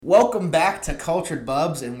Welcome back to Cultured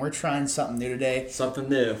Bubs, and we're trying something new today. Something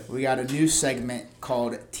new. We got a new segment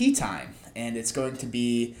called Tea Time, and it's going to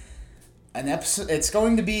be an episode. It's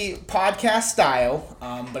going to be podcast style,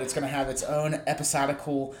 but it's going to have its own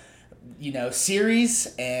episodical,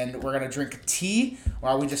 series, and we're going to drink tea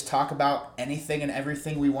while we just talk about anything and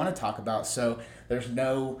everything we want to talk about. So there's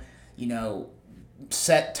no,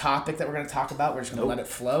 set topic that we're going to talk about. We're just going to let it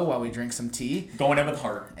flow while we drink some tea. Going in with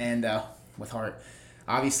heart. And with heart.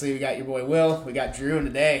 Obviously, we got your boy Will. We got Drew, and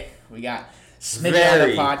today we got Smitty on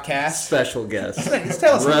the podcast. Special guest.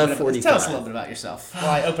 Tell us a little bit about yourself while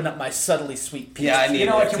I open up my subtly sweet peach. Yeah, I need You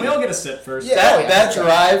know what? Can we all get a sip first? Yeah. That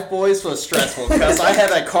drive, boys, was stressful because I had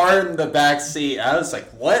that car in the back seat. I was like,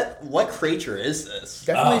 "What creature is this?"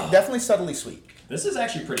 Definitely subtly sweet. This is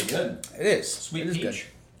actually pretty good. It is. Sweet it is peach.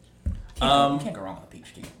 Good. You can't go wrong with a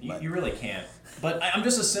peach tea. You really can't. But I'm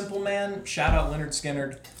just a simple man. Shout out Leonard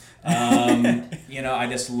Skinner. I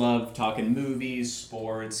just love talking movies,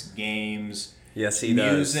 sports, games, Yes, he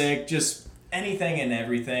music, just anything and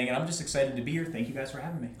everything. And I'm just excited to be here. Thank you guys for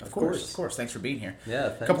having me. Of course. Thanks for being here. Yeah,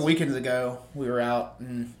 thanks. A couple weekends ago, we were out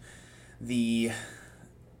in the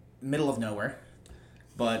middle of nowhere,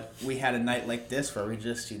 but we had a night like this where we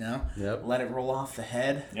just, let it roll off the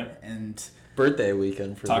head. Yep. And Birthday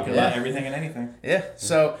weekend for talking about everything and anything. yeah.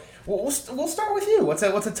 So we'll start with you. What's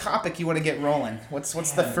a topic you want to get rolling? What's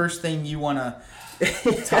the first thing you want to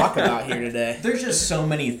talk about here today? There's just so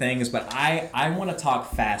many things, but I want to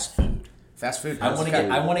talk fast food. Fast food. I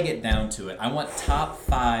want to get down to it. I want top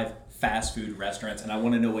 5 fast food restaurants, and I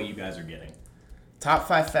want to know what you guys are getting. Top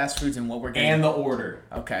 5 fast foods and what we're getting. And the order.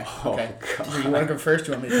 Okay. Oh, okay. God. You want to go first?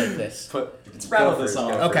 Or you want me to take this? Let's rattle this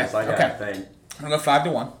off. Okay. I gotta think. I'm gonna go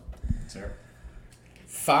 5-1. Sir.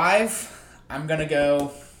 5. I'm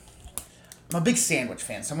a big sandwich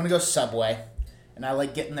fan, so I'm gonna go Subway, and I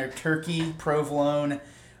like getting their turkey provolone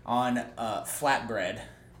on flatbread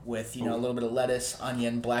with a little bit of lettuce,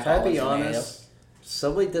 onion, black Can I olives, be and mayo. honest?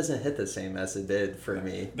 Subway doesn't hit the same as it did for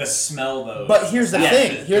me. The smell, though. But here's the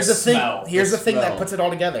thing. Here's the thing. smell. Here's the thing that smell. puts it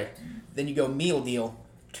all together. Then you go meal deal,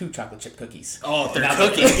 2 chocolate chip cookies. Oh, they're Now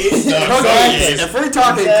cookies. cookies. Cookies. If we're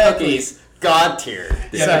talking Exactly. cookies, God tier.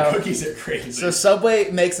 Yeah, So- the cookies are crazy. So Subway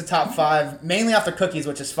makes the top 5 mainly off the cookies,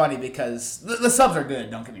 which is funny because the subs are good.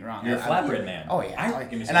 Don't get me wrong. You're a flatbread man. Oh yeah,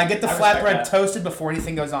 Give me and I get the I respect flatbread that. toasted before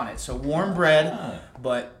anything goes on it. So warm bread, Ah.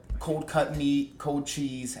 but cold cut meat, cold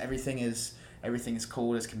cheese. Everything is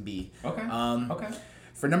cold as can be. Okay. Okay.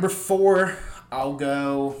 For number 4, I'm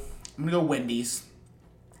gonna go Wendy's,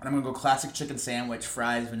 and I'm gonna go classic chicken sandwich,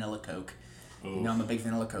 fries, vanilla Coke. Ooh. I'm a big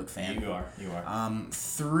vanilla Coke fan. You are.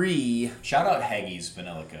 3, Shout out Haggie's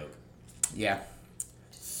Vanilla Coke. yeah,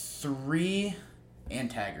 3,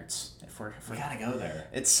 and Taggart's. If we're We gotta go there.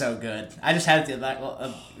 it's so good. I just had it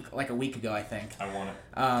like a week ago, I think. I want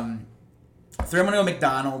it. 3, I'm gonna go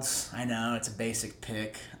McDonald's. I know it's a basic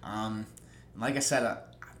pick. Like I said,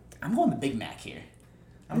 I'm going the Big Mac here.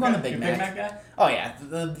 I'm going the Big Mac. Big Mac guy? Oh yeah,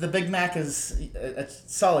 the Big Mac is a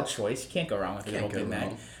solid choice. You can't go wrong with a Can't little go Big Mac.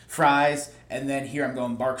 wrong. Fries, and then here I'm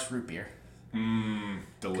going Barks Root Beer.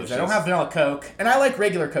 Delicious. I don't have vanilla Coke, and I like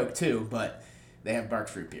regular Coke too, but they have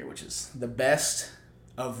Barks Root Beer, which is the best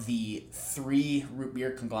of the 3 root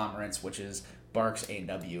beer conglomerates, which is Barks,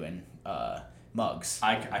 A&W, and Mugs.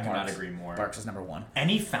 I cannot agree more. Barks is number 1.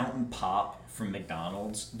 Any fountain pop from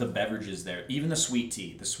McDonald's, the beverages there, even the sweet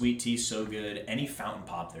tea. The sweet tea's so good. Any fountain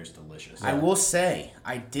pop there's delicious. I will say,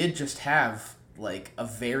 I did just have like a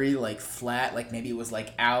very flat, maybe it was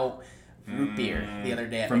out root beer the other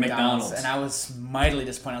day at From McDonald's, McDonald's. and I was mightily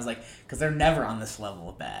disappointed. I was like, because they're never on this level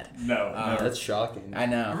of bad. No, no. That's shocking. I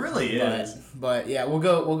know, It really is. But yeah, we'll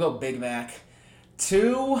go Big Mac.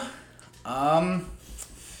 2,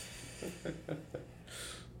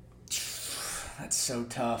 that's so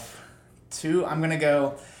tough. 2, I'm gonna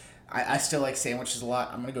go. I still like sandwiches a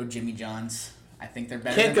lot. I'm gonna go Jimmy John's. I think they're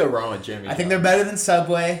better. Can't go wrong with Jimmy. I think they're better than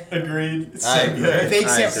Subway. Agreed. It's I so agree. good.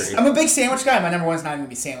 I agree. I'm a big sandwich guy. My number 1's not even gonna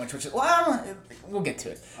be sandwich, which is we'll get to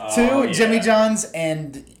it. Oh, 2, yeah. Jimmy John's,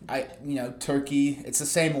 and turkey. It's the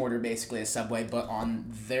same order basically as Subway, but on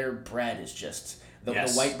their bread is just the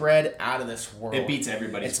Yes. white bread out of this world. It beats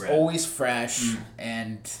everybody's It's bread. always fresh,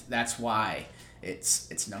 and that's why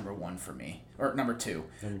it's number 1 for me, or number 2.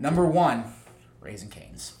 Number 1, Raising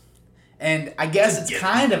Cane's. And I guess it's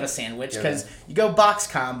kind of a sandwich because you go box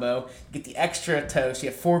combo, you get the extra toast, you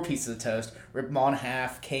have 4 pieces of toast, rip them all in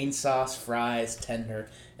half, cane sauce, fries, tender,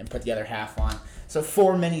 and put the other half on. So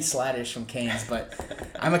 4 mini sliders from Cane's, but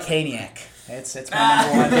I'm a Caniac. It's my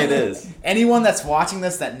number one. It is. Anyone that's watching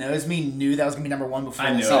this that knows me knew that was gonna be number one before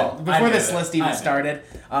I knew this, it. before I knew this it. list I even knew started.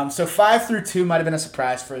 So 5 through 2 might have been a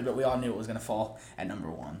surprise for you, but we all knew it was gonna fall at number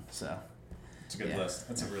one. So It's a good Yeah. list.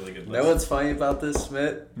 That's a really good You list. know what's funny about this,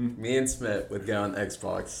 Smith? Me and Smith would go on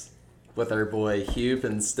Xbox with our boy Hugh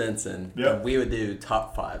and Stinson, Yep. and we would do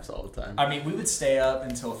top fives all the time. I mean, we would stay up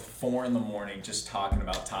until 4 in the morning just talking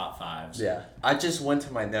about top fives. Yeah, I just went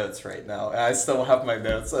to my notes right now, and I still have my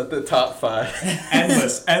notes at the top 5.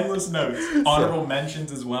 endless notes. Honorable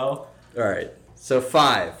mentions as well. All right, so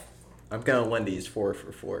 5. I'm going Wendy's 4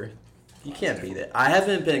 for 4. You can't beat it. I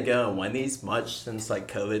haven't been going Wendy's much since like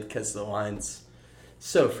COVID because the line's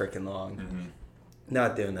so freaking long. Mm-hmm.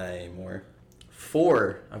 Not doing that anymore.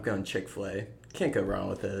 4. I'm going Chick-fil-A. Can't go wrong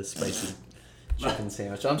with a spicy chicken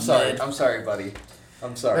sandwich. I'm sorry. Mid. I'm sorry, buddy. I'm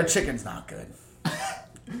their sorry. chicken's not good.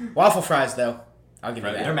 Waffle fries though, I'll give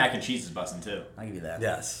you Their that. mac and cheese is busting too. I'll give you that.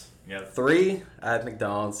 Yes. Yep. 3 at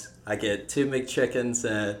McDonald's. I get 2 McChickens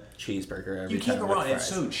and a cheeseburger every You can't time go with wrong. It's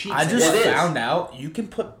fries. so cheap. I just It is. found out you can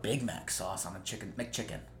put Big Mac sauce on a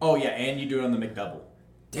McChicken. Oh yeah, and you do it on the McDouble.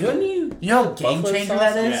 Couldn't you? You know what game Buffalo changer sauce?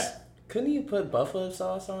 that is? Yeah. Couldn't you put buffalo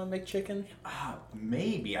sauce on a McChicken?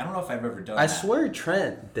 Maybe. I don't know if I've ever done I that. swear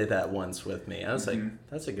Trent did that once with me. I was like,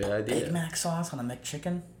 that's a good idea. Big Mac sauce on a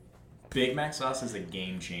McChicken. Big Mac sauce is a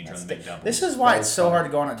game changer on the McDouble. This is why That it's was so fun. hard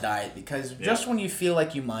to go on a diet because Yeah. just when you feel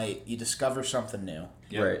like you might, you discover something new.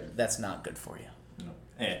 Yep. Right. That's not good for you.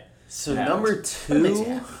 Yeah. So Yeah. number But it makes you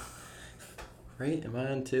 2, happy. right? Am I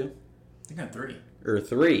on 2 I think I'm 3. or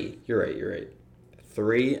 3? You're right.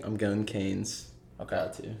 3. I'm going Canes. Okay.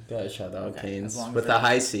 Got to. Gotta shout out Okay, Canes as long as with it- the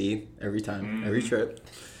high C every time, every trip.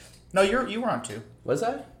 No, you were on 2. Was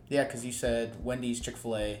I? Yeah, because you said Wendy's,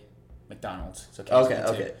 Chick-fil-A, McDonald's. So Okay. KFC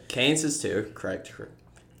 2. Okay. Canes is 2. Correct.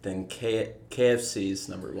 Then KFC is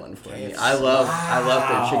number 1 for me. KFC. I love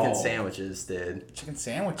their chicken Wow. sandwiches, dude. Chicken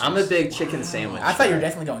sandwiches. I'm a big chicken sandwich. I thought you were guy.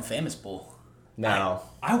 definitely going Famous Bowl. No.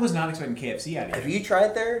 I was not expecting KFC out of Have here. you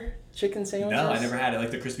tried their chicken sandwiches? No, I never had it.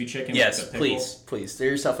 Like the crispy chicken. Yes, with the pickle. please do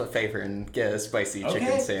yourself a favor and get a spicy Okay,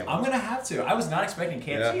 chicken sandwich. I'm gonna have to. I was not expecting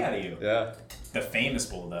KFC Yeah. out of you. Yeah. The famous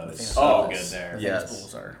bowl though is Famous so Bowl. good there. Yeah. Famous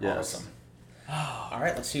Bowls are Yes. awesome. All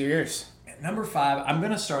right, let's hear yours. At number 5, I'm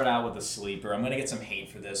gonna start out with a sleeper. I'm gonna get some hate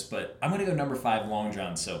for this, but I'm gonna go number 5, Long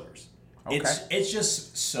John Silver's. Okay. It's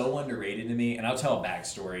just so underrated to me, and I'll tell a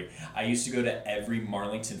backstory. I used to go to every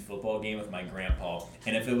Marlington football game with my grandpa,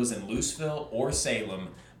 and if it was in Louisville or Salem,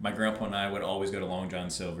 my grandpa and I would always go to Long John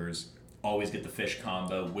Silver's. Always get the fish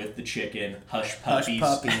combo with the chicken, hush puppies,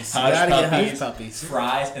 puppies. hush You gotta get puppies, hush puppies.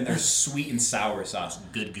 fries, and their sweet and sour sauce,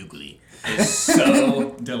 good googly. It's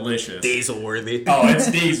so delicious. Diesel worthy. Oh,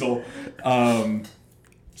 it's Diesel.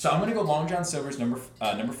 So I'm gonna go Long John Silver's number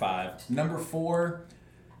 5. Number 4,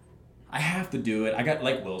 I have to do it. I got,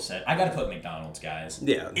 like Will said, I got to put McDonald's, guys.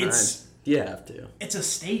 Yeah, it's you have to. it's a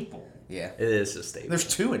staple. Yeah. It is a staple. There's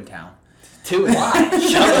 2 in town. 2 Shut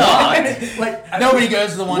up. Like Nobody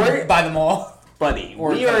goes to the one We're- by the mall. Buddy, Or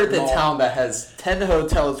we are the mall. town that has 10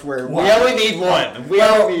 hotels where we Wow. only need one. We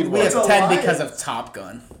only need We one. have a 10 lie. because of Top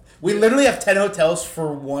Gun. We literally have 10 hotels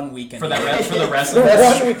for one weekend. for the rest For of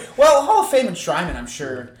us. one week. Well, Hall of Fame enshrinement, I'm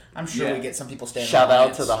sure. Yeah. we get some people staying. Shout in out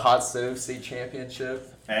Alliance. to the Hot Stove Seat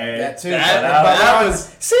Championship. Hey, That too. That- but that we're-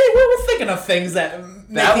 was- See, we're thinking of things that make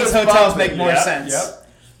That these was hotels bumping. make more Yep, sense. Yep.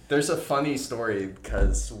 There's a funny story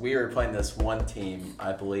because we were playing this one team,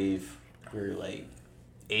 I believe we were like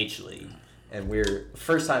H League, and we were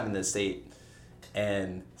first time in the state,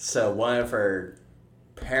 and so one of our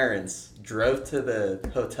parents drove to the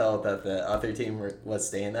hotel that the other team was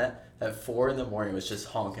staying at 4 in the morning, was just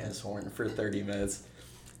honking his horn for 30 minutes,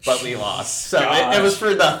 but we lost, so it was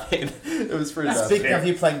for nothing. It was for nothing. Speaking of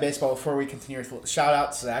you playing baseball, before we continue, shout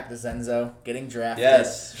out to Zach DeZenzo getting drafted.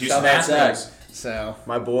 Yes, Houston shout out Zach, Astros. So,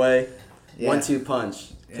 my boy, Yeah. 1-2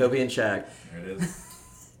 punch, Kobe and Shaq. There it is.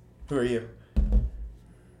 who are you?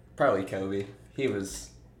 Probably Kobe. He was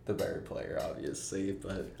the better player, obviously,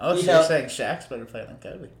 but Oh, you so know- you're saying Shaq's better player than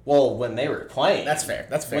Kobe? well, when they were playing, That's fair.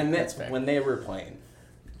 That's fair. When they, That's fair. when they were playing,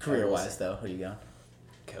 Career-wise, though, who you got?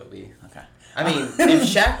 Kobe. Okay. I mean, if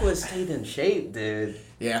Shaq was stayed in shape, dude.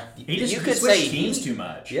 Yeah. He just You he could switched say teams he- too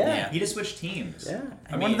much. Yeah. He just switched teams. Yeah.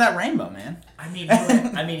 I wanted that rainbow, man.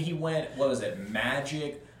 He went. What was it?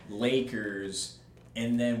 Magic, Lakers,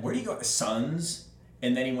 and then where did he go? Suns,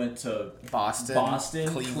 and then he went to Boston,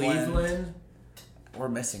 Cleveland. We're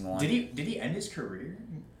missing one. Did he end his career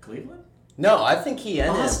in Cleveland? No, I think he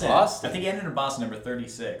ended in Boston. I think he ended in Boston, number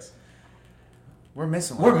 36. We're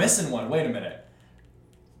missing one. We're missing one. Wait a minute.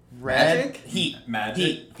 Red Magic? Heat. Magic.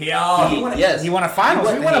 Heat. He won Yes. He won a finals.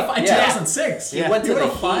 He He won won a- a in yeah. 2006. He went to the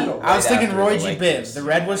final. I was right thinking after Roy the G. Lakers. Biv. The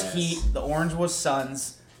red was Yes. Heat. The orange was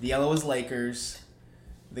Suns. The yellow was Lakers.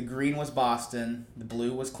 The green was Boston. The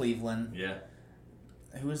blue was Cleveland. Yeah.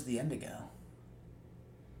 Who was the indigo?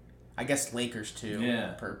 I guess Lakers too.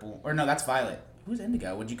 Yeah. Purple. Or no, that's violet. Who's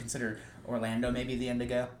indigo? Would you consider Orlando maybe the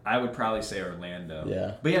indigo? I would probably say Orlando.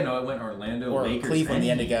 Yeah. But yeah, no, it went Orlando, Or Lakers, Cleveland the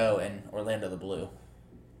and indigo and Orlando the blue.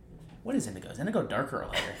 What is indigo? Is indigo darker or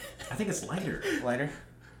lighter? I think it's lighter. Lighter?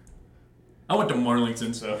 I went to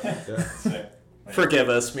Marlington, so. So- Forgive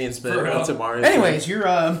us, me and Smith For real. went to Mars. Anyways, your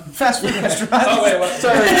fast food restaurant. Oh wait, what?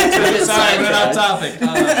 Sorry, Sorry, we're off sidetracked.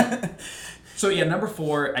 topic. So yeah, number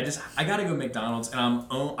 4. I gotta go McDonald's, and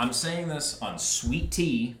I'm saying this on sweet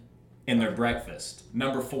tea in their breakfast.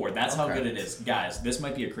 Number 4. That's how Okay. good it is, guys. This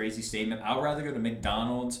might be a crazy statement. I'd rather go to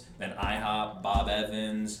McDonald's than IHOP, Bob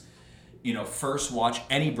Evans. First Watch,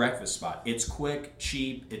 any breakfast spot. It's quick,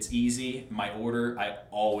 cheap, it's easy. My order, I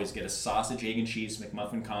always get a sausage, egg, and cheese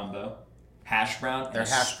McMuffin combo, hash brown. and Their a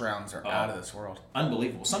hash browns are out of this world.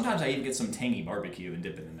 Unbelievable. Sometimes I even get some tangy barbecue and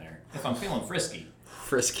dip it in there if I'm feeling frisky.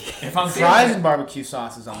 Frisky. If I'm Fries feeling and barbecue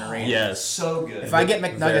sauce is underrated. Yes. so good. If I get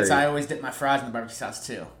McNuggets, Very. I always dip my fries in the barbecue sauce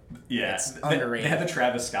too. yeah, it's they underrated. had the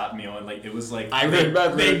Travis Scott meal and it was like I they,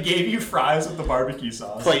 remember. they gave you fries with the barbecue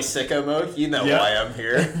sauce. Play sicko mode. You know Yeah. why I'm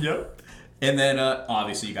here. Yep. And then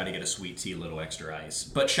obviously you got to get a sweet tea, little extra ice.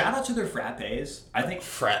 But shout out to their frappes. I think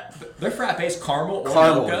their frappes, caramel or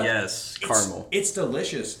Caramel, mocha. yes, caramel. It's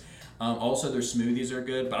delicious. Also, their smoothies are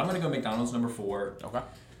good. But I'm gonna go McDonald's number 4. Okay.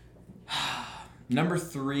 Number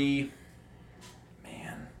 3.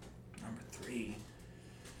 Man, number 3.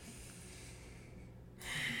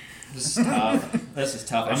 This is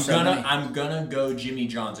tough. There's so many. I'm gonna go Jimmy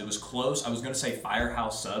John's. It was close. I was gonna say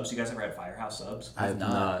Firehouse Subs. You guys ever had Firehouse Subs? I have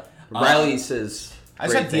not. not. Riley says. I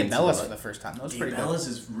just great had things Diabella's about for the first time. That was The pretty good. Bella's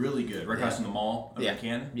is really good. Right across Yeah. from the mall over Yeah. in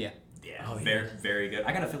Canton. Yeah. Yeah, Oh, yeah. very, very good.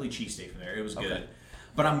 I got a Philly cheesesteak from there. It was Okay. good.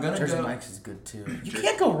 But I'm gonna Jersey go Mike's is good too. You Jer-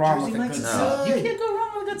 can't go wrong Jersey with a Mike's good is sub. good. You can't go wrong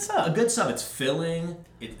with a good a sub. good sub. It's filling.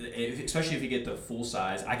 Especially if you get the full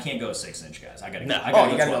size. I can't go 6-inch, guys. I gotta go. No. I Oh,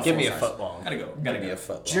 you go gotta 12. go Give me a full size. foot long. Gotta go. Give me a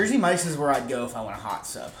foot long. Jersey Mike's is where I'd go if I want a hot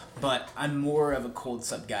sub. But I'm more of a cold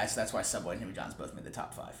sub guy, so that's why Subway and Jimmy John's both made the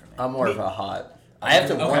top 5 for me. I'm more of a hot. I have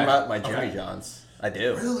to warm Okay. up my Jimmy Okay. John's. I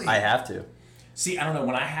do. Really? I have to. See, I don't know.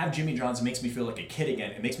 When I have Jimmy John's, it makes me feel like a kid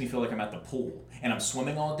again. It makes me feel like I'm at the pool and I'm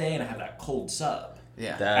swimming all day and I have that cold sub.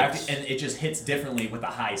 Yeah. That's And it just hits differently with a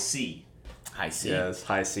high C. High C. yes,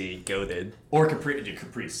 high C, goated. Or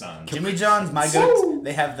Capri Sun. Jimmy John's, my go.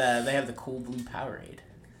 They have the cool blue Powerade.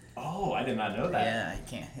 Oh, I did not know that. Yeah, I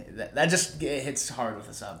can't. That just it hits hard with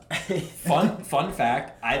a sub. Fun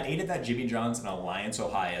fact, I've ate at that Jimmy John's in Alliance,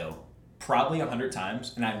 Ohio, probably 100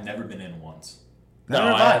 times, and I've never been in once. No,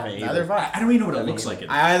 Neither I have haven't either. Neither have I. I don't even know what it looks like.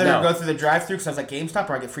 I either No. go through the drive-through because I was like GameStop,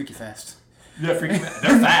 or I get Freaky Fast. Yeah, freaking,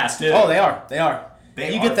 they're fast, too. Oh, they are. They are.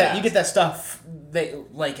 They you are get that. fast. You get that stuff. They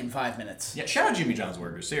like in 5 minutes. Yeah, shout out Jimmy John's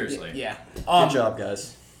Burgers, seriously. Yeah. Good job,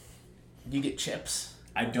 guys. You get chips.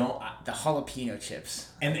 I don't. The jalapeno chips.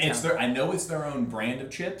 And it's their. I know it's their own brand of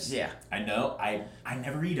chips. Yeah. I know. I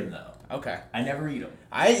never eat them though. Okay. I never eat them.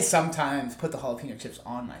 I sometimes put the jalapeno chips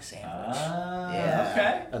on my sandwich. Yeah.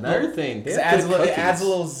 Okay. Another thing, they It have adds, good it adds a cookies.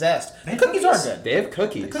 little zest. They The have cookies are cookies? good. They have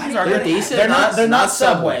cookies. The cookies are They're good. decent. They're not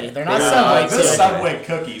Subway. They're not Subway Good tier. Subway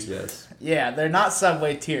cookies. Yes. Yeah, they're not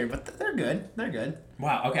Subway tier, but they're good. They're good.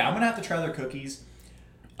 Wow. Okay, I'm gonna have to try their cookies.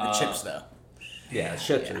 The chips though, Yeah,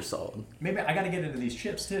 chips are solid. Maybe I gotta get into these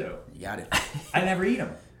chips too. you got it. I never eat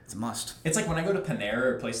them. It's a must. It's like when I go to Panera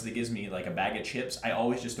or a place that gives me like a bag of chips, I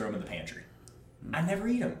always just throw them in the pantry. I never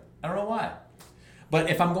eat them. I don't know why. But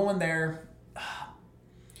if I'm going there,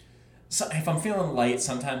 so if I'm feeling light,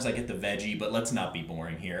 sometimes I get the veggie. But let's not be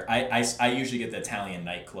boring here. I usually get the Italian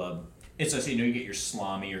nightclub. It's just, you get your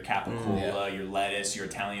salami, your capicola, your lettuce, your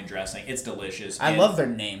Italian dressing. It's delicious. I And- love their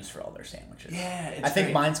names for all their sandwiches. Yeah, it's I think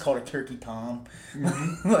great. mine's called a turkey tom.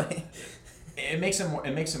 Like, It makes it more.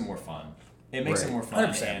 It makes it more fun. It makes it Right. more fun.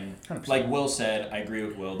 100%. And 100%. like Will said, I agree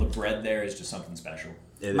with Will. The bread there is just something special.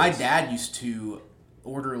 It my is. dad used to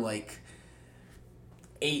order like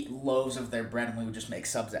 8 loaves of their bread, and we would just make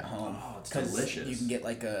subs at home. Oh, it's 'Cause delicious. You can get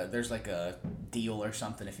there's like a deal or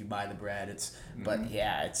something if you buy the bread. But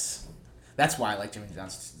yeah, that's why I like Jimmy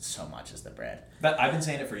John's so much is the bread. That I've been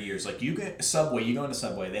saying it for years. Like you get Subway, you go into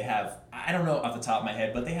Subway, they have, I don't know off the top of my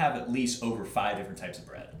head, but they have at least over 5 different types of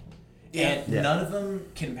bread. And Yeah. none of them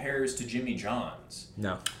compares to Jimmy John's.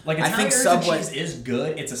 No. Like I Italian think Herbs and Subway- cheese is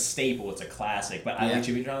good. It's a staple. It's a classic. But I Yeah. like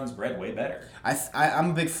Jimmy John's bread way better. I'm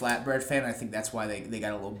a big flatbread fan. I think that's why they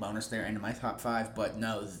got a little bonus there into my top 5. But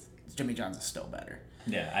no, Jimmy John's is still better.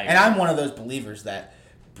 Yeah, And I'm one of those believers that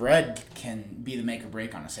bread can be the make or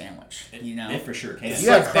break on a sandwich. You know, it for sure can. It's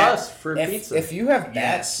like crust for pizza. If you have bad,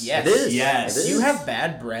 Yes. yes, It is. Yes. It If you is. have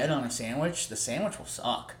bad bread on a sandwich, the sandwich will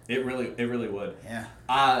suck. It really would.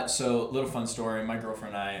 Yeah. So little fun story. My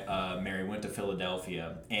girlfriend and I, Mary, went to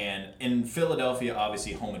Philadelphia, and in Philadelphia,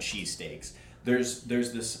 obviously home of cheesesteaks. There's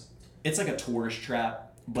this. It's like a tourist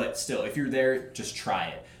trap, but still, if you're there, just try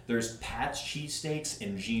it. There's Pat's cheesesteaks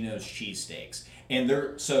and Geno's cheesesteaks,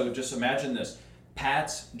 and so just imagine this: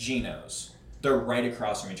 Pat's, Geno's. They're right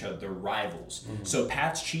across from each other. They're rivals. Mm-hmm. So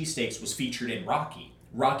Pat's cheesesteaks was featured in Rocky.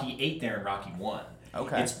 Rocky 8 there and Rocky 1.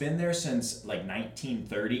 Okay. It's been there since like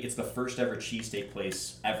 1930. It's the first ever cheesesteak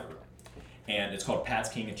place ever. And it's called Pat's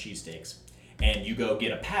King of Cheesesteaks. And you go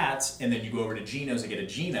get a Pat's, and then you go over to Geno's and get a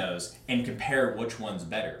Geno's and compare which one's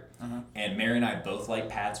better. And Mary and I both like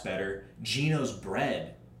Pat's better. Geno's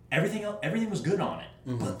bread, everything was good on it.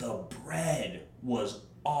 But the bread was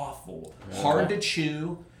awful. Hard to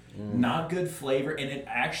chew. Not good flavor, and it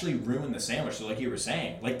actually ruined the sandwich. So like you were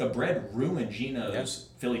saying, like the bread ruined Geno's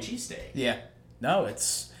Philly cheesesteak. Yeah. No,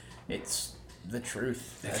 it's the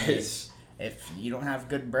truth. It is. If you don't have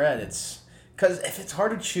good bread, it's because if it's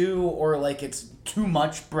hard to chew or like it's too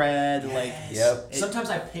much bread, like Yep. Sometimes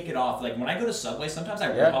I pick it off. Like when I go to Subway, sometimes I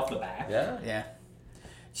rip Yeah. off the back. yeah.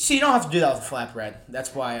 So you don't have to do that with flatbread.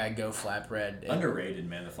 That's why I go flatbread. Underrated,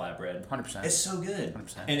 man, the flatbread. 100%. It's so good.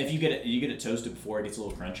 100%. And if you get it toasted before it gets a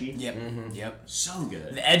little crunchy. Yep. Yep. So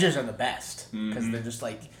good. The edges are the best because they're just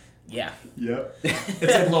like, yeah. Yep. It's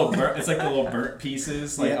like little burnt. It's like the little burnt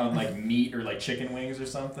pieces, like Yep. on like meat or like chicken wings or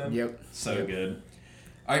something. Yep. So good.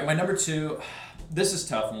 All right, my number 2. This is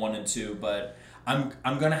tough, 1 and 2, but I'm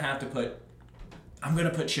gonna have to put. I'm gonna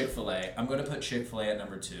put Chick-fil-A. I'm gonna put Chick-fil-A at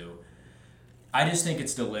number 2. I just think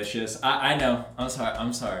it's delicious. I know. I'm sorry.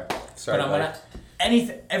 Sorry, But I'm buddy.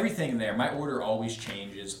 gonna everything there. My order always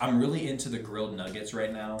changes. I'm really into the grilled nuggets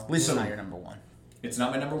right now. At least it's not your number 1. It's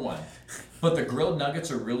not my number 1. But the grilled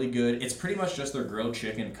nuggets are really good. It's pretty much just their grilled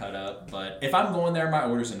chicken cut up. But if I'm going there, my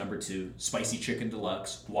order's at number 2. Spicy chicken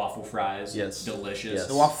deluxe, waffle fries. Yes. Delicious. Yes.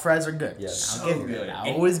 The waffle fries are good. Yes. I'll So give you good. that. I'll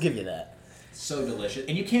And- always give you that. So delicious.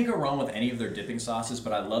 And you can't go wrong with any of their dipping sauces,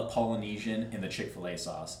 but I love Polynesian, and the Chick-fil-A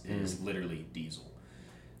sauce is literally diesel.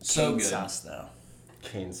 So Cane good. sauce though.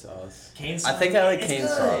 Cane sauce. Cane I sauce. think I like It's cane good.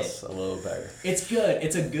 sauce a little better. It's good.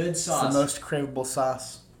 It's a good It's sauce. the most craveable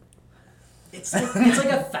sauce. It's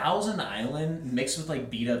like a Thousand Island mixed with like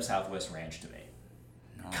beat up Southwest Ranch to me.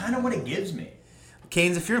 Kind of what it gives me.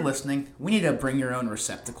 Canes, if you're listening, we need to bring your own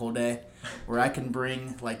receptacle day where I can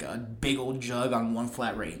bring like a big old jug on one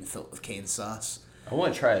flat rate and fill it with cane sauce. I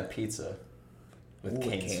want to try a pizza with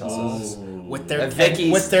cane cane sauce. With their And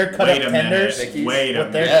Vicky's- with their cut Wait up a minute. tenders. Vicky's- Wait a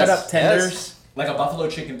With their minute. cut Yes, up tenders. yes. Like a buffalo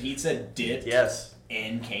chicken pizza dipped Yes.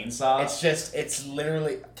 in cane sauce. It's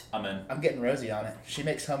literally, I'm in. I'm getting Rosie on it. She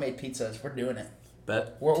makes homemade pizzas. We're doing it.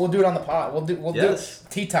 Bet. We'll do it on the pod. We'll do Yes.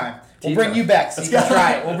 tea time. We'll Tea bring time. you back so you can Let's go.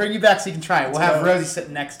 try it. We'll bring you back so you can try it. We'll Let's have go. Rosie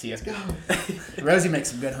sitting next to you. Rosie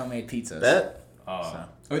makes some good homemade pizzas. Bet. Oh.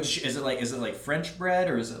 Is it like French bread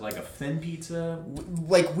or is it like a thin pizza?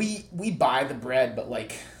 Like we buy the bread, but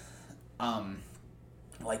like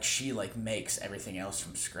she like makes everything else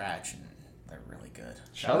from scratch, and they're really good.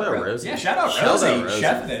 Shout out Rosie. Yeah, shout out Shout out Rosie. Rosie.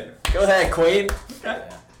 Chef it. Go ahead, Queen.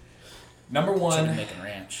 Number 1. Chicken bacon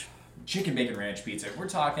ranch. Chicken bacon ranch pizza. We're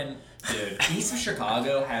talking, dude. East of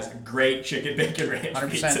Chicago has great chicken bacon ranch 100%.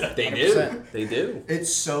 pizza. They 100%. do. They do.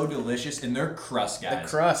 It's so delicious, and their crust, guys. The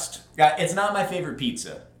crust. It's not my favorite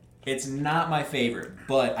pizza. It's not my favorite,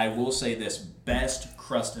 but I will say this: best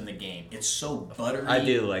crust in the game. It's so buttery. I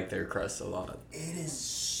do like their crust a lot. It is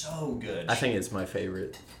so good. I think it's my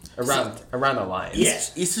favorite. Around the line. Yeah.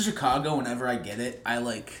 East of Chicago. Whenever I get it,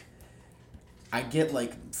 I get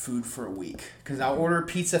like food for a week because I'll order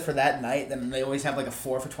pizza for that night. Then they always have like a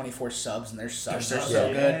 4 for 24 subs, and their subs are so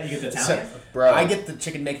yeah, good. you get the So, Italian? Bro. I get the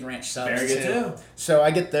chicken bacon ranch subs Very good too. So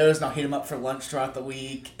I get those, and I'll heat them up for lunch throughout the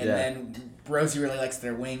week. And Yeah. then Rosie really likes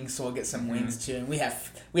their wings, so we'll get some wings too. And we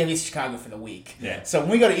have East Chicago for the week. Yeah. So when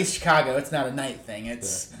we go to East Chicago, it's not a night thing.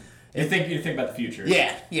 It's You think about the future.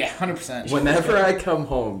 yeah, 100%. Whenever I come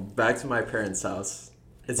home back to my parents' house,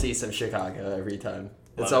 it's East of Chicago every time.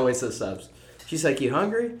 It's Love it. always the subs. She's like, "You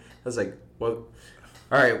hungry?" I was like, "What?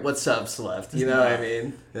 All right, what subs left?" You know what I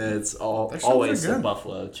mean? It's Their subs always are the good.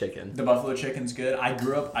 buffalo chicken. The buffalo chicken's good. I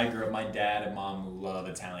grew up. My dad and mom love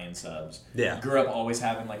Italian subs. Yeah. Grew up always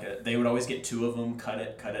having they would always get 2 of them, cut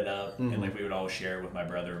it up, Mm-hmm. and like we would always share it with my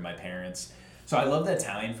brother and my parents. So I love the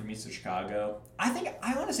Italian from East of Chicago.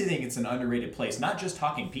 I honestly think it's an underrated place. Not just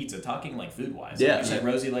talking pizza, talking like food wise. Yeah. Like you said,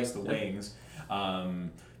 Rosie likes the wings.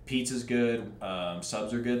 Pizza's good.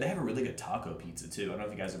 Subs are good. They have a really good taco pizza too. I don't know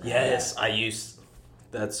if you guys have ever Yes, had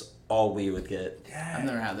that's all we would get. that. I've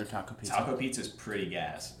never had their taco pizza. Taco pizza is pretty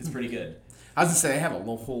gas. It's pretty good. I was gonna say they have a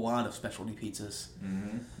whole lot of specialty pizzas.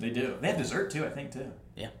 Mm-hmm. They do. They have dessert too, I think too.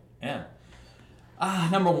 Yeah. Yeah.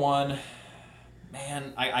 Number one,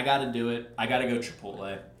 man, I gotta do it. I gotta go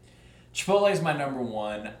Chipotle. Chipotle is my number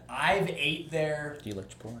one. I've ate there. Do you like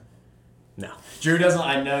Chipotle? No.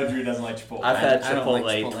 I know Drew doesn't like Chipotle. I've had I don't like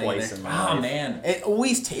Chipotle Chipotle twice either. in my life. Oh man. It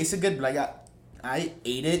always tasted good, but I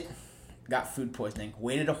ate it, got food poisoning.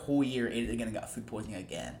 Waited a whole year, ate it again, and got food poisoning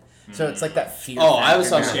again. So it's like that fear. Oh, I was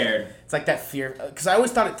factor so now. scared. It's like that fear because I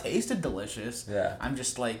always thought it tasted delicious. Yeah. I'm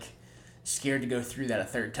just like scared to go through that a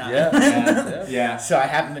third time. Yeah. Yeah. So I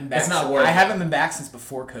haven't been back. It's not worth I it. haven't been back since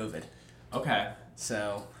before COVID. Okay.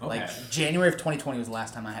 So Okay. like January of 2020 was the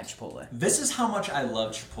last time I had Chipotle. This is how much I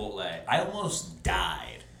love Chipotle. I almost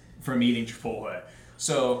died from eating Chipotle.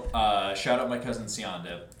 So, shout out my cousin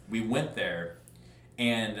Sianda. We went there,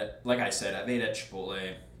 and like I said, I've ate at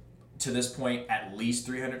Chipotle to this point at least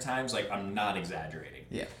 300 times. Like, I'm not exaggerating.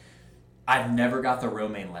 Yeah. I've never got the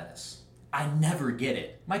romaine lettuce. I never get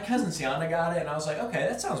it. My cousin Sianda got it, and I was like, okay,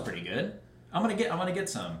 that sounds pretty good. I'm gonna get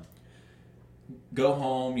some. Go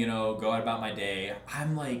home, go about my day.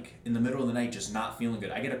 I'm like in the middle of the night, just not feeling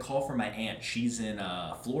good. I get a call from my aunt. She's in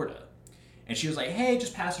Florida, and she was like, "Hey,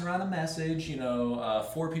 just passing around a message.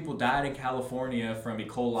 4 people died in California from E.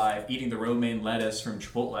 coli eating the romaine lettuce from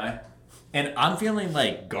Chipotle." And I'm feeling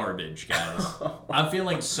like garbage, guys. I'm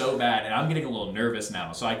feeling so bad, and I'm getting a little nervous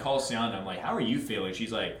now. So I call Sienna. I'm like, "How are you feeling?"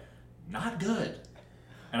 She's like, "Not good."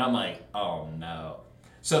 And I'm like, "Oh no."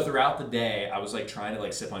 So throughout the day, I was like trying to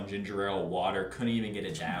like sip on ginger ale water, couldn't even get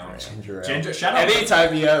it down. Ginger ale. Shout out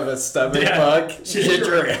Anytime you have a stomach bug,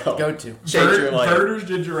 ginger ale. Go to. Change your life. Birders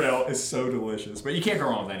ginger ale is so delicious, but you can't go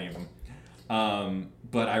wrong with any of them.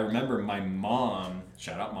 But I remember my mom,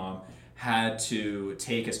 shout out mom, had to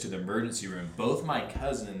take us to the emergency room. Both my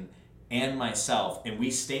cousin and myself, and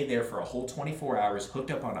we stayed there for a whole 24 hours,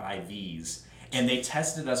 hooked up on IVs, and they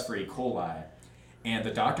tested us for E. coli. And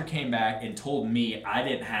the doctor came back and told me I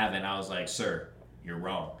didn't have it. And I was like, "Sir, you're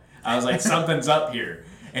wrong." I was like, "Something's up here."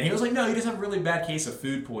 And he was like, "No, you just have a really bad case of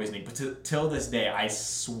food poisoning." But till this day, I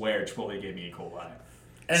swear Chipotle gave me E. coli.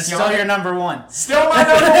 And it's still your number one. Still my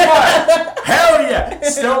number one. Hell yeah.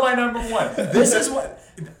 Still my number one. This is what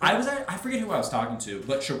I forget who I was talking to,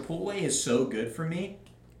 but Chipotle is so good for me.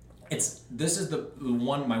 This is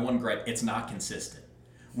my one gripe. It's not consistent.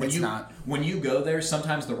 It's not. When you go there,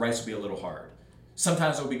 sometimes the rice will be a little hard.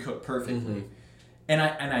 Sometimes it'll be cooked perfectly. Mm-hmm. And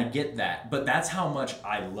I get that, but that's how much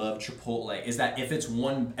I love Chipotle, is that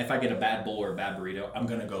if I get a bad bowl or a bad burrito, I'm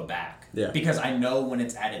going to go back. Yeah. Because I know when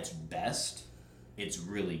it's at its best, it's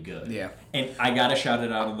really good. Yeah. And I got to shout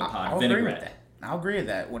it out on the pod. I'll agree with that. I'll agree with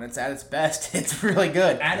that. When it's at its best, it's really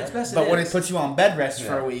good. At its best, but when it puts you on bed rest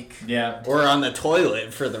for a week. Yeah. Or on the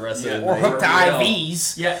toilet for the rest of the Or night. hooked to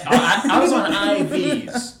IVs. Yeah, I was on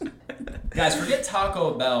IVs. Guys, forget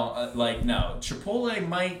Taco Bell. No, Chipotle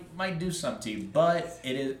might do something to you, but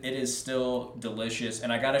it is still delicious.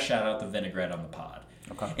 And I gotta shout out the vinaigrette on the pod.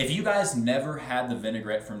 Okay. If you guys never had the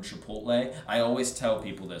vinaigrette from Chipotle, I always tell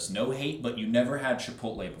people this: no hate, but you never had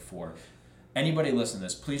Chipotle before. Anybody listen to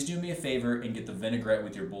this, please do me a favor and get the vinaigrette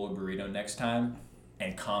with your bowl of burrito next time,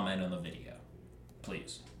 and comment on the video,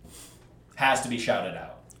 please. Has to be shouted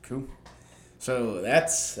out. Cool. So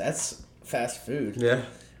that's fast food. Yeah.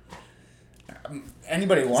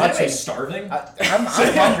 Anybody Is watching? anybody starving? I'm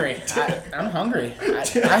hungry. I'm hungry.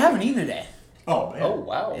 I haven't eaten today. Oh man! Oh,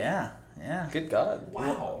 wow. Yeah. Good God.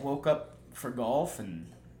 Wow. Woke up for golf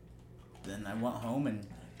and then I went home and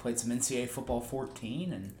played some NCAA football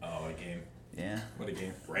 14 and Oh, a game. yeah. What a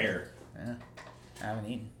game. Rare. Yeah. I haven't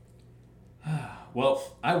eaten. Well,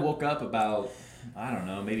 I woke up about, I don't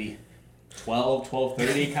know, maybe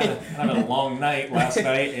 12:30, kind of a long night last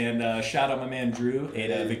night, and shout out my man Drew, ate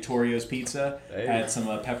Victorio's pizza, had some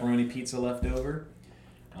pepperoni pizza left over.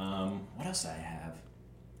 What else did I have?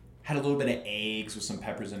 Had a little bit of eggs with some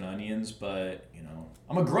peppers and onions, but,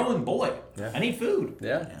 I'm a growing boy. Yeah. I need food.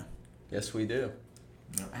 Yeah. Yes, we do.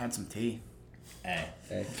 I had some tea.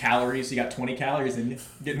 Hey. Calories, you got 20 calories in you.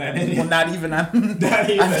 Getting that in you. Well, not even. Not even.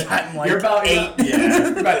 I've gotten like You're about 8. Yeah,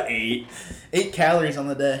 you're about 8. 8 calories on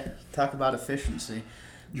the day. Talk about efficiency.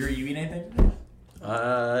 Drew, you eat anything?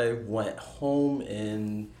 I went home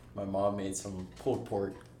and my mom made some pulled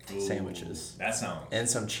pork sandwiches. That sounds... And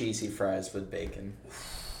some cheesy fries with bacon.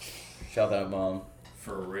 Shout out, Mom.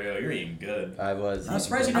 For real, you're eating good. I was. I'm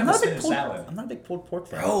surprised you I'm didn't have not, a spinach salad. I'm not a big pulled pork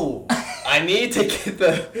fan. Bro, I need to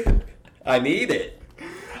get I need it.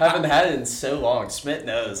 Haven't had it in so long. Schmidt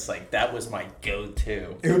knows, like, that was my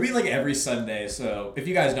go-to. It would be like every Sunday. So if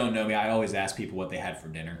you guys don't know me, I always ask people what they had for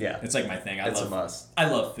dinner. Yeah. It's like my thing. It's a must. I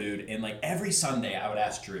love food. And like every Sunday, I would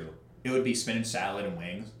ask Drew. It would be spinach salad and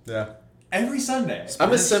wings. Yeah. Every Sunday.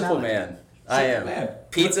 I'm a simple man. I am. Man.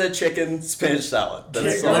 Pizza, chicken, spinach salad.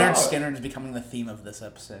 That's all. Leonard Skinner is becoming the theme of this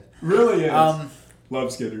episode. Really is.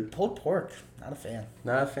 Love Skinner. Pulled pork, not a fan.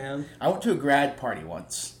 Not a fan? I went to a grad party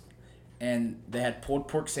once, and they had pulled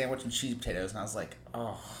pork sandwich and cheese potatoes, and I was like,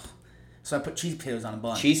 oh. So I put cheese potatoes on a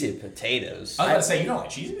bun. Cheesy potatoes. I was about to say, you don't like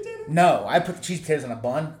cheesy potatoes? No, I put the cheese potatoes on a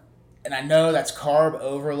bun, and I know that's carb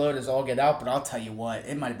overload as all get out, but I'll tell you what,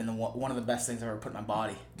 it might have been one of the best things I've ever put in my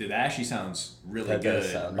body. Dude, that actually sounds really That good.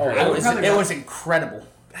 does sound Oh, really it was incredible.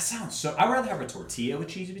 That sounds so... I would rather have a tortilla with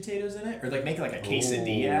cheesy potatoes in it, or like make like a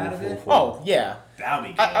quesadilla out of it. Oh, yeah. That would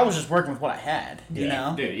be good. I was just working with what I had, you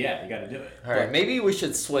know? Dude, yeah, you gotta do it. All right, maybe we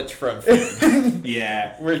should switch from food.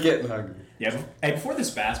 Yeah. We're getting hungry. Yeah, hey, before this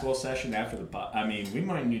basketball session, after the I mean, we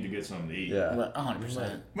might need to get something to eat. Yeah. But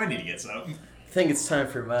 100%. Might need to get something. I think it's time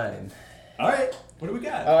for mine. All right, what do we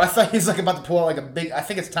got? Oh, I thought he was like about to pull out like a big. I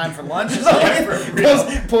think it's time for lunch. Or Yeah, for something.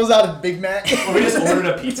 real. pulls out a Big Mac. Well, we just ordered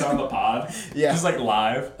a pizza on the pod. Yeah. Just like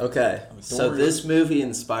live. Okay, so Dory. this movie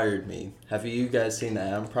inspired me. Have you guys seen The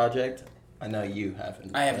Adam Project? I know you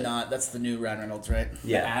haven't. I have but- not. That's the new Ryan Reynolds, right? The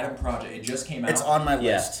Yeah, Adam Project. It just came out. It's on my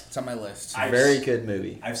Yeah. list. It's on my list. very good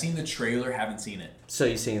movie. I've seen the trailer, haven't seen it. So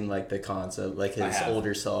you've seen like the concept, like I his have.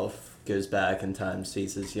 older self goes back in time,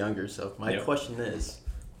 sees his younger self. My Yep. question is,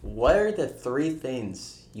 what are the 3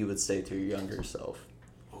 things you would say to your younger self?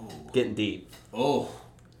 Ooh. Getting deep. Oh.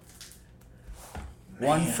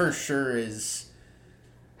 One Man. for sure is,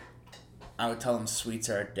 I would tell him sweets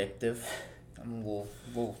are addictive. We'll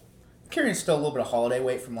carrying still a little bit of holiday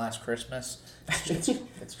weight from last Christmas. It's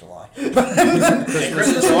July.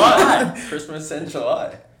 Christmas in July. Christmas in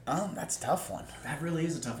July. That's a tough one. That really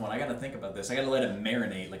is a tough one. I gotta think about this. I gotta let it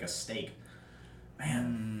marinate like a steak.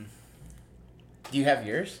 Man. Do you have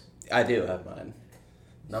yours? I do have mine.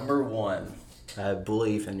 Number 1, I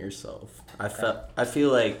believe in yourself. I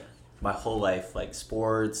feel like my whole life, like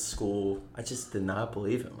sports, school, I just did not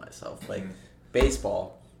believe in myself. Like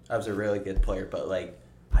baseball, I was a really good player, but like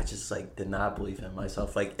I just like did not believe in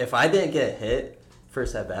myself. Like if I didn't get hit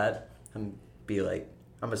first at bat, I'm be like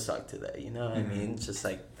I'm gonna suck today. You know what I mean? Just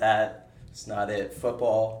like that. It's not it.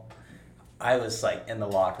 Football. I was like in the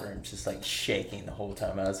locker room, just like shaking the whole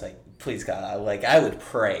time. I was like, "Please God!" I would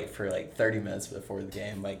pray for like 30 minutes before the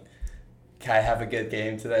game. Like, can I have a good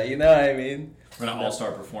game today? You know what I mean? For an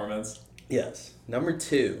all-star performance. Yes. Number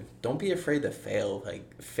 2, don't be afraid to fail.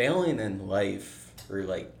 Like failing in life, or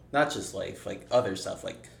like not just life, like other stuff,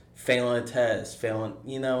 like failing a test, failing.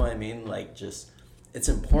 You know what I mean? Like just it's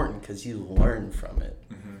important because you learn from it.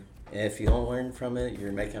 And if you don't learn from it,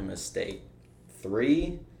 you're making a mistake.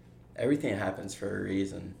 3, everything happens for a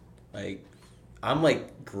reason. Like I'm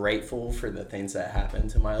like grateful for the things that happen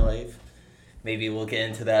to my life. Maybe we'll get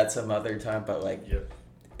into that some other time, but like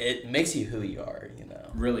it makes you who you are, you know.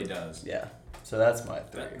 Really does. Yeah. So that's my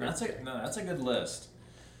 3. That's a good list.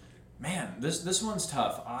 Man, this one's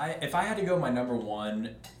tough. If I had to go my number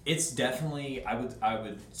 1, it's definitely I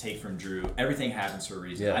would take from Drew. Everything happens for a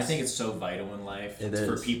reason. Yes. I think it's so vital in life It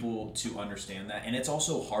for is. people to understand that, and it's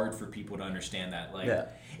also hard for people to understand that. Like, Yeah.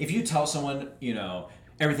 if you tell someone, you know,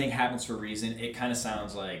 everything happens for a reason, it kind of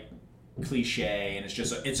sounds like cliche, and it's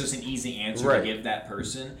just an easy answer Right. to give that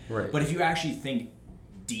person. Right. But if you actually think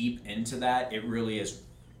deep into that, it really is.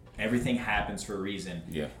 Everything happens for a reason.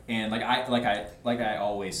 Yeah. And like I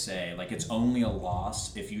always say, like it's only a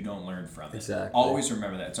loss if you don't learn from it. Exactly. Always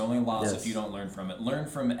remember that. It's only a loss Yes. if you don't learn from it. Learn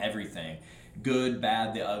from everything. Good,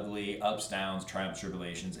 bad, the ugly, ups, downs, triumphs,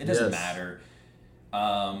 tribulations. It doesn't Yes. matter.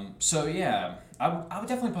 So yeah, I would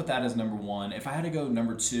definitely put that as number 1. If I had to go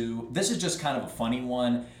number 2, this is just kind of a funny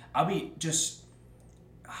one. I would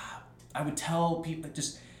tell people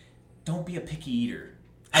just don't be a picky eater.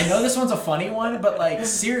 I know this one's a funny one, but like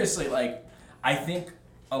seriously, like I think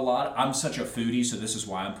I'm such a foodie, so this is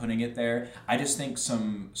why I'm putting it there. I just think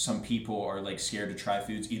some people are like scared to try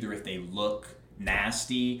foods, either if they look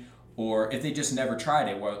nasty or if they just never tried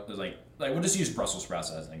it. Well, like we'll just use Brussels sprouts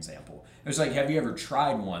as an example. It was like, have you ever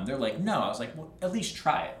tried one? They're like, no. I was like, well, at least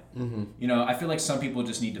try it. Mm-hmm. You know, I feel like some people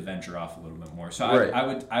just need to venture off a little bit more. So Right. I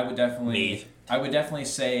would definitely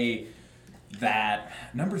say that.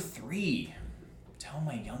 Number 3, tell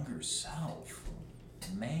my younger self,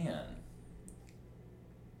 man.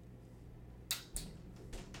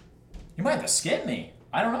 You might have to skip me.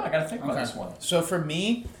 I don't know. I got to think about this one. So for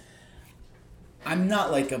me, I'm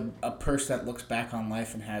not like a person that looks back on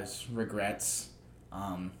life and has regrets.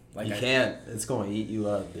 Like You can't. It's going to eat you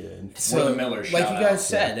up, dude. So, the Miller like you shout guys out.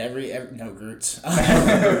 said, every no Groots.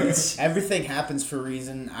 Everything happens for a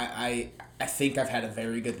reason. I think I've had a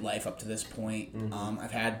very good life up to this point.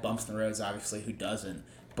 I've had bumps in the roads, obviously. Who doesn't?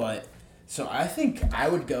 But so I think I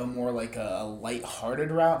would go more like a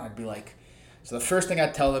lighthearted route. I'd be like, so the first thing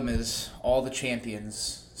I'd tell them is all the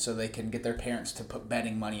champions, so they can get their parents to put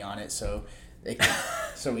betting money on it, so they can,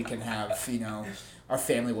 so we can have our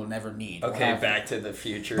family will never need. We'll Okay, have- Back to the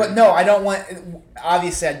Future. But no, I don't want.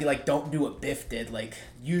 Obviously, I'd be like, don't do what Biff did. Like,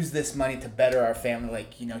 use this money to better our family.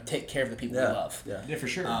 Like, take care of the people we love. Yeah, for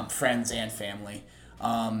sure. Friends and family.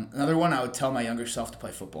 Another one, I would tell my younger self to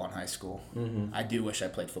play football in high school. I do wish I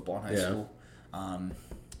played football in high school.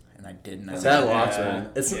 And I didn't. That locker room.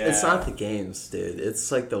 It's Yeah. not the games, dude.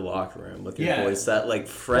 It's like the locker room with your Yeah. boys. That like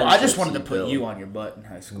friendship. Well, I just wanted to put you on your butt in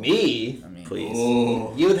high school. Me, I mean, please.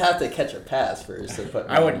 Oh. You would have to catch a pass first to put.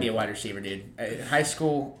 Me I wouldn't on. be a wide receiver, dude. In high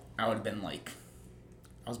school, I would have been like,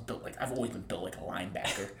 I've always been built like a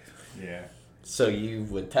linebacker. Yeah. So you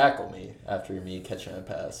would tackle me after me catching a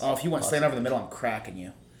pass. Oh, if you went slant over the middle, I'm cracking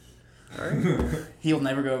you. All right. He'll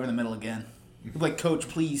never go over the middle again. He'll be like, Coach,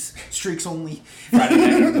 please, streaks only. Friday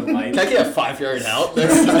night under the lights. Can I get a 5-yard out?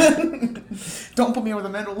 Don't put me over the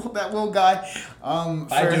middle. That will guy.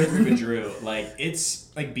 I do agree with Drew. Like,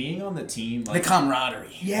 it's like being on the team. The Like,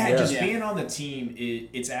 camaraderie. yeah, just Yeah. being on the team.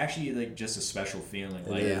 It's actually like just a special feeling.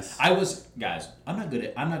 Like is. guys. I'm not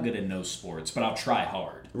good at no sports, but I'll try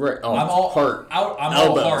hard. Right. Oh, I'm all heart. I'm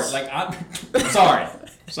all Elbows. hard. Like I'm sorry.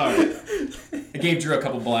 I gave Drew a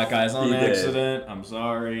couple black eyes on You did. accident. I'm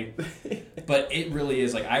sorry. But it really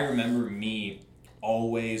is like I remember me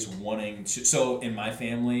always wanting to. So in my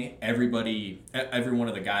family, every one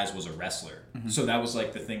of the guys was a wrestler. So that was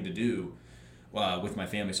like the thing to do with my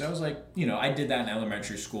family. So I was like, I did that in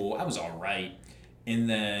elementary school. I was all right, and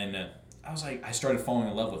then I was like, I started falling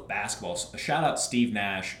in love with basketball. So, shout out Steve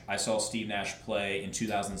Nash. I saw Steve Nash play in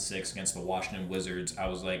 2006 against the Washington Wizards. I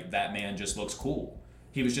was like, that man just looks cool.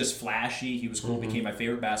 He was just flashy. He was cool. Became my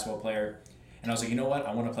favorite basketball player. And I was like, you know what?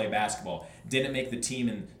 I want to play basketball. Didn't make the team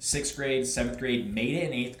in 6th grade, 7th grade, made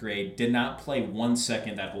it in 8th grade, did not play 1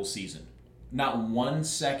 second that whole season. Not 1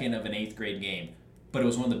 second of an 8th grade game. But it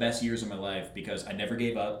was one of the best years of my life because I never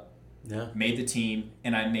gave up, Yeah. made the team,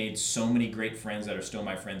 and I made so many great friends that are still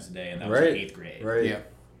my friends today, and that was Right. in 8th grade. Right. Yeah.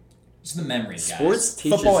 It's the memories, guys. Sports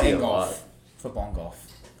teaches Football you and a golf. lot. Football and golf.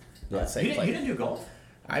 Yeah. I'd say You didn't do golf?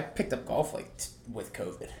 I picked up golf with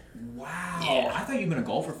COVID. Wow. Yeah. I thought you'd been a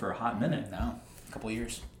golfer for a hot minute. No, a couple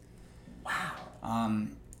years. Wow.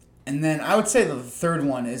 And then I would say the third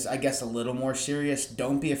one is, I guess, a little more serious.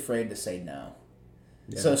 Don't be afraid to say no.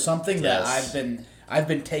 Yeah. So something that Yes. I've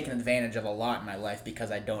been taken advantage of a lot in my life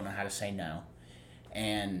because I don't know how to say no.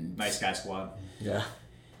 And Nice guy squad. Yeah.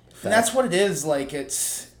 and that's what it is. Like,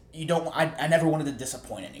 I never wanted to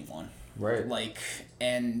disappoint anyone. Right. Like,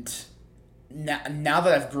 and now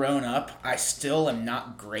that I've grown up, I still am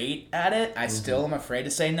not great at it. I still am afraid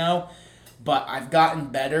to say no, but I've gotten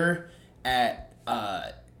better at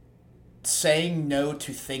saying no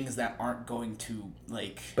to things that aren't going to,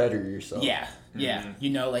 like, Better yourself. yeah.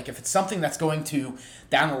 Like, if it's something that's going to,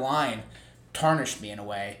 down the line, tarnish me in a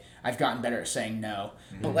way, I've gotten better at saying no.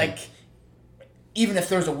 But, like, even if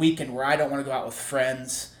there's a weekend where I don't want to go out with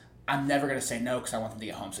friends, I'm never going to say no because I want them to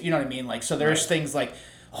get home. So, you know what I mean? Like, so there's things like,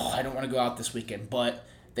 I don't want to go out this weekend, but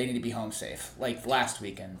they need to be home safe. Like, last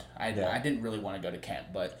weekend, I didn't really want to go to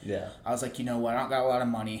Kent, but Yeah. I was like, you know what? I don't got a lot of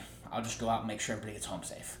money. I'll just go out and make sure everybody gets home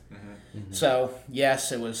safe. So,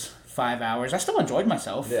 yes, it was 5 hours. I still enjoyed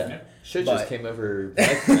myself. Yeah. Should But- just came over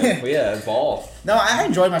back then. Well, yeah, ball. No, I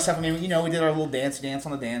enjoyed myself. I mean, we did our little dance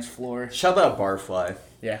on the dance floor. Shout out Barfly.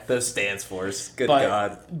 Yeah. Those dance floors. Good But,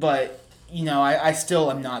 God. But, I still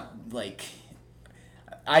am not, like,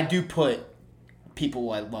 I do put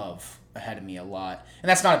people I love ahead of me a lot. And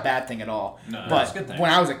that's not a bad thing at all. No, but it's a good thing.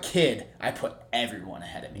 when I was a kid, I put everyone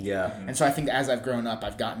ahead of me. Yeah. And so I think as I've grown up,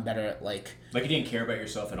 I've gotten better at, like, Like you didn't care about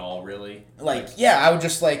yourself at all, really. I would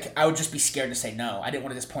just be scared to say no. I didn't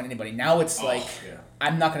want to disappoint anybody. Now it's like, yeah.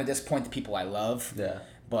 I'm not going to disappoint the people I love. Yeah.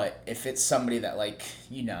 But if it's somebody that, like,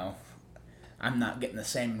 I'm not getting the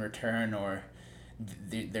same in return, or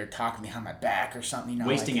they're talking behind my back or something,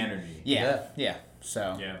 Wasting like, energy. Yeah.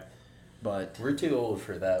 So, Yeah. but We're too old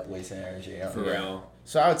for that wasting energy. For real.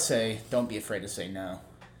 so I would say, don't be afraid to say no.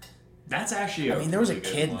 That's actually. I mean, there was a really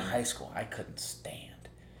good kid in one. high school I couldn't stand,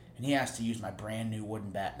 and he asked to use my brand new wooden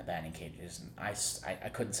bat in the batting cages, and I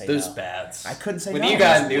couldn't say Those no. bats. I couldn't say when no. you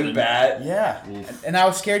got a Wooden new bat. Yeah, and I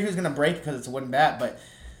was scared he was gonna break because it's a wooden bat, but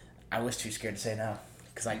I was too scared to say no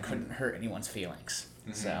because I couldn't hurt anyone's feelings.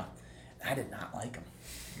 So I did not like him.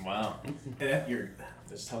 Wow.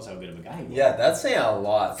 This tells how good of a guy you are. Yeah, that's saying a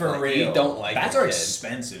lot. For like, real. You don't like Bats the are kid.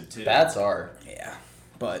 expensive, too. Bats are. Yeah,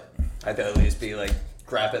 but I'd at least be like,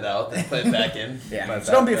 grab it out and put it back in. yeah. my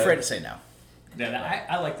So don't be backpack. afraid to say no. Yeah,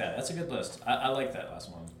 I like that. That's a good list. I like that last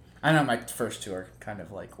one. I know my first two are kind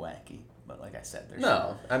of like wacky, but like I said, there's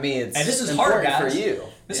No, I mean it's And this is hard, important guys. for you.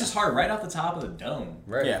 This is hard right off the top of the dome.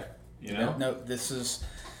 Right. Yeah. You know? No, this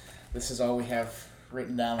is all we have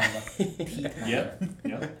written down on the tea time.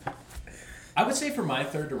 Yep. I would say for my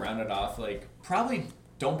third to round it off, like, probably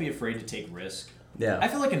don't be afraid to take risk. Yeah. I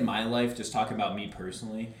feel like in my life, just talking about me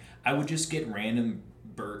personally, I would just get random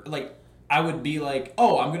I would be like,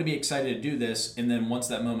 oh, I'm going to be excited to do this. And then once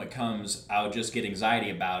that moment comes, I would just get anxiety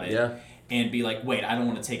about it. Yeah. And be like, wait, I don't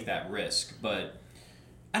want to take that risk. But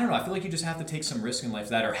I don't know. I feel like you just have to take some risks in life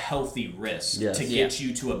that are healthy risks Yes. to get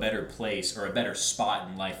you to a better place or a better spot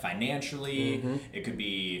in life financially. Mm-hmm. It could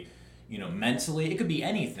be, mentally. It could be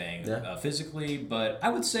anything, Yeah. physically. But I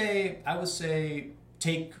would say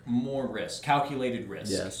take more risk, calculated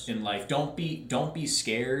risk Yes. in life. Don't be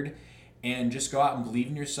scared, and just go out and believe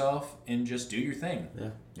in yourself and just do your thing.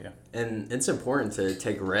 Yeah. And it's important to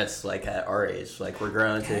take risks, like at our age. Like we're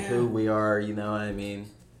growing to who we are, you know what I mean?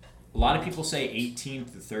 A lot of people say 18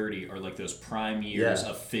 to 30 are like those prime years Yeah.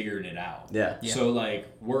 of figuring it out. Yeah. So like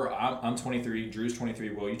I'm 23, Drew's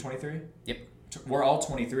 23. Will you 23? Yep. We're all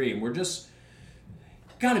 23, and we're just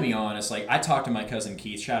gotta be honest. Like I talked to my cousin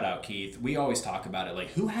Keith. Shout out Keith. We always talk about it.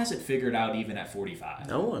 Like who has it figured out even at 45?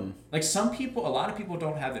 No one. Like a lot of people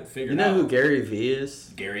don't have it figured You know out. who Gary Vee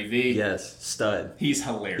is? Gary Vee. Yes, stud. He's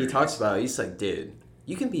hilarious. He talks about it. He's like, dude,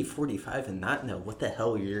 you can be 45 and not know what the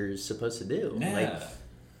hell you're supposed to do. Yeah. Like,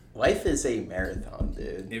 life is a marathon,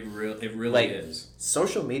 dude. It really Like, is.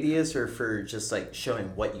 Social medias are for just like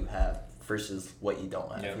showing what you have versus what you don't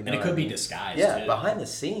have. Yeah. You And know it what could I be mean? disguised. Yeah, too. behind the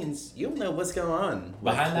scenes, you don't know what's going on. with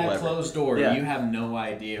Behind that whoever. closed door, Yeah. you have no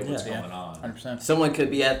idea what's Yeah. going on. 100%. Someone could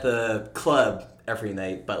be at the club every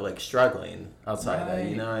night, but like struggling outside that.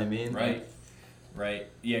 You know what I mean? Right.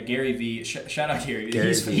 Yeah, Gary Vee. Shout out Gary Vee. Gary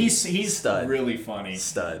He's Vee. he's Stud. really funny.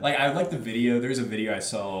 Stud. Like I like the video. There's a video I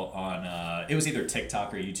saw on it was either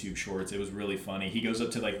TikTok or YouTube Shorts. It was really funny. He goes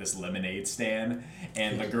up to like this lemonade stand,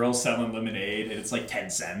 and the girl's selling lemonade, and it's like 10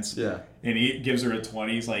 cents. Yeah. And he gives her a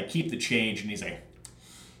 20. He's like, keep the change, and he's like,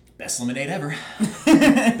 best lemonade ever.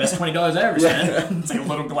 Best $20 I ever spent. It's like a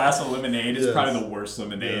little glass of lemonade. It's Yes. probably the worst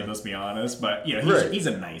lemonade, Yeah. let's be honest. But Right. he's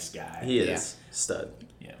a nice guy. He is Yeah. stud.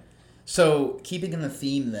 Yeah. So keeping in the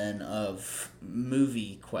theme then of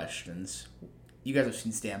movie questions, you guys have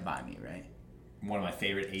seen Stand By Me, right? One of my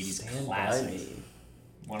favorite 80s Stand by classics. me.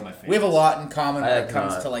 One of my favorites. We have a lot in common when I it have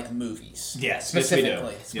comes not. to like movies. Yes, yes, we do.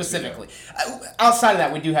 specifically. Yes, we do. Specifically, outside of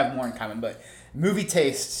that, we do have more in common. But movie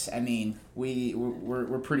tastes, I mean,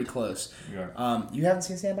 we're pretty close. We are. You haven't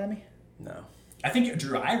seen Stand By Me? No. I think,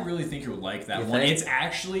 Drew, I really think you'll like that You one. think? It's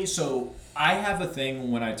actually, so I have a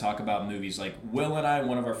thing when I talk about movies. Like, Will and I,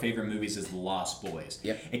 one of our favorite movies is The Lost Boys.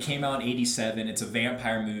 Yep. It came out in 87. It's a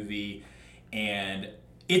vampire movie, and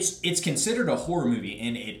it's considered a horror movie,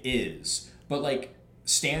 and it is. But, like,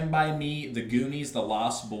 Stand By Me, The Goonies, The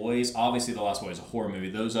Lost Boys, obviously The Lost Boys is a horror movie.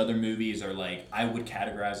 Those other movies are, like, I would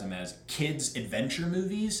categorize them as kids' adventure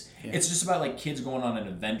movies. Yeah. It's just about, like, kids going on an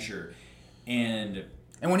adventure. And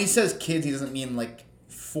And when he says kids, he doesn't mean like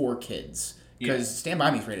for kids. Because Yeah. Stand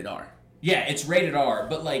By Me is rated R. yeah, it's rated R,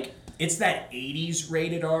 but like it's that 80s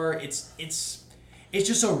rated R. It's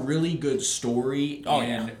just a really good story. Oh,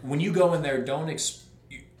 and yeah. when you go in there,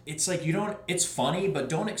 it's like you don't. It's funny, but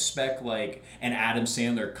don't expect like an Adam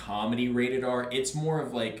Sandler comedy rated R. It's more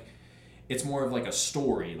of like a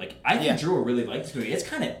story. Like I think Yeah. Drew will really like this movie. It's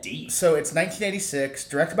kind of deep. So it's 1986,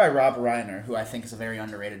 directed by Rob Reiner, who I think is a very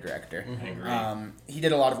underrated director. I agree. He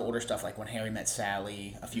did a lot of older stuff like When Harry Met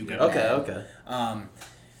Sally, A Few Good Yeah. Men. Okay.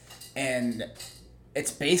 And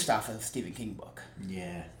it's based off of the Stephen King book.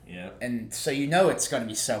 Yeah. And so you know it's going to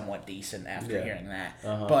be somewhat decent after Yeah. hearing that.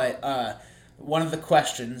 Uh-huh. But one of the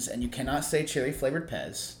questions, and you cannot say cherry flavored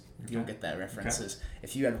Pez, you'll get that reference, Okay. is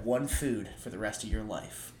if you had one food for the rest of your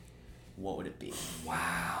life, what would it be?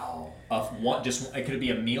 Wow. It could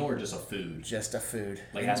be a meal or just a food. Just a food.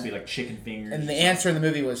 Like it has to be like chicken fingers. And the answer in the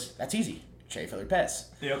movie was, that's easy, cherry flavored Pez.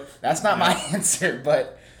 Yep. That's not my answer,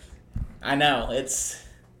 but I know that's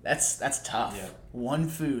tough. Yeah. One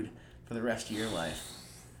food for the rest of your life.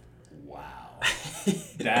 Wow.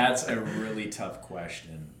 That's a really tough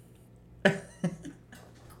question.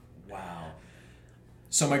 Wow.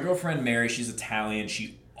 So my girlfriend Mary, she's Italian.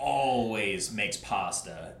 She always makes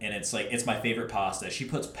pasta, and it's my favorite pasta. She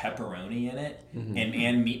puts pepperoni in it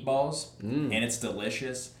and meatballs, and it's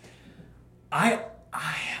delicious.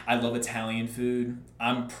 I love Italian food.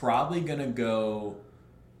 I'm probably gonna go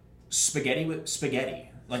spaghetti with spaghetti.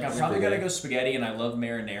 Like I'm probably gonna go spaghetti, and I love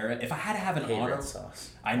marinara. If I had to have an honor, red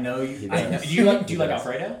sauce. I know you. does. Do you like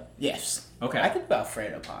Alfredo? Yes. Okay. I could do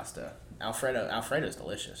Alfredo pasta. Alfredo's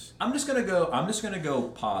delicious. I'm just gonna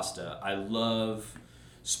go pasta. I love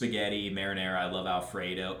spaghetti, marinara. I love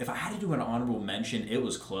Alfredo. If I had to do an honorable mention, it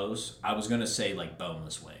was close. I was gonna say like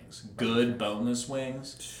boneless wings. Good boneless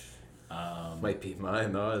wings. Might be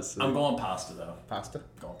mine, honestly. I'm going pasta though. Pasta?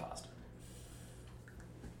 Going pasta.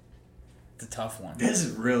 It's a tough one. This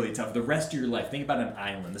is really tough. The rest of your life, think about an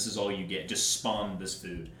island. This is all you get. Just spawn this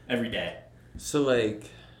food every day. So, like,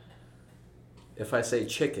 if I say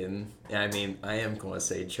chicken, I mean, I am going to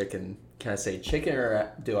say chicken. Can I say chicken,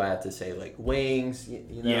 or do I have to say, like, wings?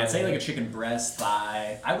 You know? Yeah, say like a chicken breast,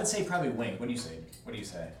 thigh. I would say probably wing. What do you say?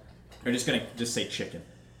 Or just say chicken.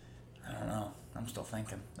 I don't know. I'm still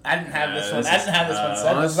thinking. I didn't have this one. this I didn't have this one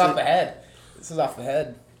set. This is honestly- off the head. This is off the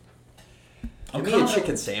head. Give me a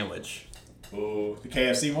chicken sandwich. Oh, the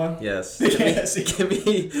KFC one? Yes. The Give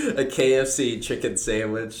me KFC. a KFC chicken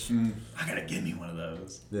sandwich. I gotta give me one of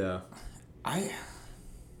those. Yeah. I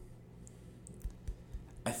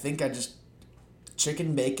think I just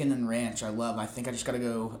chicken, bacon, and ranch. I think I just gotta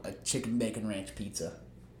go a chicken, bacon, ranch pizza.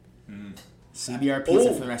 CBR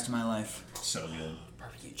pizza for the rest of my life. So good.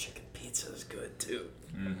 Barbecue chicken pizza is good, too.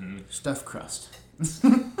 Stuffed crust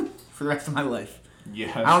for the rest of my life.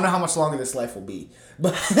 Yeah. I don't know how much longer this life will be,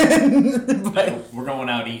 but We're going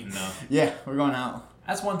out eating though. yeah, we're going out.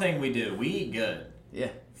 That's one thing we do. We eat good.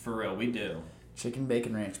 Yeah, For real, we do. chicken,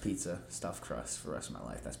 bacon, ranch pizza, stuffed crust for the rest of my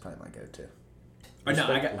life. That's probably my go-to. Or no,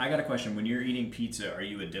 I got a question. When you're eating pizza, are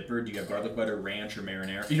you a dipper? Do you have garlic butter, ranch, or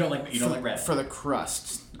marinara? You don't like red. For the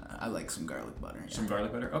crust, I like some garlic butter. Yeah. Some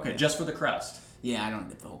garlic butter? Okay, just for the crust. Yeah, I don't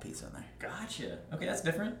dip the whole pizza in there. Gotcha. Okay, that's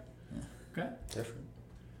different. Yeah. Okay. Different.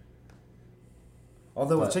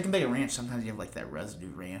 Although with But- chicken bacon ranch, sometimes you have like that residue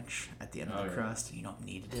ranch at the end of Oh, the yeah. crust. And you don't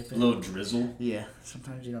need to dip A it. little drizzle. Yeah,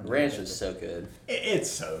 sometimes you don't. Ranch need to is dip so good. It's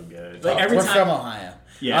so good. it. Like every We're time. from Ohio.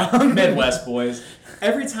 Yeah, Midwest boys.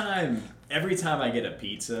 Every time I get a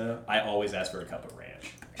pizza, I always ask for a cup of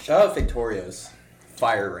ranch. Shout out Victorio's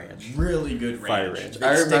Fire Ranch. Really good ranch. Fire ranch. Big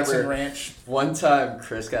I sticks and remember ranch. one time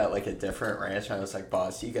Chris got like a different ranch, and I was like,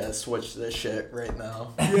 "Boss, you gotta switch this shit right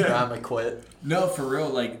now. Yeah. I'm gonna quit." No, for real.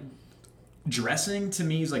 Like dressing to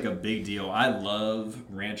me is like a big deal. I love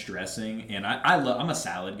ranch dressing, and I'm a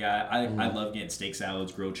salad guy. I love getting steak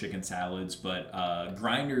salads, grilled chicken salads, but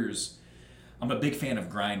Grinders. I'm a big fan of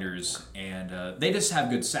Grinders, and they just have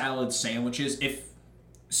good salads, sandwiches. If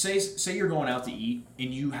say you're going out to eat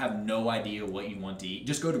and you have no idea what you want to eat,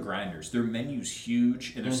 just go to Grinders. Their menu's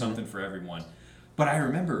huge, and there's something for everyone. But I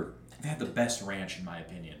remember they had the best ranch in my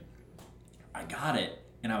opinion. I got it,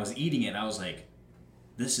 and I was eating it, and I was like,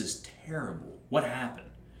 "This is terrible. What happened?"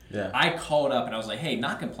 Yeah. I called up and I was like, "Hey,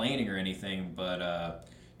 not complaining or anything, but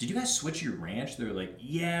did you guys switch your ranch?" They were like,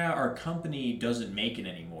 "Yeah, our company doesn't make it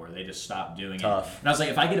anymore. They just stopped doing Tough. it." And I was like,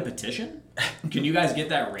 "If I get a petition, can you guys get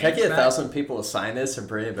that ranch Can I get back? 1,000 people to sign this and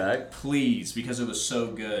bring it back? Please, because it was so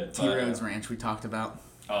good." T Road's ranch we talked about.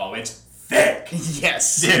 Oh, it's thick.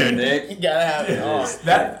 Yes, Dude. Nick? you gotta have it. all.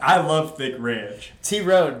 That I love thick ranch. T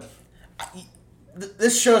Road.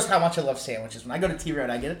 This shows how much I love sandwiches. When I go to T Road,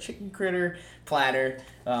 I get a chicken critter platter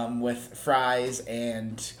with fries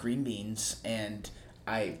and green beans, and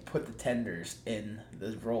I put the tenders in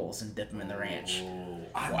the rolls and dip them in the ranch.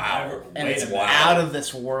 Wow. And it's out of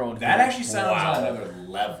this world. That dude. actually sounds on another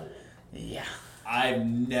level. Yeah. I've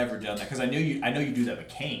never done that because I know you do that with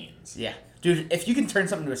Cane's. Yeah. Dude, if you can turn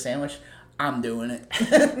something into a sandwich, I'm doing it.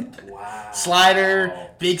 Wow. Slider,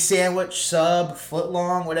 big sandwich, sub, foot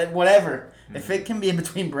long, whatever. If it can be in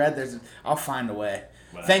between bread, I'll find a way.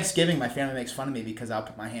 Wow. Thanksgiving, my family makes fun of me because I'll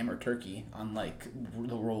put my ham or turkey on like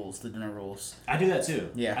the rolls, the dinner rolls. I do that too.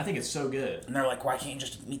 Yeah. I think it's so good. And they're like, "Why can't you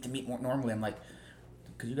just eat the meat more normally?" I'm like,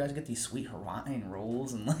 "Because you guys get these sweet Hawaiian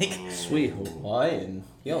rolls and like." Sweet Hawaiian.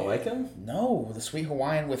 You don't like them? No, the sweet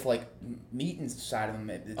Hawaiian with like meat inside of them.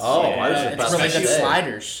 It's, Oh, I was it's about really to good say.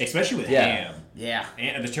 sliders. Especially with Yeah. ham. Yeah.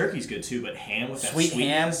 And the turkey's good too, but ham with that Sweet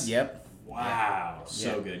ham. sweetness. Yep. Wow,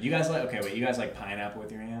 so Yeah. good. You guys like pineapple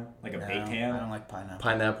with your ham? Like a No, baked I ham? don't like pineapple.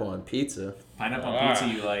 Pineapple on pizza. Pineapple on pizza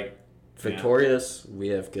you like? Victorious, we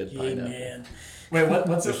have good pineapple. man. Wait,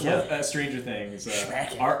 what's Stranger Things?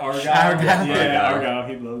 Schmack it. Argyle? Argyle. Yeah, Argyle.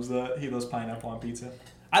 Argyle. He loves pineapple on pizza.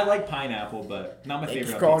 I like pineapple, but not my Thanks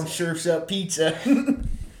favorite for on calling pizza. Surf's Up Pizza.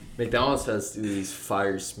 McDonald's has these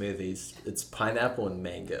fire smoothies. It's pineapple and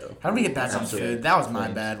mango. How do we get back on Absolutely. food? That was my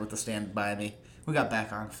Flames. bad with the stand by me. We got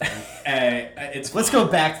back on food. It's Let's fine.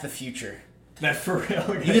 go back to the future. That for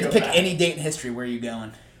real. You get to pick any date in history. Where are you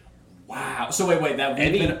going? Wow. So wait. That we've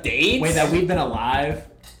Any been dates? Wait, that we've been alive,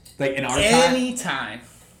 like in our time. Anytime.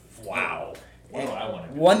 Wow. What do I want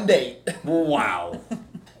to do? One date. Wow.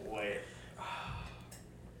 Wait.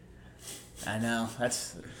 I know.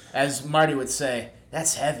 That's, as Marty would say,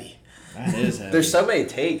 that's heavy. That is heavy. There's so many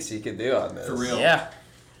takes you could do on this. For real. Yeah.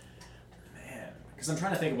 Man, because I'm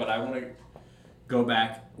trying to think of what I want to go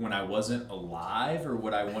back when I wasn't alive, or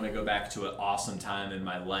would I want to go back to an awesome time in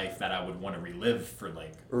my life that I would want to relive for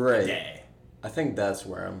like Right. a day. I think that's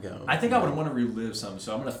where I'm going. I think I would want to relive something,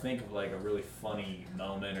 so I'm gonna think of like a really funny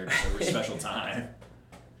moment or just a really special time.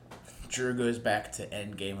 Drew goes back to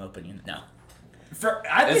Endgame opening. No.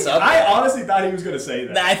 I honestly thought he was gonna say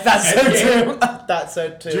that. I thought so too. I thought so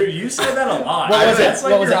too. Dude, you said that a lot. What was it? That's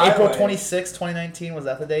like What was it? your April highlight. 26, 2019? Was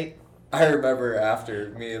that the date? I remember after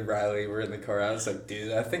me and Riley were in the car, I was like,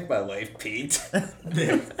 dude, I think my life peaked.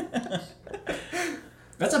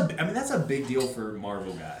 That's a big deal for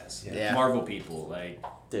Marvel guys. Yeah. Marvel people, like.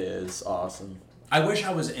 Dude, it's awesome. I wish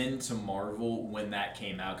I was into Marvel when that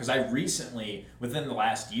came out, because I recently, within the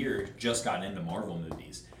last year, just got into Marvel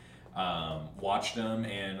movies. Watched them,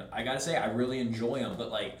 and I gotta say, I really enjoy them.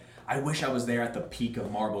 But like, I wish I was there at the peak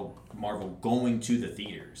of Marvel going to the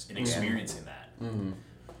theaters and experiencing that. Mm-hmm.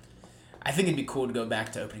 I think it'd be cool to go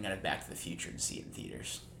back to opening out of Back to the Future and see it in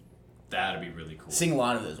theaters. That'd be really cool. Seeing a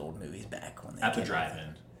lot of those old movies back when they At the came out.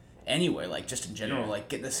 drive-in. Anyway, like just in general, Yeah. like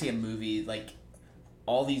getting to see a movie, like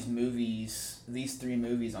all these movies, these 3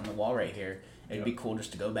 movies on the wall right here. It'd be cool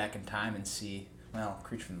just to go back in time and see. Well,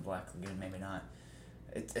 Creature from the Black Lagoon, maybe not.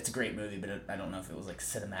 It's a great movie, but I don't know if it was like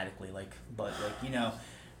cinematically like, but like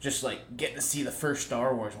just like getting to see the first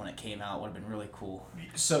Star Wars when it came out would have been really cool.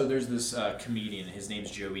 So there's this comedian. His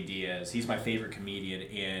name's Joey Diaz. He's my favorite comedian,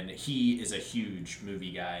 and he is a huge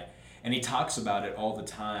movie guy. And he talks about it all the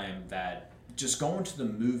time, that just going to the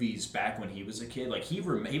movies back when he was a kid, like he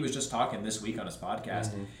was just talking this week on his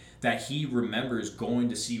podcast that he remembers going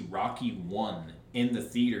to see Rocky 1 in the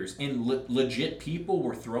theaters, and legit people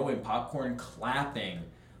were throwing popcorn, clapping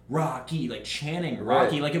Rocky, like chanting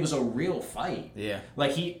Rocky, Right. like it was a real fight. Yeah.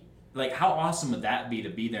 Like how awesome would that be to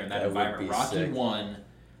be there in that That would environment? be Rocky sick. 1,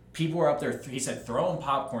 people were up there, he said, throwing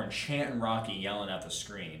popcorn, chanting Rocky, yelling at the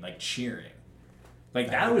screen, like cheering. Like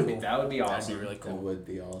that would be awesome. That'd be really That cool. would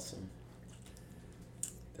be awesome.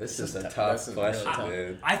 This This is is a tough. tough This is question, really tough.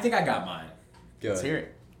 dude. I think I got mine. Let's Good. hear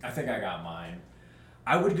it. I think I got mine.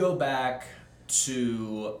 I would go back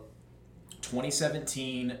to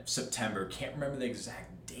 2017 September. Can't remember the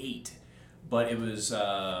exact date, but it was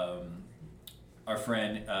our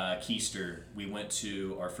friend Keister. We went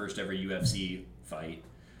to our first ever UFC fight.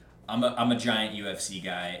 I'm a giant UFC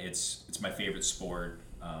guy. It's my favorite sport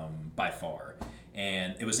by far,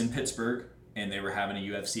 and it was in Pittsburgh, and they were having a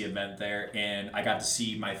UFC event there, and I got to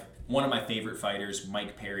see one of my favorite fighters,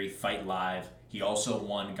 Mike Perry, fight live. He also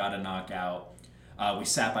won, got a knockout. We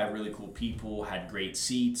sat by really cool people, had great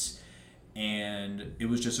seats, and it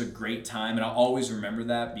was just a great time. And I'll always remember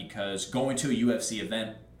that, because going to a UFC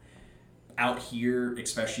event out here,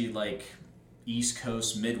 especially like East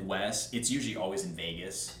Coast, Midwest, it's usually always in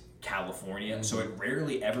Vegas, California. So it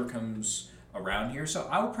rarely ever comes around here. So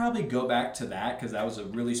I would probably go back to that, because that was a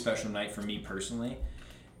really special night for me personally,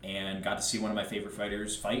 and got to see one of my favorite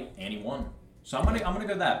fighters fight, and he won. So I'm gonna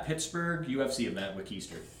go to that Pittsburgh UFC event with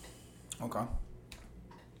Keister. Okay.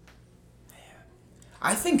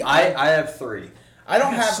 I think I have 3. I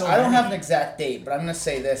don't That's have so I don't have an many. exact date, but I'm gonna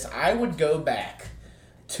say this: I would go back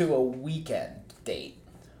to a weekend date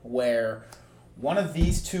where one of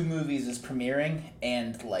these 2 movies is premiering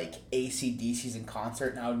and like AC/DC's in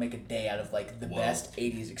concert, and I would make a day out of like the Whoa. best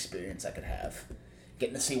 80s experience I could have.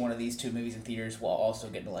 Getting to see one of these 2 movies in theaters while also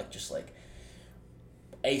getting to like just like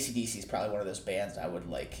AC/DC is probably one of those bands I would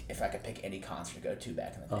like, if I could pick any concert to go to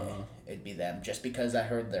back in the day, it'd be them, just because I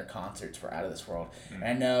heard their concerts were out of this world. And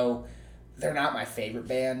I know they're not my favorite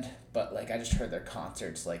band, but like I just heard their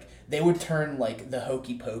concerts, like they would turn like the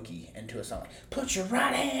Hokey Pokey into a song, like, put your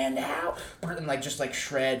right hand out, and like just like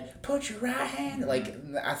shred, put your right hand, like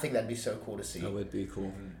I think that'd be so cool to see. That would be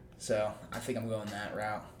cool. So I think I'm going that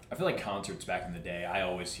route. I feel like concerts back in the day, I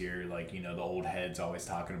always hear like, the old heads always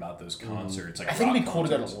talking about those concerts. Like I think it'd be rock cool to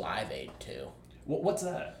go concerts. to Live Aid too. What's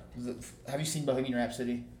that? Have you seen Bohemian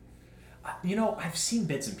Rhapsody? I've seen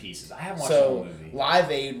bits and pieces. I haven't watched the whole So movie.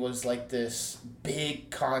 Live Aid was like this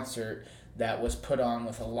big concert that was put on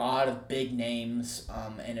with a lot of big names,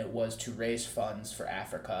 and it was to raise funds for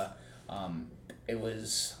Africa. It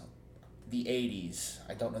was the 80s.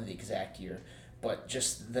 I don't know the exact year, but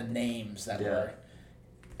just the names that were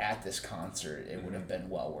at this concert, it would have been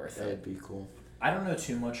well worth That'd it. be cool. I don't know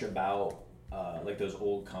too much about like those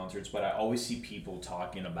old concerts, but I always see people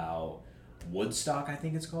talking about Woodstock, I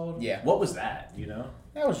think it's called. Yeah. What was that, you know?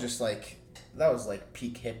 That was like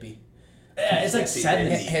peak hippie. Yeah, it's like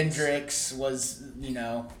 70s. Hendrix was,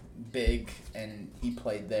 big, and he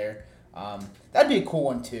played there. That'd be a cool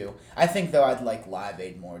one too. I think though I'd like Live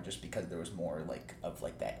Aid more just because there was more of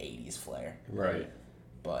that 80s flair. Right.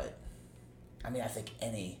 But I mean, I think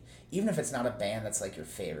even if it's not a band that's like your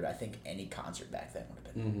favorite, I think any concert back then would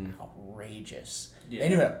have been outrageous. Yeah. They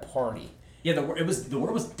knew how to party. Yeah, the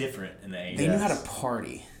world was different in the 80s. They knew how to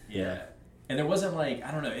party. Yeah. And there wasn't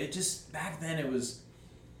I don't know, it just, back then it was,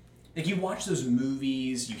 you watch those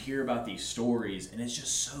movies, you hear about these stories, and it's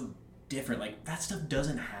just so different. That stuff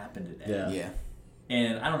doesn't happen today. Yeah.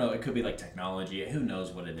 And I don't know, it could be technology, who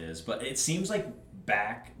knows what it is, but it seems like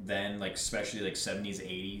back then, especially 70s,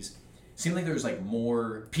 80s, seemed like there was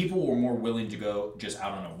more, people were more willing to go just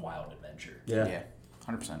out on a wild adventure. Yeah.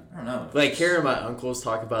 100%. I don't know. Hearing my uncles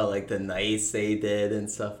talk about the nights they did and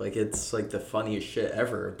stuff, it's the funniest shit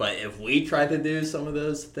ever. But if we tried to do some of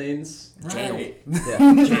those things, Right. yeah,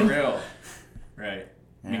 For real. Right.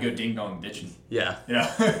 We go ding dong ditching. yeah.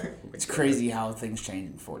 Yeah. It's crazy how things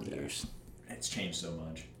change in 40 years. It's changed so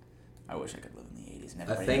much. I wish I could live in the 80s. And I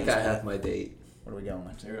everybody think knows I that. have my date. What are we going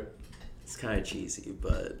with? Let's hear it. It's kind of cheesy,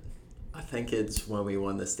 but I think it's when we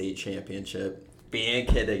won the state championship. Being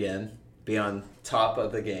a kid again, be on top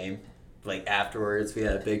of the game. Afterwards, we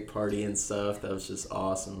had a big party and stuff. That was just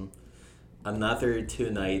awesome. Another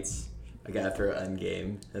 2 nights, I got to throw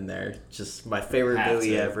Endgame in there. Just my favorite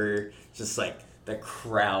movie ever. Just the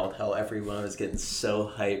crowd, how everyone was getting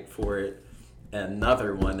so hyped for it. And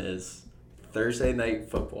another one is Thursday Night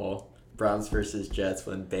Football, Browns versus Jets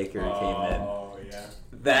when Baker came in. Oh, yeah.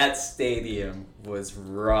 That stadium was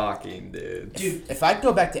rocking, dude. Dude, if I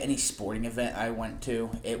go back to any sporting event I went to,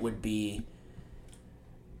 it would be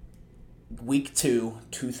Week 2,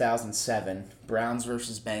 2007, Browns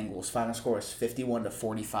versus Bengals. Final score is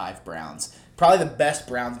 51-45 Browns. Probably the best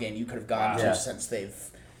Browns game you could have gone to since they've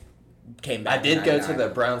came back. I did in go 99. to the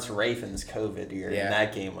Browns-Ravens COVID year, Yeah. and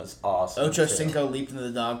that game was awesome. Ocho too. Cinco leaped into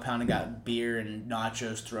the dog pound and got beer and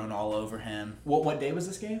nachos thrown all over him. What day was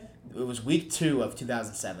this game? It was Week 2 of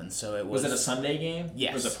 2007, so it was... Was it a Sunday game?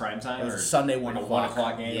 Yes. Was it prime time? It was or a Sunday 1 a o'clock. 1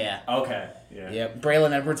 o'clock game? Yeah. Okay. Yeah. Yep.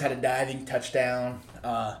 Braylon Edwards had a diving touchdown.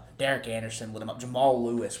 Derek Anderson lit him up. Jamal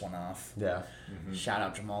Lewis went off. Yeah. Shout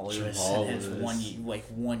out Jamal Lewis Jamal and his Lewis.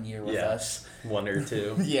 1 year with Yeah. us. 1 or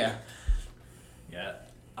 2. Yeah. Yeah.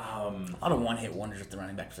 A lot of one-hit wonders at the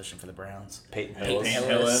running back position for the Browns. Peyton Peyton Hillis.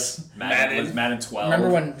 Hillis. Madden 12. Remember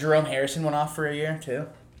when Jerome Harrison went off for a year too?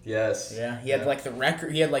 Yes. Yeah, he had the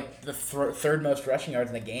record. He had the third most rushing yards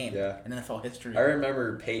in the game. Yeah. in NFL history. I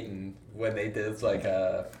remember Peyton when they did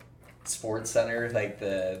a Sports Center,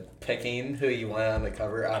 the picking who you want on the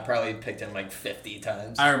cover. I probably picked him 50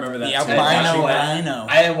 times. I remember that. The too. albino Watching that. rhino.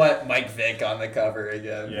 I didn't want Mike Vick on the cover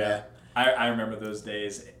again. Yeah. I remember those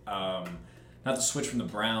days. Not to switch from the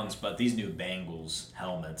Browns, but these new Bengals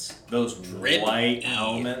helmets. Those Drippy. white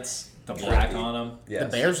helmets, the black Drippy. on them. Yes. The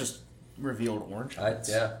Bears just revealed orange.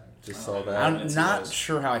 Just saw that. I'm That's not what it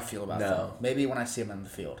sure how I feel about No. them. Maybe when I see them in the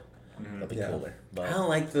field, they'll be cooler. But I don't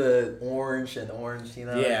like the orange, you know what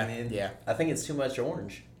I mean? yeah. I think it's too much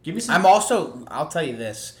orange. Give me some. I'll tell you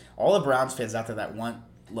this. All the Browns fans out there that want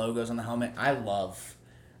logos on the helmet, I love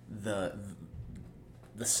the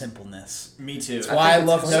simpleness. Me too. That's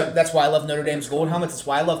why I love Notre Dame's gold helmets. That's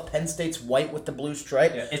why I love Penn State's white with the blue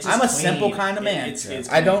stripe. Yeah, it's I'm a just clean. simple kind of man. It's I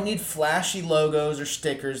clean. don't need flashy logos or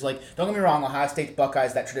stickers. Don't get me wrong, Ohio State's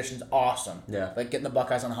Buckeyes, that tradition's awesome. Yeah. Getting the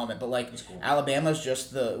Buckeyes on the helmet. But cool. Alabama's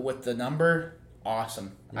just with the number,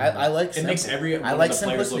 awesome. I like It makes every one I like of the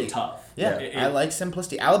players simplicity. look tough. Yeah, It- I like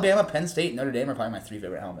simplicity. Alabama, Penn State, Notre Dame are probably my 3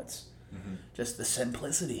 favorite helmets. Just the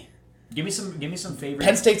simplicity. Give me some favorite.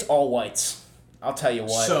 Penn State's all whites. I'll tell you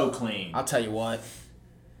what. So clean. I'll tell you what.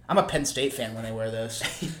 I'm a Penn State fan when they wear those.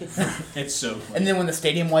 It's so clean. And then when the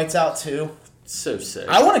stadium white's out too. So sick.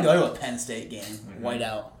 I want to go to a Penn State game, white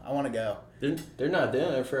out. I want to go. They're not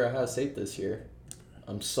doing it for Ohio State this year.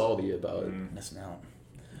 I'm salty about it. Missing out.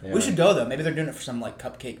 Yeah. We should go though. Maybe they're doing it for some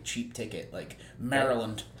cupcake cheap ticket,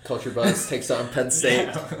 Maryland. Culture Buzz takes on Penn State.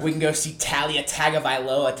 We can go see Talia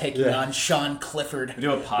Tagovailoa taking Yeah. on Sean Clifford. We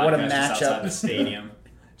do a podcast What a just outside matchup. the stadium.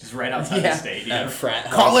 Just right outside Yeah. the stadium. At frat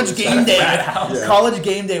house College or game something. day. Frat house. Yeah. College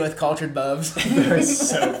game day with cultured bubs. It's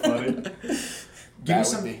so funny. Give me That'd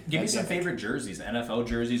some be favorite jerseys, NFL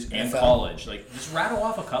jerseys and NFL. college. Just rattle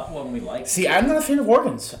off a couple of them we like. See, I'm not a fan of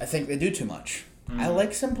Oregon's. I think they do too much. I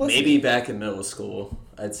like simplicity. Maybe back in middle school,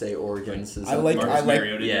 I'd say Oregon's is I like- up there. Marcus I like-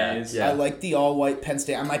 Mariota yeah, days. yeah. I like the all white Penn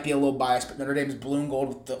State. I might be a little biased, but Notre Dame's blue and gold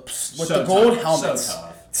with the So gold tough, helmets. So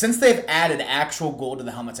tough. since they've added actual gold to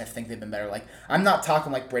the helmets, I think they've been better. Like, I'm not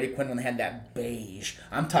talking like Brady Quinn when they had that beige.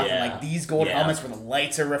 I'm talking Yeah. like these gold Yeah. helmets where the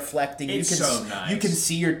lights are reflecting. It's you can so nice. You can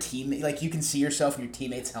see your team, like you can see yourself in your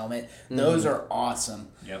teammate's helmet. Those are awesome.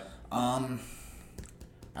 Yep.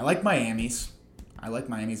 I like Miami's. I like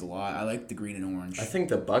Miami's a lot. I like the green and orange. I think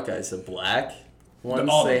the Buckeyes, the black ones,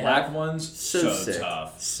 All the they black have, ones, so so sick,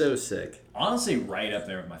 tough. so sick. Honestly, right up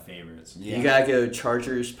there with my favorites. Yeah. You gotta go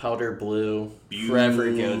Chargers powder blue, forever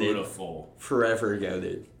goated, Beautiful. forever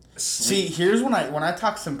goated. See, here's when I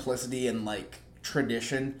talk simplicity and like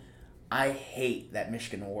tradition, I hate that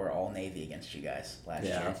Michigan wore all navy against you guys last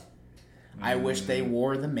Yeah. year. I wish they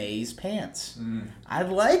wore the maize pants. I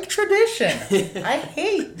like tradition. I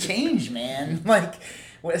hate change, man. Like,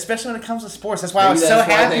 especially when it comes to sports. That's why I was Maybe so that's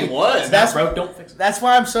why happy. they won. That's Broke, don't fix it. That's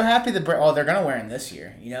why I'm so happy they're gonna wear them this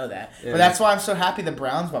year. You know that. Yeah. But that's why I'm so happy the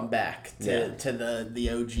Browns went back Yeah. to the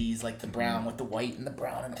OGs, like the brown with the white and the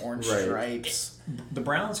brown and orange Right. stripes. The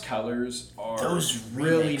Browns colors are Those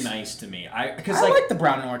really remakes. nice to me. I Because like the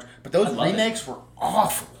brown and orange, but those I love it. remakes were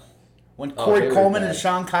awful. When Oh, Corey they were Coleman bad. and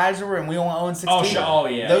Sean Kaiser were, and we went 0-16. Oh,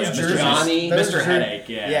 yeah, Those yeah, Mr. jerseys, Johnny. those Mr. jer- Headache,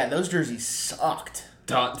 yeah. yeah, those jerseys sucked.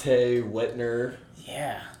 Dante Whitner.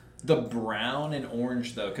 Yeah, the brown and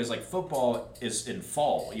orange though, because like football is in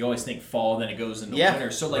fall. You always think fall, then it goes into Yeah.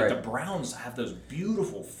 winter. So like Right. the Browns have those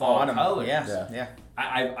beautiful fall autumn. colors. Yeah.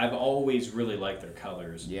 I've always really liked their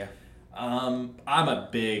colors. Yeah. I'm a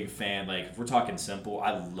big fan. Like if we're talking simple,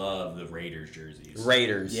 I love the Raiders jerseys.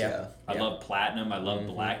 Raiders. Yeah. Yeah. I love platinum. I love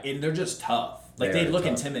black, and they're just tough. Like They they are look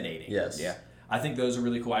tough. intimidating. Yes. Yeah. I think those are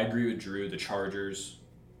really cool. I agree with Drew. The Chargers,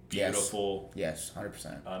 Yes. beautiful. Yes,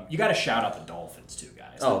 100%. You got to shout out the Dolphins too,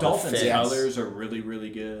 guys. Oh, The the Dolphins Fins. colors are really, really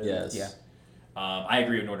good. Yes. Yeah. I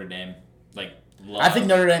agree with Notre Dame. Like, love. I think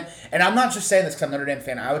Notre Dame, and I'm not just saying this because I'm a Notre Dame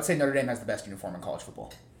fan. I would say Notre Dame has the best uniform in college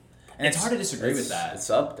football. And It's hard to disagree with It's, that. it's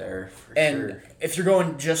up there for And sure. if you're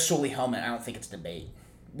going just solely helmet, I don't think it's debate.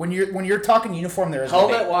 When you're talking uniform, there is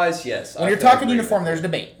Helmet debate. wise, yes. When I you're can talking agree uniform, with there's that.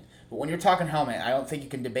 debate. But when you're talking helmet, I don't think you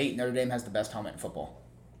can debate Notre Dame has the best helmet in football.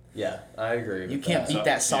 Yeah, I agree. You with can't that. beat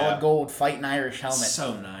that solid yeah. gold fighting Irish helmet.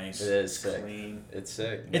 So nice. It is sick. Clean. It's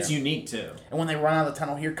sick. It's unique too. And when they run out of the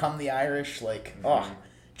tunnel, here come the Irish. Like, oh,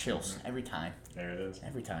 chills every time. There it is.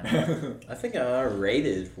 Every time. I think our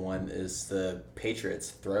rated one is the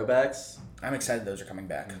Patriots throwbacks. I'm excited those are coming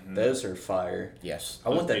back. Those are fire. Yes. I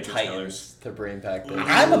want the Patriots Titans colors. to bring back those.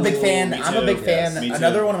 I'm a big fan. me I'm a too. big Yes. fan. Me too.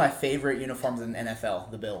 Another one of my favorite uniforms in the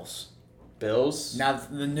NFL, the Bills. Bills. Now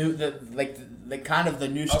the kind of the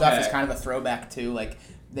new stuff is Okay. kind of a throwback too. Like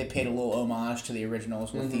they paid a little homage to the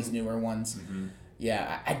originals with these newer ones.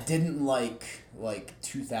 Yeah, I didn't like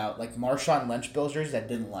 2000 like Marshawn Lynch Bills jerseys. I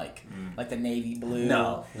didn't like the navy blue.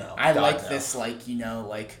 No. I God, like no. this like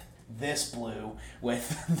this blue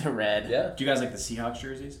with the red. Yeah. Do you guys like the Seahawks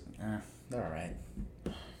jerseys? They're all right.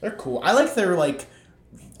 They're cool. I like their like.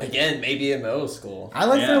 Again, maybe in middle school. I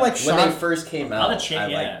like Yeah. their like When Sean. they first came A lot out, of cha- I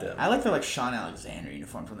yeah. liked them. I like their like Sean Alexander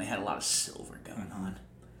uniforms when they had a lot of silver going on.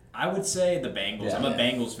 I would say the Bengals. Yeah. I'm a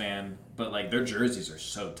Bengals fan, but like their jerseys are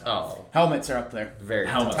so tough. Oh, Helmets are up there. very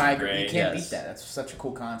Helmets. tough. Tiger, great, you can't yes. beat that. That's such a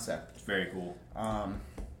cool concept. It's very cool. I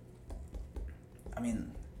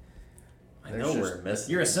mean, I there's know just- we're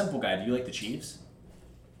missing. You're a simple guy. Do you like the Chiefs?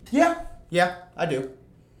 yeah, I do.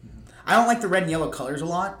 I don't like the red and yellow colors a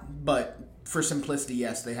lot, but for simplicity,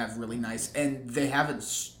 yes, they have really nice, and they haven't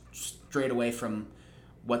strayed away from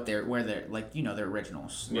where they're like their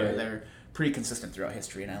originals. Right. They're pretty consistent throughout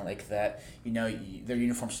history, and I like that. Their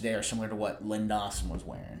uniforms today are similar to what Lynn Dawson was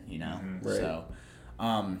wearing. Right. So,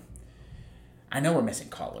 I know we're missing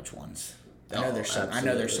college ones. I know Oh, there's some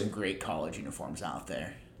absolutely. great college uniforms out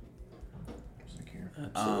there.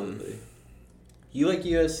 Absolutely. You like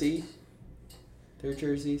USC? Their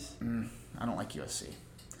jerseys? I don't like USC.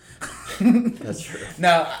 That's true.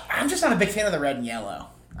 No, I'm just not a big fan of the red and yellow.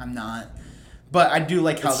 I'm not. But I do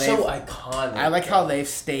like how It's they. so iconic. I like how they've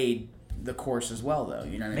stayed the course as well, though.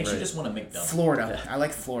 You know what I mean? Makes you just want to make them. Florida. I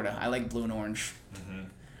like Florida. I like blue and orange.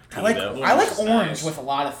 I Blue like and orange nice. with a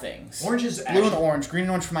lot of things. Orange is blue actually, and orange, green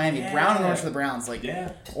and orange for Miami, brown and orange for the Browns. Like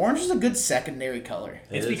Yeah. orange is a good secondary color.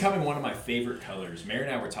 It's It is. becoming one of my favorite colors. Mary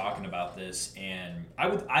and I were talking about this, and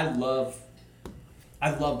I love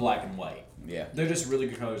black and white. Yeah. They're just really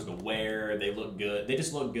good colors to wear. They look good. They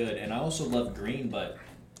just look good. And I also love green, but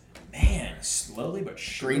man, slowly but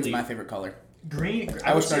surely. Green's my favorite color. Green.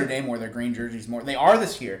 I wish Notre Dame wore their green jerseys more. They are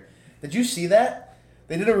this year. Did you see that?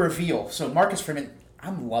 They did a reveal. So Marcus Freeman,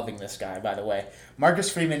 I'm loving this guy, by the way.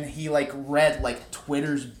 Marcus Freeman, he read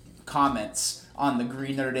Twitter's comments on the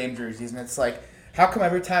green Notre Dame jerseys, and it's like, how come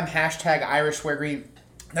every time hashtag Irish wear green,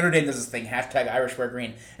 Notre Dame does this thing, #Irish wear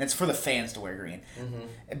green, and it's for the fans to wear green.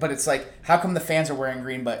 But it's like, how come the fans are wearing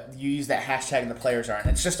green, but you use that hashtag and the players aren't?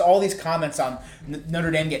 It's just all these comments on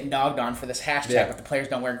Notre Dame getting dogged on for this hashtag, but the players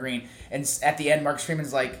don't wear green. And at the end, Marcus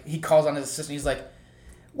Freeman's like, he calls on his assistant, he's like,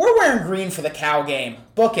 we're wearing green for the Cal game.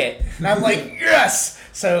 Book it. And I'm like, yes!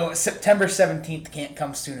 So September 17th can't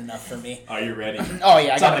come soon enough for me. Are you ready? Oh,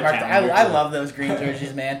 yeah. It's I got on it the marked. calendar. I love those green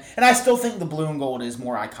jerseys, man. And I still think the blue and gold is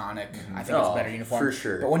more iconic. I think it's a better uniform. For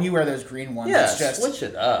sure. But when you wear those green ones, Yeah, it's just switch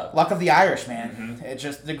it up. luck of the Irish, man. It's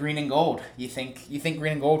just the green and gold. You think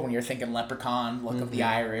green and gold when you're thinking Leprechaun, luck of the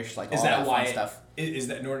Irish, like Is all that that why? fun stuff. Is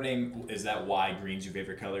that Notre Dame? Is that why green's your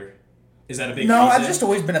favorite color? Is that a big No, reason? I've just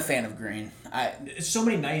always been a fan of green. It's so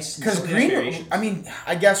many nice. Because so many green, variations. I mean,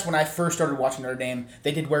 I guess when I first started watching Notre Dame,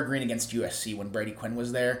 they did wear green against USC when Brady Quinn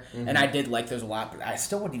was there, and I did like those a lot. But I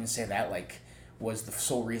still wouldn't even say that like was the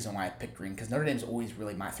sole reason why I picked green. Because Notre Dame's always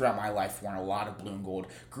really throughout my life worn a lot of blue and gold.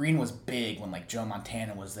 Green was big when like Joe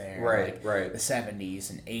Montana was there, Right. the 70s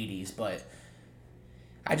and 80s, but.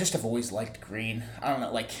 I just have always liked green. I don't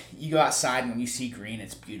know, like you go outside and when you see green,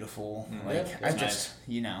 it's beautiful. Like Yeah, I it's just,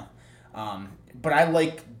 but I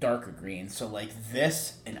like darker green. So like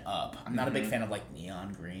this and up. I'm not a big fan of like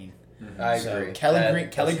neon green. I So agree. Kelly That's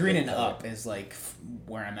green a and good color. up is like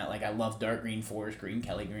where I'm at. Like I love dark green, forest green,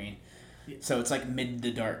 Kelly green. So it's like mid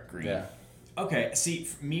to dark green. Yeah. Okay, see,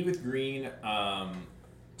 for me with green,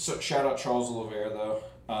 so shout out Charles Oliveira, though,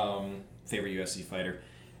 favorite USC fighter.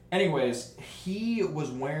 Anyways, he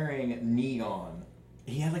was wearing neon.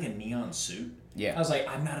 He had like a neon suit. Yeah. I was like,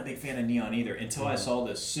 I'm not a big fan of neon either until I saw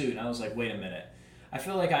this suit, and I was like, wait a minute. I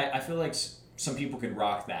feel like some people could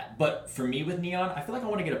rock that, but for me with neon, I feel like I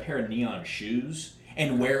want to get a pair of neon shoes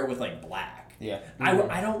and wear it with like black. Yeah. I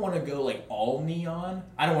don't want to go like all neon.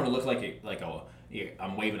 I don't want to look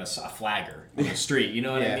I'm waving a flagger on the street. You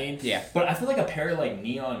know what I Yeah, mean? yeah. But I feel like a pair of like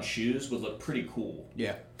neon shoes would look pretty cool.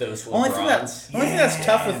 Yeah. Those Only thing LeBrons. that's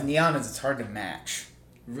tough with neon is it's hard to match.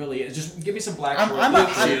 Really, just give me some black I'm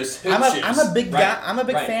shorts. a big guy. Right, I'm a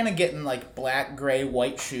big right. fan of getting like black, gray,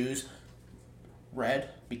 white shoes, red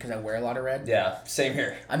because I wear a lot of red. Yeah, same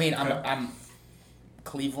here. I mean, I'm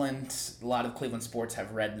Cleveland. A lot of Cleveland sports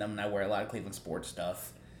have red in them, and I wear a lot of Cleveland sports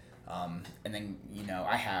stuff. And then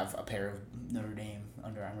I have a pair of Notre Dame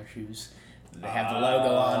Under Armour shoes. They have the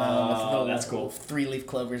logo on them. With the that's cool. 3-leaf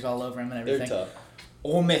clovers all over them and They're everything. tough.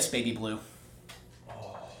 Ole Miss baby blue.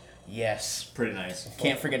 Yes. Pretty nice.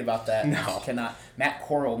 Can't forget about that. No. Cannot. Matt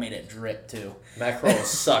Corral made it drip too. Matt Corral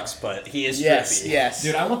sucks, but he is Yes, trippy. yes.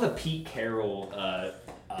 Dude, I want the Pete Carroll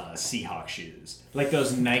Seahawk shoes. Like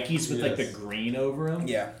those Nikes with like the Yes. green over them.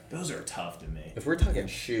 Yeah. Those are tough to me. If we're talking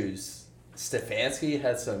shoes, Stefanski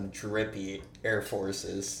had some drippy Air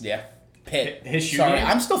Forces. Yeah. Pitt. His shoe Sorry, game?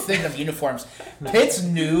 I'm still thinking of uniforms. Pitt's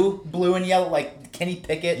new blue and yellow, like Kenny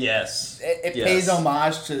Pickett. Yes. It Yes. pays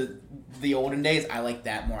homage to the olden days. I like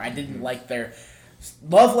that more. I didn't like their.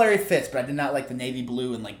 Love Larry Fitz, but I did not like the navy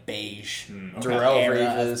blue and like beige. Darrell era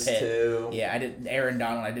of Reeves, Pitt. too. Yeah, I did. Aaron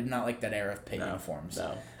Donald. I did not like that era of Pitt uniforms.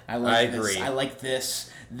 No. I like I this. agree. I like this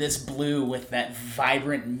blue with that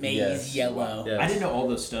vibrant maize Yes. yellow. Yes. I didn't know all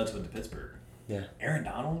those studs went to Pittsburgh. Yeah. Aaron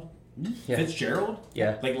Donald? Yeah. Fitzgerald?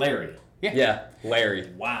 Yeah. Like Larry. Yeah. Larry.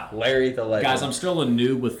 Wow. Larry the legend. Guys, I'm still a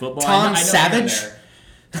noob with football. Tom I know Savage? here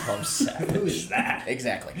and Tom there. Savage. Who is that?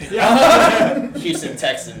 Exactly. Houston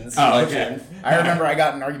Texans. Oh, legend. okay. I remember I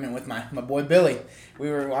got in an argument with my boy Billy. We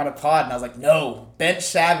were on a pod, and I was like, "No, bench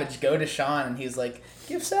Savage, go to Sean." And he was like,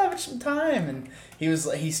 "Give Savage some time." And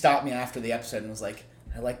he stopped me after the episode and was like,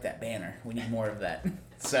 "I like that banner. We need more of that."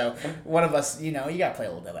 So one of us, you gotta play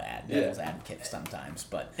a little bit of devil's advocate sometimes.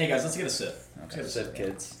 But Hey, guys, let's get a sip. okay, Sip,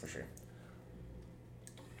 kids. for sure.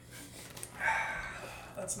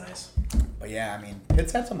 That's nice. But yeah, I mean,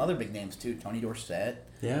 Pitt's had some other big names too. Tony Dorsett.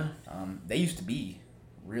 Yeah. They used to be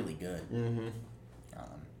really good. Mm-hmm.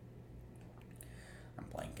 I'm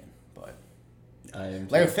blanking, but I am.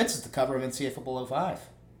 Larry Fitz is the cover of NCAA Football 05.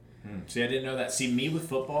 See, I didn't know that. See, me with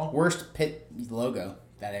football. Worst Pitt logo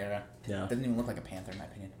that era. Yeah. Doesn't even look like a Panther in my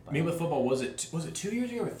opinion. But Me with football, was it 2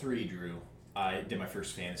 years ago or 3, Drew? I did my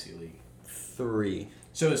first fantasy league. 3.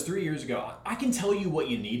 So it was 3 years ago. I can tell you what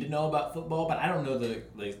you need to know about football, but I don't know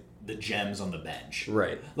the gems on the bench.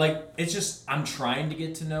 Right. Like, it's just, I'm trying to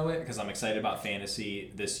get to know it because I'm excited about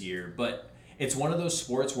fantasy this year, but it's one of those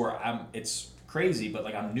sports where it's crazy, but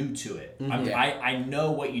like I'm new to it. Yeah. I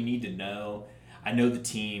know what you need to know. I know the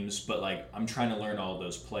teams, but like I'm trying to learn all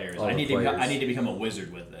those players. I need to become a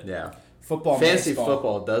wizard with it. Yeah. football, and Fantasy baseball.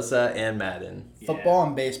 football does that, and Madden. Football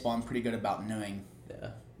and baseball, I'm pretty good about knowing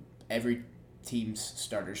Yeah. every team's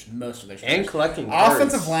starters, most of their starters. And collecting cards.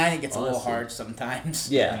 Offensive line, it gets a little honestly. hard sometimes.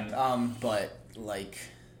 Yeah. But like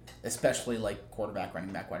especially like quarterback,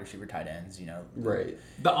 running back, wide receiver, tight ends. Right.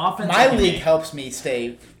 The offense. My league helps me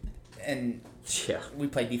stay, and Yeah. we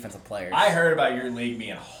play defensive players. I heard about your league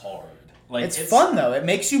being hard. Like it's fun though. It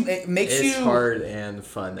makes you. It's hard and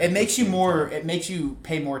fun. It makes you more. It makes you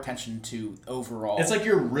pay more attention to overall. It's like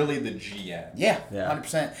you're really the GM. Yeah, Yeah.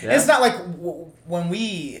 100%. Yeah. It's not like when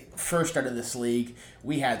we first started this league,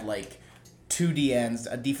 we had like 2 DNs,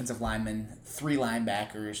 a defensive lineman, 3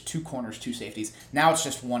 linebackers, 2 corners, 2 safeties. Now it's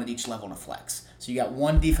just 1 at each level and a flex. So you got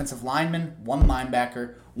 1 defensive lineman, 1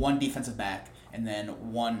 linebacker, 1 defensive back, and then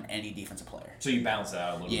 1 any defensive player. So you bounce out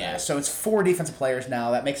a little bit. Yeah, so it's 4 defensive players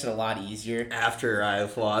now. That makes it a lot easier. After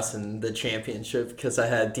I've lost in the championship because I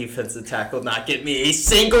had defensive tackle not get me a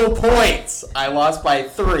single point. I lost by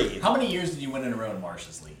 3. How many years did you win in a row in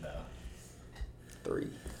Marsh's league, though? 3.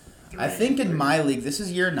 I think in my league, this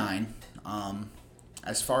is year 9.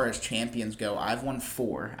 As far as champions go, I've won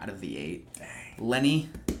 4 out of the 8. Dang. Lenny,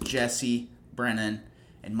 Jesse, Brennan,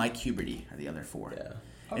 and Mike Huberty are the other 4. Yeah.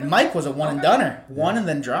 And Mike was a one and doneer. Won and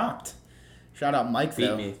then dropped. Shout out Mike, Beat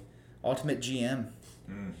though. me. Ultimate GM.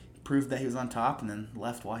 Proved that he was on top and then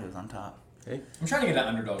left while he was on top. Hey, I'm trying to get that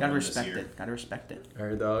underdog Gotta win this respect year. it. Gotta respect it.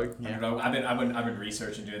 underdog. Yeah. Underdog. I've been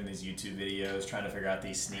researching, doing these YouTube videos, trying to figure out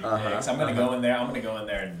these sneak Uh-huh, picks. I'm gonna go in there. I'm gonna go in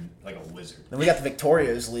there and like a wizard. Then we got the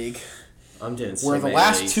Victorios League, I'm doing so where the many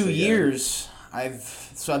last leagues 2 again. years, I've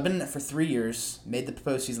been in it for 3 years, made the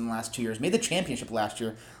postseason the last 2 years, made the championship last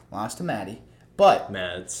year, lost to Maddie. But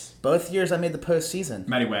Mads. both years I made the postseason.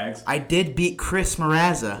 Matty Wags. I did beat Chris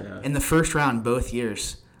Marazza Yeah. in the first round both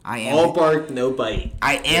years. I am All bark, no bite.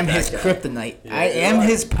 I am That his guy. kryptonite. Yeah, I you am are.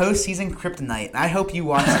 his postseason kryptonite. I hope you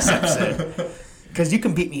watch this episode. Because you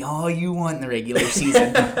can beat me all you want in the regular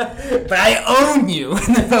season. But I own you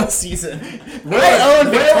in the postseason. I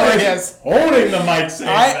own Victorios. Holding the mic. saying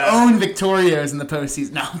I that. own Victorios in the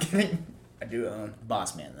postseason. No, I'm kidding. I do own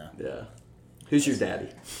Boss Man, though. Yeah. Who's your daddy?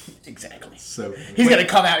 Exactly. So He's going to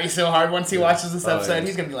come at me so hard once he watches this Oh, episode. yeah.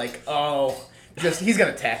 He's going to be like, oh. He's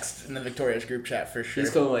going to text in the Victorios group chat for sure. He's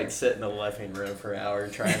going to like sit in the living room for an hour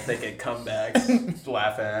trying to think of comebacks,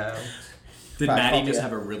 laughing at him. did Five Maddie pump, just yeah.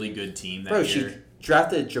 have a really good team that Bro, year? she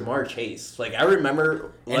drafted Jamar Chase. Like, I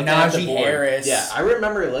remember looking And at the Najee board. Harris. Yeah, I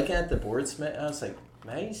remember looking at the board, Smith. I was like,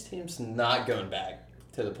 Maddie's team's not going back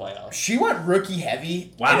to the playoffs. She went rookie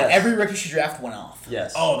heavy. Wow. And Yes. every rookie she drafted went off.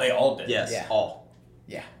 Yes. Oh, they all did. yes. Yeah. All.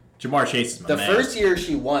 Yeah. Jamar Chase is my The man. first year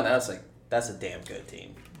she won, I was like, that's a damn good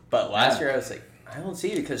team. But last Yeah. year, I was like, I don't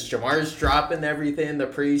see it because Jamar's dropping everything in the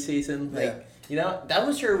preseason. Like, Yeah. you know, that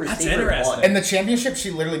was your That's receiver interesting. one. In the championship,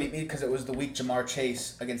 she literally beat me because it was the week Jamar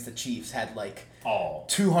Chase against the Chiefs had like Oh.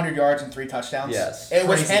 200 yards and 3 touchdowns. Yes. It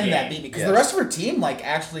was Crazy him that game. beat me because Yes. the rest of her team, like,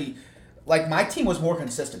 actually, like, my team was more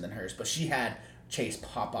consistent than hers, but she had Chase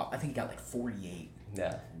pop up. I think he got like 48.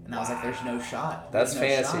 Yeah. And I was like, there's no shot. That's There's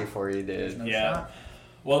no fancy shot. for you, There's dude. no Yeah. shot.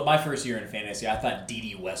 Well, my first year in fantasy, I thought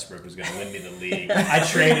D.D. Westbrook was going to win me the league. I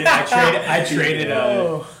traded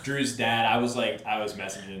Oh. Drew's dad. I was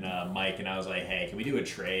messaging Mike, and I was like, "Hey, can we do a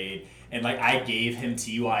trade?" And like, I gave him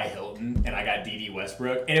T.Y. Hilton, and I got D.D.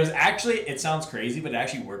 Westbrook. And it was actually, it sounds crazy, but it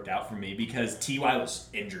actually worked out for me because T.Y. was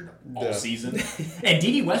injured all Yeah. season, and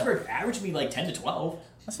D.D. Westbrook averaged me like 10 to 12.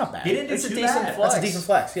 That's not bad. He didn't do It's a too decent bad. flex. That's a decent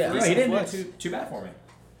flex, yeah. No, he didn't Flex. do too bad for me.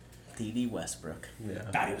 D.D. Westbrook. Yeah.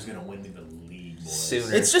 Thought he was going to win me the league, boys.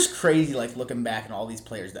 Sooner. It's just crazy, like, looking back at all these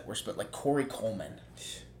players that were split. Like, Corey Coleman.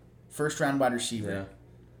 First round wide receiver. Yeah.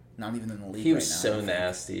 Not even in the league He right was now. so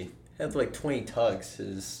nasty. Had like 20 tugs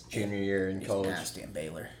his junior year in He's college. nasty in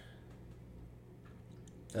Baylor.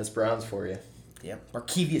 That's Browns for you. Yep.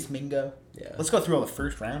 Markevius Mingo. Yeah. Let's go through all the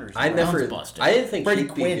first rounders. I The Browns never- busted. I didn't think Brady he'd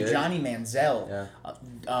be Quinn, good. Johnny Manziel,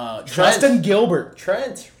 Yeah. Justin Gilbert.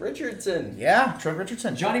 Trent Richardson. Yeah, Trent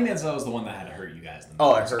Richardson. Johnny Manziel was the one that had to hurt you guys. The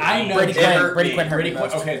Oh, most. it hurt I me. know Brady Brady Quinn- Quinn. Brady Quinn hurt Brady me Quinn.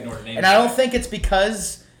 most. Okay, Notre Dame. And I don't think it's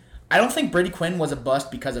because I don't think Brady Quinn was a bust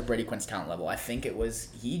because of Brady Quinn's talent level. I think it was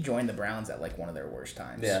he joined the Browns at like one of their worst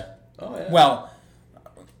times. Yeah. Oh yeah. Well,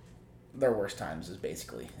 their worst times is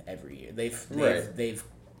basically every year. Right. They've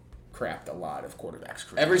crapped a lot of quarterbacks.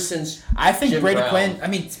 Careers. Ever since I think Jim Brady Brown, Quinn. I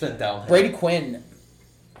mean, it's been downhill. Brady Quinn,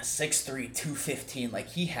 6'3", 215. Like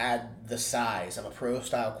he had the size of a pro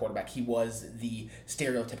style quarterback. He was the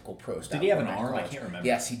stereotypical pro style. Did he have an quarterback in arm? I college. can't remember.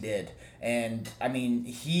 Yes, he did. And I mean,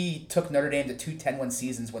 he took Notre Dame to 2 10-win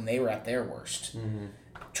seasons when they were at their worst. Mm-hmm.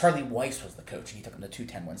 Charlie Weiss was the coach, and he took him to 2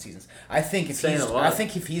 10-win seasons. I think if Saying he's, a lot. I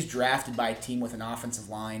think if he's drafted by a team with an offensive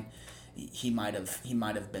line, he might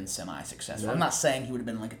have been semi-successful. Yeah. I'm not saying he would have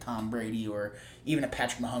been like a Tom Brady or even a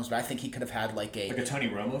Patrick Mahomes, but I think he could have had like Like a Tony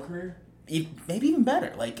Romo career? maybe even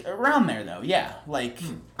better, like around there though. Yeah, like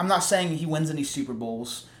I'm not saying he wins any Super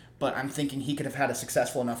Bowls, but I'm thinking he could have had a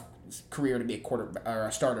successful enough career to be a quarter or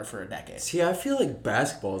a starter for a decade. See, I feel like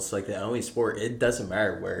basketball is like the only sport. It doesn't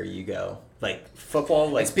matter where you go. Like football,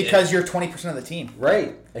 like It's because you're 20% of the team.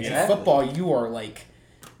 right. In Exactly. football, you are like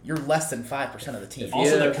you're less than 5% of the team.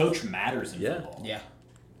 Also, Yeah. the coach matters in Yeah. football. Yeah.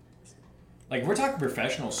 Like, we're talking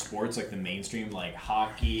professional sports, like the mainstream, like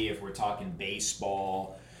hockey, if we're talking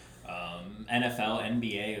baseball, NFL,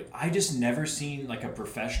 NBA. I just never seen, like, a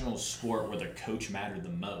professional sport where the coach mattered the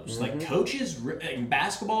most. Mm-hmm. Like, coaches, in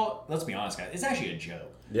basketball, let's be honest, guys, it's actually a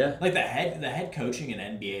joke. Yeah. Like, the head coaching in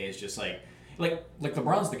NBA is just, like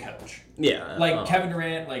LeBron's the coach. Yeah. Like, Kevin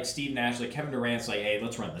Durant, like, Steve Nash, like, Kevin Durant's like, hey,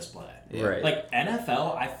 let's run this play. Right. Like,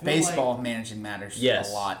 NFL, I feel Baseball managing matters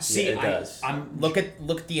Yes. a lot. See, Yeah, it does. I'm Look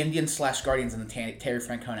at the Indians/Guardians in the Terry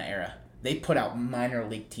Francona era. They put out minor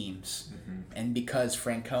league teams, and because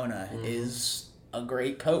Francona is a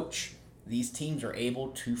great coach, these teams are able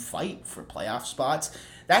to fight for playoff spots.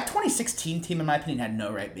 That 2016 team, in my opinion, had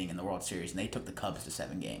no right being in the World Series, and they took the Cubs to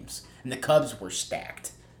 7 games, and the Cubs were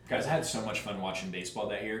stacked. Guys, I had so much fun watching baseball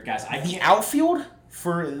that year. Guys, I The can't. outfield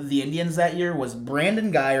for the Indians that year was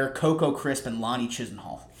Brandon Geyer, Coco Crisp, and Lonnie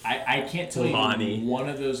Chisenhall. I can't tell you Lonnie. who one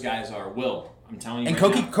of those guys are. Will, I'm telling you. And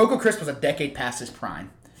right now. Coco Crisp was a decade past his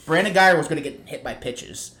prime. Brandon Geyer was going to get hit by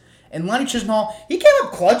pitches. And Lonnie Chisenhall, he came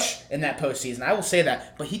up clutch in that postseason. I will say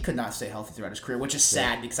that. But he could not stay healthy throughout his career, which is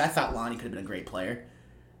sad because I thought Lonnie could have been a great player.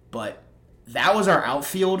 But that was our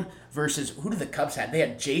outfield versus who did the Cubs have? They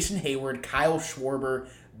had Jason Hayward, Kyle Schwarber,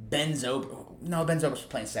 Ben Zobrist. No, Ben Zobrist was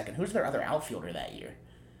playing second. Who's their other outfielder that year?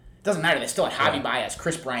 Doesn't matter. They still had Javi Baez,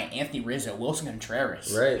 Chris Bryant, Anthony Rizzo, Wilson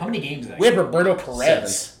Contreras. Right. How many games did that? We had Roberto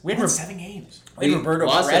Perez. 7. We had Won Roberto 7 games. We had We Roberto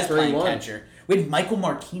lost Perez at playing 3-1. catcher. We had Michael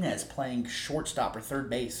Martinez playing shortstop or third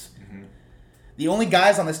base. The only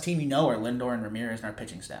guys on this team you know are Lindor and Ramirez in our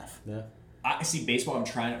pitching staff. Yeah. I see baseball. I'm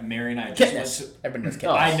trying. Mary and I just went Kitness. to. Everybody knows Oh,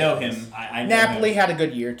 Kitness. I know him. I know Napoli him. had a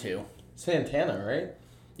good year too. Santana, right?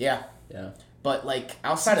 Yeah. Yeah. But like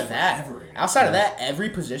outside of that, forever ago. every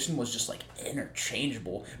position was just like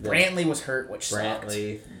interchangeable. Brantley was hurt, which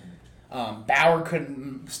Brantley. sucked. Bauer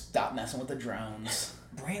couldn't stop messing with the drones.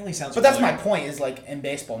 Brantley sounds. But that's my familiar. point. Is like in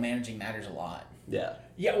baseball, managing matters a lot. Yeah.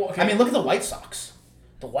 Yeah. Well, okay. I mean, look at the White Sox.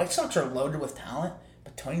 The White Sox are loaded with talent,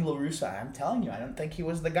 but Tony La Russa, I'm telling you, I don't think he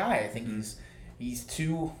was the guy. I think he's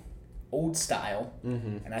too old style,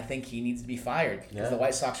 and I think he needs to be fired because Yeah. the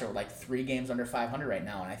White Sox are like 3 games under 500 right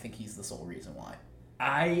now, and I think he's the sole reason why.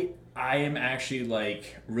 I am actually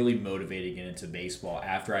like really motivated to get into baseball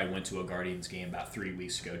after I went to a Guardians game about 3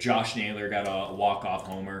 weeks ago. Josh Naylor got a walk-off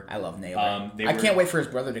homer. I love Naylor. I They can't wait for his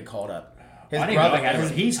brother to get called up. His I didn't know brother, I had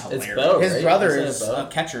him. He's hilarious. Bo. his right? brother Isn't it is Bo? a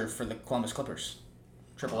catcher for the Columbus Clippers,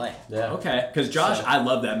 AAA. Yeah. Okay, because Josh, I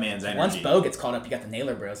love that man's energy. Once Bo gets called up, you got the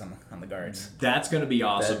Naylor Bros on the guards. That's gonna be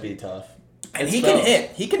awesome. That'd be tough. And It's he can Bo.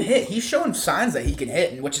 hit. He can hit. He's showing signs that he can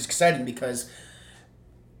hit, and which is exciting because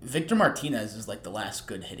Victor Martinez is like the last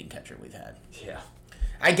good hitting catcher we've had. Yeah.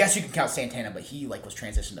 I guess you can count Santana, but he like was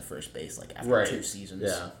transitioned to first base like after Right. 2 seasons.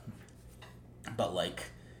 Yeah. But like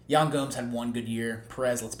Yan Gomes had 1 good year.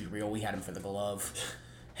 Perez, let's be real, we had him for the glove.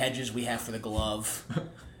 Hedges we have for the glove.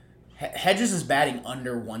 Hedges is batting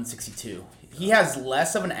under 162. He has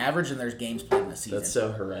less of an average than there's games played in the season. That's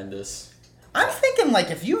so horrendous. I'm thinking like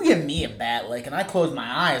if you give me a bat like and I close my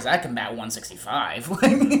eyes, I can bat 165. I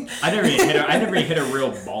never even hit a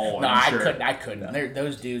real ball. No, I'm sure. I couldn't.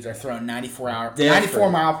 Those dudes are throwing 94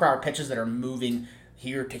 Different. mile per hour pitches that are moving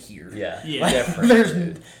here to here. Yeah. Yeah. Like, Different.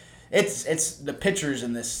 there's, it's the pitchers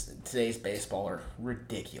in today's baseball are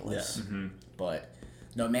ridiculous. Yeah. But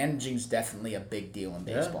no, managing's definitely a big deal in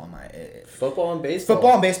baseball. Football and baseball.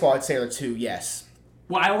 Football and baseball, I'd say are 2. Yes.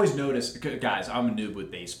 Well, I always notice, guys, I'm a noob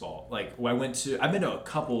with baseball. Like, when I've been to a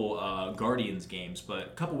couple Guardians games, but a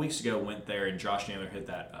couple weeks ago went there and Josh Naylor hit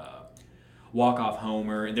that walk-off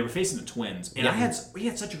homer, and they were facing the Twins, and we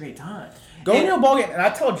had such a great time. Going to a ball game, and I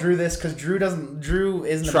tell Drew this because Drew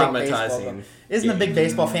isn't a big Traumatizing.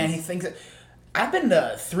 baseball fan. He thinks that I've been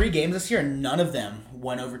to 3 games this year, and none of them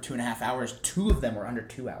went over 2.5 hours. 2 of them were under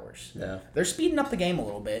 2 hours. Yeah. They're speeding up the game a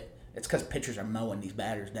little bit. It's because pitchers are mowing these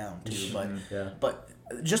batters down too. But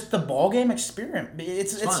just the ball game experience.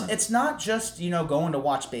 fun. It's not just going to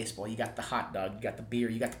watch baseball. You got the hot dog, you got the beer,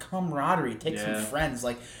 you got the camaraderie. Take some friends.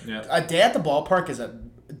 Like a day at the ballpark is a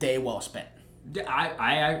day well spent.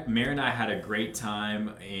 Mary and I had a great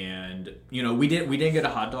time, and we didn't get a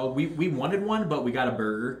hot dog. We wanted one, but we got a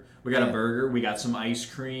burger. We got some ice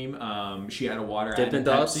cream. She had a water. Dippin' I had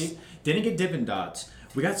a Dots? Pepsi. Didn't get Dippin' Dots.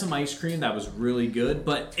 We got some ice cream that was really good,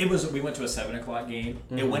 but we went to a 7:00 game.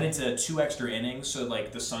 Mm-hmm. It went into 2 extra innings, so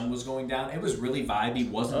like the sun was going down. It was really vibey,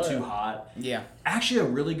 wasn't too hot. Yeah. Actually, a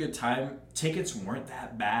really good time. Tickets weren't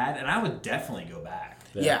that bad, and I would definitely go back.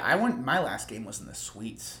 Yeah, I went. My last game was in the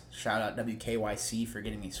suites. Shout out WKYC for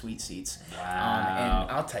getting me suite seats. Wow.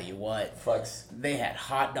 And I'll tell you what, Flex. they had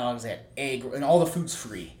hot dogs, they had egg, and all the food's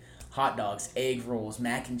free. Hot dogs, egg rolls,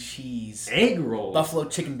 mac and cheese, Egg rolls. buffalo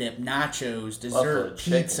chicken dip, nachos, dessert, Buffalo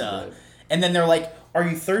chicken pizza. dip. And then they're like, "Are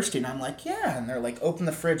you thirsty?" And I'm like, "Yeah." And they're like, "Open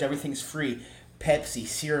the fridge, everything's free. Pepsi,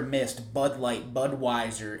 Sierra Mist, Bud Light,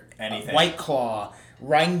 Budweiser, Anything. White Claw,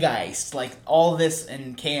 Rheingeist, like all this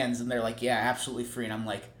in cans." And they're like, "Yeah, absolutely free." And I'm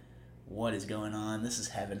like, what is going on? This is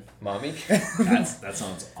heaven. Mommy? That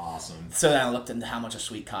sounds awesome. So then I looked into how much a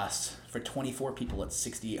suite costs. For 24 people, it's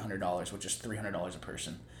 $6,800, which is $300 a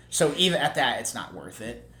person. So even at that, it's not worth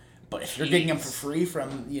it. But if you're getting them for free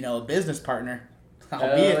from, a business partner,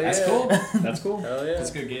 I'll be it. yeah. That's cool. That's cool. Hell yeah. That's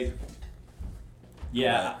a good gig.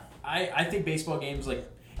 Yeah, I think baseball games, like,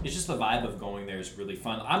 it's just the vibe of going there is really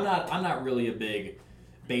fun. I'm not really a big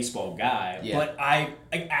baseball guy, but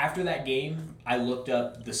after that game, I looked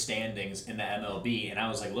up the standings in the MLB, and I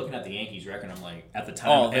was like looking at the Yankees record. I'm like, at the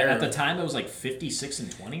time, it was like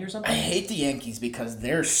 56-20 or something. I hate the Yankees because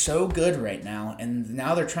they're so good right now, and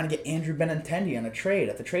now they're trying to get Andrew Benintendi on a trade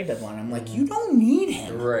at the trade deadline. I'm like, you don't need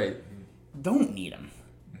him. Right. Don't need him.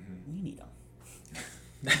 We need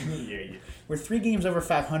him. Yeah. We're 3 games over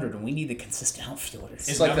 500, and we need a consistent outfielder.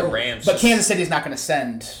 It's like the Rams. But Kansas City's not going to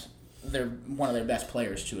send one of their best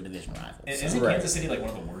players to a division rival. Isn't Kansas City like one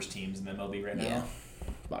of the worst teams in the MLB right now? Yeah,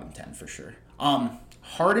 bottom 10 for sure.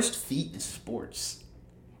 Hardest feat in sports.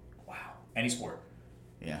 Wow. Any sport.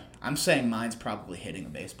 Yeah, I'm saying mine's probably hitting a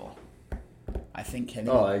baseball. I think hitting.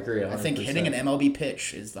 Oh, I agree. 100%. I think hitting an MLB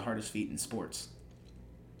pitch is the hardest feat in sports.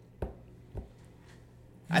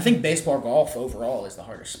 I think baseball, golf overall is the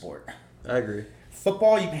hardest sport. I agree.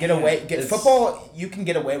 Football, you can get away. it's- Football, you can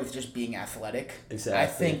get away with just being athletic. Exactly. I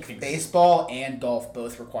think baseball and golf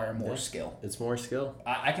both require more skill. It's more skill.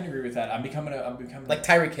 I can agree with that. I'm becoming Like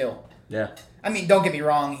Tyreek Hill. Yeah. I mean, don't get me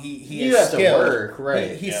wrong. He You is have to skilled. work,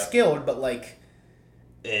 right. He's Yeah. skilled, but like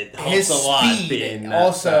It his helps a lot speed, being that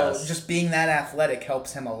also fast. just being that athletic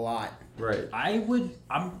helps him a lot. Right. I'm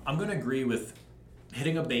gonna agree with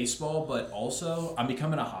hitting a baseball, but also I'm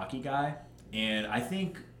becoming a hockey guy, and I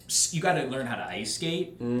think you got to learn how to ice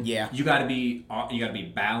skate. Yeah. You got to be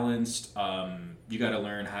balanced. You got to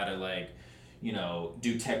learn how to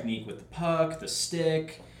do technique with the puck, the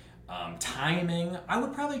stick, timing. I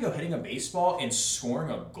would probably go hitting a baseball and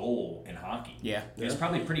scoring a goal in hockey. Yeah. It's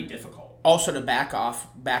probably pretty difficult. Also, to back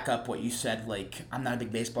up what you said, like, I'm not a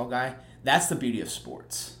big baseball guy. That's the beauty of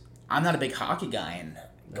sports. I'm not a big hockey guy, and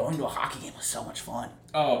going to a hockey game was so much fun.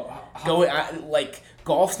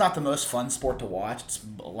 Golf's not the most fun sport to watch. It's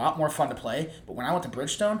a lot more fun to play. But when I went to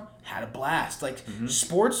Bridgestone, had a blast. Like,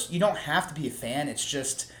 sports, you don't have to be a fan. It's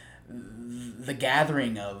just the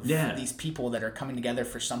gathering of these people that are coming together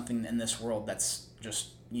for something in this world that's just,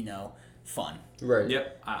 fun. Right.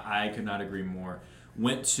 Yep, I could not agree more.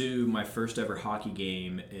 Went to my first ever hockey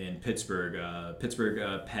game in Pittsburgh.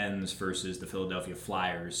 Pittsburgh Pens versus the Philadelphia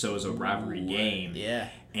Flyers. So it was a rivalry game. Yeah.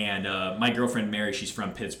 And my girlfriend Mary, she's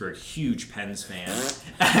from Pittsburgh, huge Pens fan.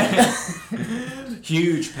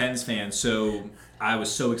 Huge Pens fan. So I was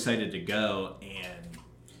so excited to go,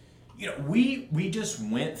 and we just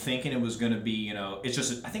went thinking it was going to be, it's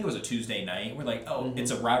just, I think it was a Tuesday night. We're like,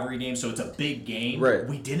 it's a rivalry game, so it's a big game. Right.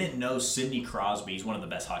 We didn't know Sidney Crosby is one of the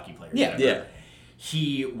best hockey players Yeah. ever. Yeah.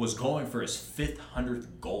 He was going for his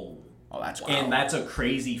 500th goal. Oh, that's wild. And that's a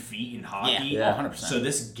crazy feat in hockey. Yeah. 100%. So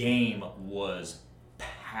this game was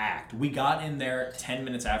packed. We got in there 10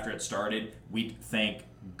 minutes after it started. We thank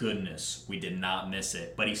goodness we did not miss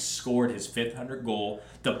it. But he scored his 500th goal.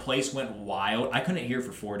 The place went wild. I couldn't hear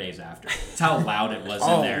for 4 days after. That's how loud it was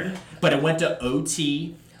in there. But it went to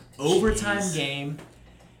OT, overtime game,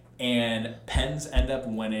 and Pens end up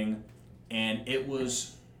winning. And it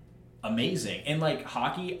was amazing. And like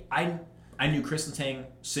hockey, I knew Chris Letang,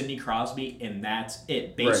 Sidney Crosby, and that's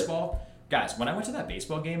it. Baseball, guys, when I went to that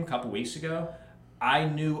baseball game a couple weeks ago, I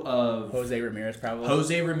knew of Jose Ramirez, probably.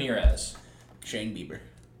 Jose Ramirez. Shane Bieber.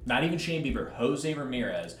 Not even Shane Bieber, Jose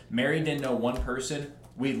Ramirez. Mary didn't know one person.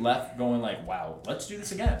 We left going like, wow, let's do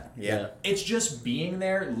this again. Yeah. It's just being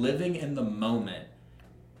there, living in the moment,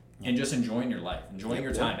 and just enjoying your life, enjoying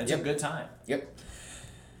your time. It's a good time. Yep.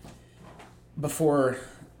 Before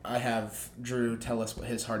I have Drew tell us what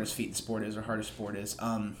his hardest feat in sport is or hardest sport is,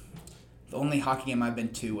 the only hockey game I've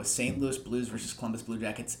been to was St. Louis Blues versus Columbus Blue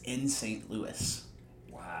Jackets in St. Louis.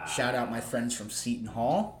 Wow. Shout out my friends from Seton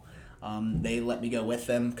Hall. They let me go with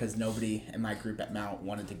them because nobody in my group at Mount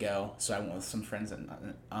wanted to go. So I went with some friends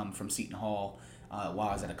from Seton Hall while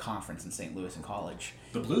I was at a conference in St. Louis in college.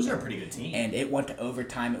 The Blues are a pretty good team. And it went to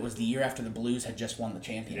overtime. It was the year after the Blues had just won the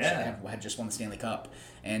championship. Yeah. Had just won the Stanley Cup.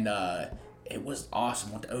 And it was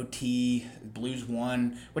awesome. Went to OT. Blues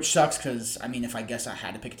won, which sucks because, I mean, if I guess I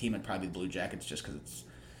had to pick a team, it'd probably be the Blue Jackets just because it's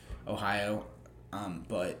Ohio.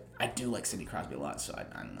 But I do like Sidney Crosby a lot, so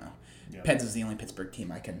I don't know. Yeah. Pens is the only Pittsburgh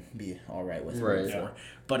team I can be all right with. Right. For. Yeah.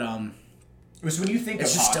 But Because when you think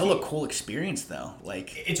it's of just hockey, still a cool experience, though.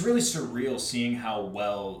 Like, it's really surreal seeing how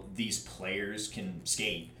well these players can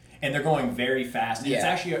skate, and they're going very fast. And it's Yeah.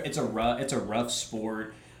 actually it's a rough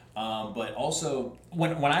sport, but also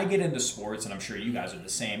when I get into sports, and I'm sure you guys are the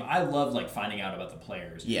same. I love like finding out about the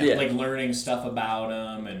players, Yeah. like learning stuff about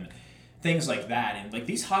them and things like that. And like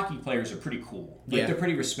these hockey players are pretty cool. Like Yeah. they're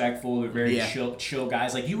pretty respectful. They're very Yeah. chill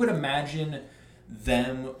guys. Like you would imagine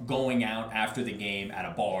them going out after the game at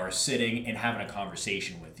a bar, sitting and having a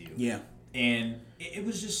conversation with you. yeah. And it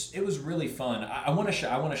was really fun. I want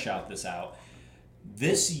to shout this out.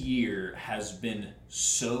 This year has been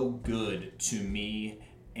so good to me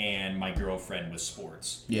and my girlfriend with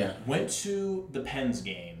sports. Yeah. Went to the Pens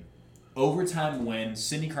game, overtime win,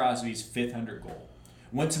 Sidney Crosby's 500 goal.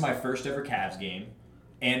 Went to my first ever Cavs game,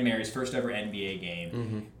 and Mary's first ever NBA game.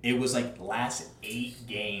 Mm-hmm. It was like the last 8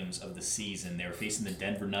 games of the season. They were facing the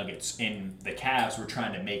Denver Nuggets, and the Cavs were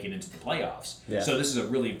trying to make it into the playoffs. Yeah. So this is a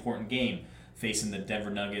really important game, facing the Denver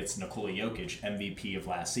Nuggets, Nikola Jokic, MVP of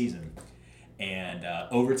last season. And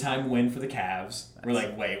overtime win for the Cavs. We're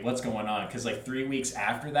like, wait, what's going on? Because like 3 weeks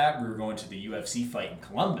after that, we were going to the UFC fight in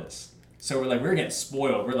Columbus. So we're getting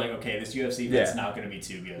spoiled. We're like, okay, this UFC fight's not going to be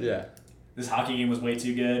too good. Yeah. This hockey game was way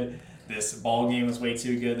too good. This ball game was way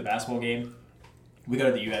too good. The basketball game. We go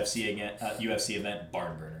to the UFC event,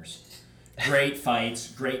 barn burners. Great fights,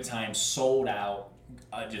 great time, sold out,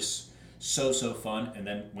 just so fun. And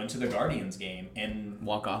then went to the Guardians game and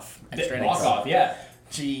Walk off. walk off. Yeah.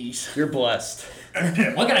 Jeez. You're blessed.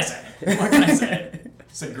 What can I say?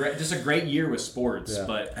 It's just a great year with sports. Yeah.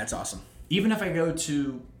 But That's awesome. even if I go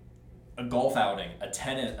to a golf outing, a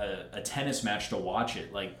tennis match to watch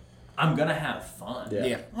it, like I'm gonna have fun. Yeah.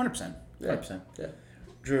 Yeah, 100%. 100%. Yeah.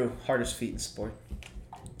 Drew, hardest feat in sport.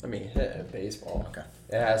 I mean, hit baseball. Okay.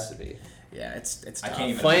 It has to be. Yeah, it's I tough. can't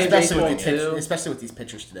even- Playing especially baseball with the too. especially with these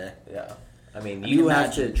pitchers today. Yeah. I mean, I you mean,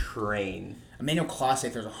 have to imagine. train. Emmanuel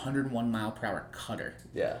Clase throws a 101-mile-per-hour cutter.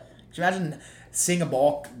 Yeah. Could you imagine seeing a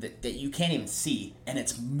ball that you can't even see and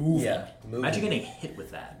it's moving? Yeah. Moving. Imagine getting hit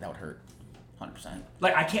with that. That would hurt. 100%.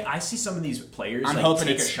 Like I see some of these players. I'm like, hoping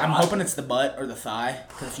take a it's shot. I'm hoping it's the butt or the thigh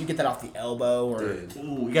because if you get that off the elbow or Dude. Ooh,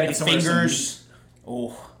 you gotta the get someone fingers,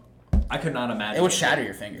 oh, I could not imagine. it would shatter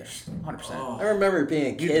your fingers. 100%. Oh. I remember being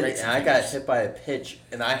a You'd kid break and some I got fingers. hit by a pitch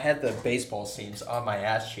and I had the baseball seams on my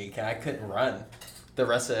ass cheek and I couldn't run the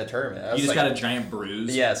rest of the tournament. I was You just like, got a giant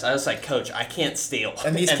bruise. Yes, I was like, Coach, I can't steal.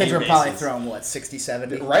 And these any kids were probably bases." throwing what 60,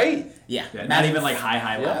 70. Right? Yeah. Yeah, not even like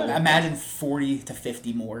high level. Imagine 40 to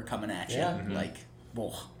 50 more coming at you. Yeah. Mm-hmm. Like,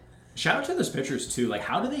 whoa. Shout out to those pitchers too. Like,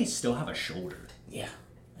 how do they still have a shoulder? Yeah.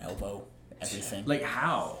 Elbow, everything. Like,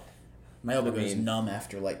 how? My elbow goes mean- numb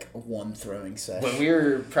after like one throwing session. When we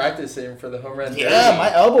were practicing for the home run Yeah, derby,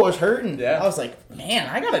 my elbow was hurting. Yeah. I was like, man,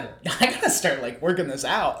 I gotta start like working this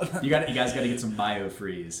out. You guys got to get some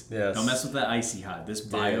BioFreeze. Yes. Don't mess with that icy hot. This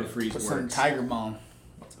BioFreeze Put some works. Tiger Balm.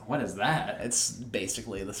 What is that? It's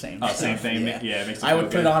basically the same. Oh, same stuff, thing. Yeah, it makes it I would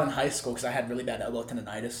feel put it good. on in high school because I had really bad elbow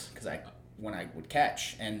tendonitis when I would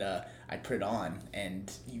catch and I'd put it on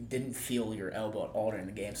and you didn't feel your elbow at all during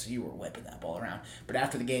the game, so you were whipping that ball around. But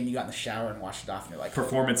after the game, you got in the shower and washed it off, and you're like,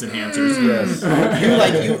 Performance enhancers.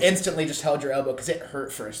 yes. you instantly just held your elbow because it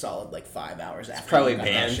hurt for a solid like 5 hours after probably you got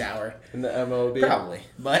in the banned. shower. in the MLB. Probably,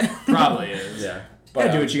 but Probably is. Yeah.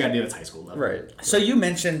 Gotta do what you gotta do at high school level. Right. So you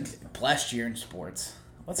mentioned last year in sports.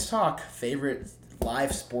 Let's talk favorite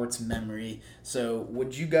live sports memory. So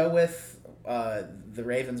would you go with the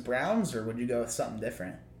Ravens Browns or would you go with something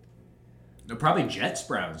different? No, probably Jets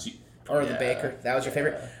Browns. Or the Yeah. Baker? That was your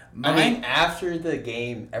favorite? I Mine, mean, after the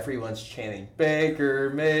game, everyone's chanting Baker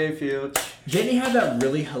Mayfield. Didn't he have that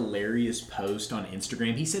really hilarious post on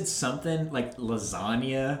Instagram? He said something like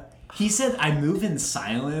lasagna. He said, "I move in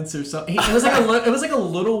silence" or something. It was like a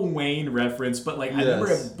Little Wayne reference, but like I remember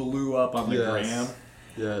Yes. it blew up on the gram.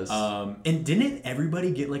 Yes. And didn't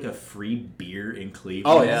everybody get like a free beer in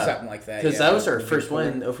Cleveland? Oh, yeah. something like that. Because yeah. that was our first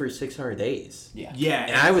one over 600 days. Yeah. Yeah,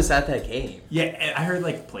 And I was at that game. yeah. And I heard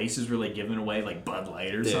like places were like giving away like Bud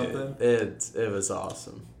Light or something. It was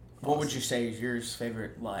awesome. What would you say is your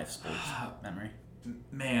favorite live sports memory?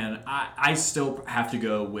 Man, I still have to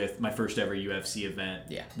go with my first ever UFC event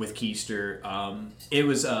with Keister. It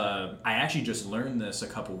was, I actually just learned this a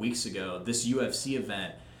couple weeks ago. This UFC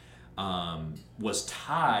event was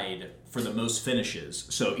tied for the most finishes,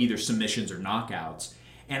 so either submissions or knockouts.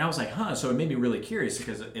 And I was like, so it made me really curious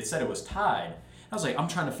because it said it was tied. I was like, I'm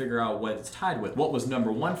trying to figure out what it's tied with. What was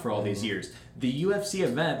number one for all these years? The UFC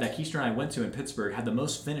event that Keister and I went to in Pittsburgh had the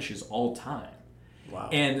most finishes all time. Wow.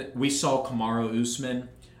 And we saw Kamaru Usman.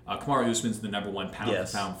 Kamaru Usman's the number one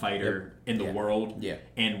pound-for-pound fighter in the world. Yeah.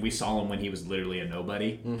 And we saw him when he was literally a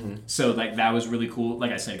nobody. Mm-hmm. So that was really cool.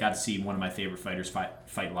 Like I said, I got to see one of my favorite fighters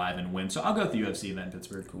fight live and win. So I'll go with the UFC event in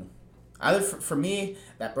Pittsburgh. Cool. Either for me,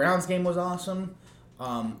 that Browns game was awesome.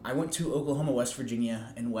 I went to Oklahoma, West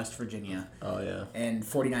Virginia, in West Virginia. Oh, yeah. And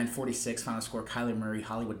 49-46 final score, Kyler Murray,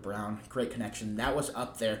 Hollywood Brown. Great connection. That was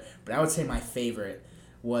up there. But I would say my favorite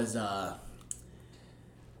was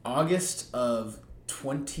August of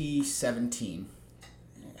 2017.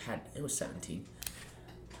 It was 17.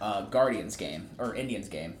 Guardians game, or Indians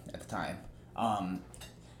game at the time.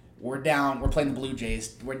 We're playing the Blue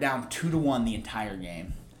Jays. We're down 2-1 the entire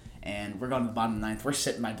game. And we're going to the bottom of the ninth. We're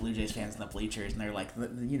sitting by Blue Jays fans in the bleachers, and they're like,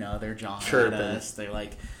 they're jawing at us. They're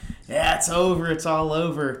like, yeah, it's over. It's all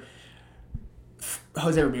over.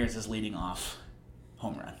 Jose Ramirez is leading off.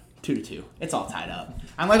 Home run. 2-2. It's all tied up.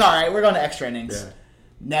 I'm like, all right, we're going to extra innings. Yeah.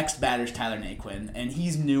 Next batter's Tyler Naquin, and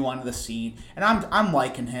he's new onto the scene. And I'm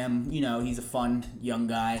liking him. He's a fun young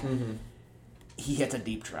guy. Mm-hmm. He hits a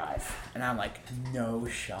deep drive, and I'm like, no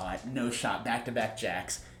shot. Back-to-back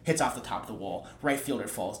jacks. Hits off the top of the wall. Right fielder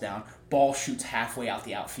falls down. Ball shoots halfway out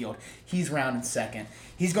the outfield. He's rounding second.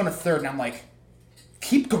 He's going to third, and I'm like,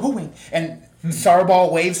 keep going. And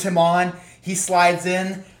Sarball waves him on. He slides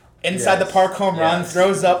inside the park home run,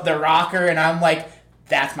 throws up the rocker, and I'm like,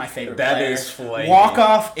 that's my favorite player. That is flaky. Walk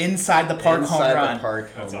off inside the park home run. Inside the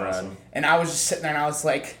park home run. Awesome. And I was just sitting there, and I was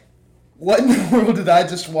like, what in the world did I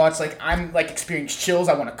just watch? Like, I'm like experiencing chills.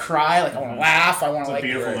 I want to cry. Like, I want to laugh. I want to like.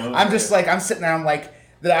 Beautiful moment. I'm just like, I'm sitting there. I'm like,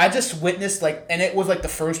 that I just witnessed like, and it was like the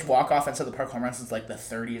first walk off inside the park home run since like the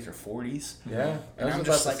 30s or 40s. Yeah, and I was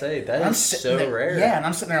about to say that is so rare. Yeah, and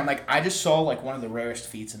I'm sitting there. I'm like, I just saw like one of the rarest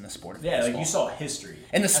feats in the sport of baseball. Like you saw history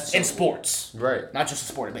in sports, right? Not just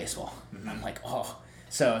the sport of baseball. Mm-hmm. I'm like,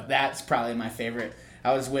 so that's probably my favorite.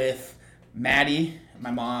 I was with Maddie,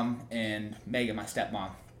 my mom, and Megan, my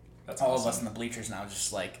stepmom. That's all awesome. Of us in the bleachers, and I was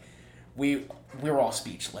just like, we were all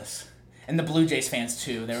speechless, and the Blue Jays fans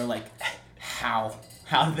too. They were like, how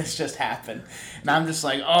did this just happen? And I'm just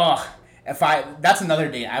like, that's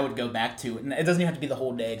another day I would go back to. And it doesn't even have to be the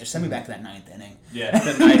whole day. Just send me back to that ninth inning. Yeah,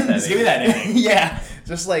 the ninth inning. Give me that inning. Yeah,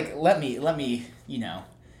 just like let me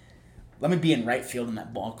be in right field and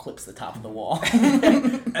that ball clips the top of the wall.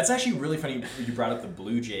 That's actually really funny you brought up the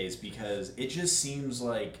Blue Jays because it just seems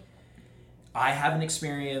like I have an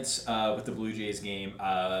experience with the Blue Jays game.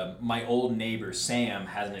 My old neighbor, Sam,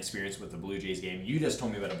 has an experience with the Blue Jays game. You just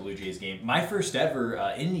told me about a Blue Jays game. My first ever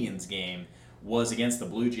Indians game was against the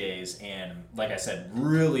Blue Jays, and like I said,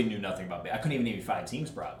 really knew nothing about it. I couldn't even name you 5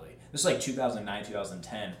 teams probably. This was like 2009,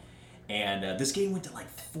 2010. And this game went to like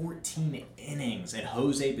 14 innings, and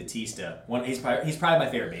Jose Batista, he's probably my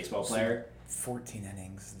favorite baseball player. 14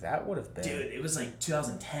 innings. That would have been... Dude, it was like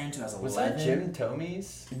 2010, 2011. Was that Jim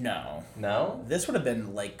Thome's? No. No? This would have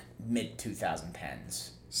been like mid-2010s.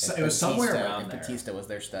 So it was somewhere around there. Batista was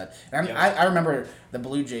their stud. And I remember the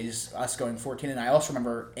Blue Jays, us going 14, and I also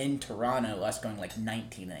remember in Toronto, us going like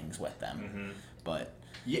 19 innings with them. Mm-hmm. But...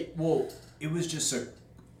 Yeah, well, it was just an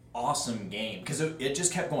awesome game because it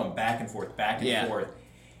just kept going back and forth.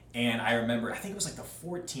 And I remember, I think it was like the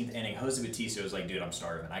 14th inning, Jose Batista was like, dude, I'm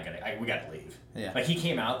starving. We got to leave. Yeah. Like, he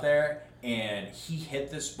came out there, and he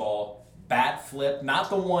hit this ball, bat flip, not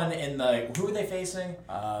the one in the, who were they facing?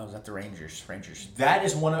 Was that the Rangers? That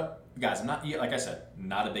is one of, guys, like I said,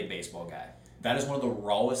 not a big baseball guy. That is one of the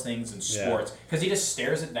rawest things in sports, because he just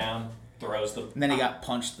stares it down, throws the... And then he got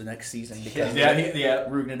punched the next season because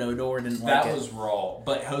Rougned Odor didn't like it. That was raw.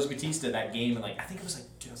 But Jose Batista, that game, and like, I think it was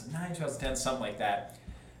like 2009, 2010, something like that,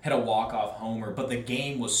 had a walk-off homer, but the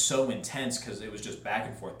game was so intense because it was just back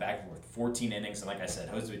and forth, 14 innings, and like I said,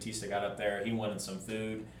 Jose Batista got up there, he wanted some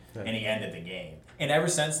food, and he ended the game. And ever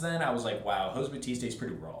since then, I was like, wow, Jose Batista, he's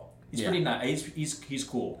pretty raw. He's pretty nice. He's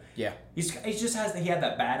cool. Yeah. He had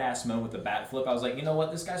that badass moment with the bat flip. I was like, you know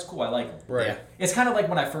what, this guy's cool. I like him. Right. Yeah. It's kind of like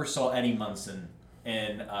when I first saw Eddie Munson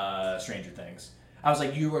in Stranger Things. I was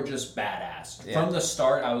like, you are just badass. Yeah. From the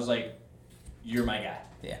start, I was like, you're my guy.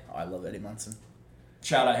 Yeah. Oh, I love Eddie Munson.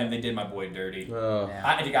 Shout out him. They did my boy dirty. Oh.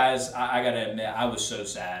 Yeah. Guys, I got to admit, I was so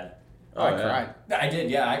sad Oh, I yeah. cried. I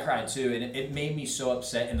did, yeah, I cried too, and it made me so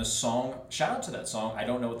upset. And the song, shout out to that song. I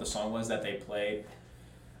don't know what the song was that they played.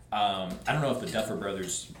 I don't know if the Duffer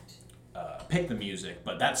Brothers picked the music,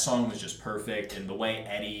 but that song was just perfect, and the way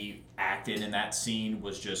Eddie acted in that scene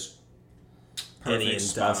was just perfect. Eddie and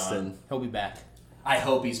spot on. Dustin. He'll be back. I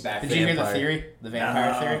hope he's back. Did you hear the Vampire. theory? The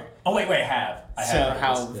vampire theory? Oh wait, I have. I So have heard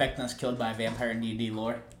how this. Vecna's killed by a vampire in D&D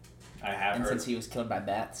lore, I have and heard. since he was killed by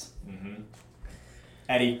bats.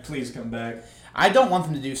 Eddie, please come back. I don't want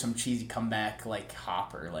them to do some cheesy comeback like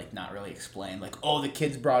Hopper, like not really explain, like, oh, the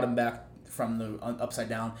kids brought him back from the upside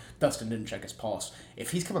down. Dustin didn't check his pulse.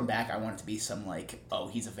 If he's coming back, I want it to be some like, oh,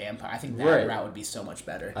 he's a vampire. I think that Right. route would be so much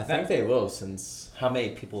better. I think they will, since how many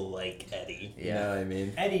people like Eddie? You Yeah. know what I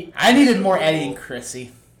mean? Eddie. I needed more Eddie and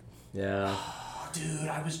Chrissy. Yeah. Oh, dude,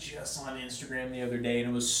 I was just on Instagram the other day and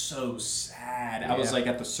it was so sad. I was Yeah. like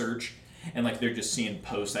at the search and like they're just seeing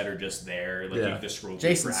posts that are just there. Like Yeah. you can just scroll through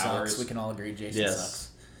Jason for sucks. hours. We can all agree Jason Yes.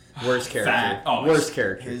 sucks. Worst character. Fat. Oh, Worst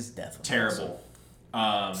character. His death was Terrible.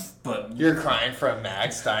 But You're crying from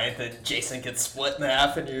Max dying, then Jason gets split in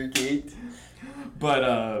half in your gate.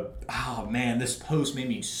 oh man, this post made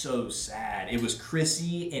me so sad. It was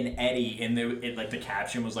Chrissy and Eddie, and like the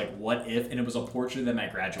caption was like, "What if?" and it was a portrait of them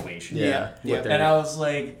at graduation. Yeah. Yeah. What they're- And I was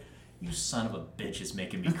like, "You son of a bitch is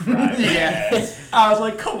making me cry." Yeah. I was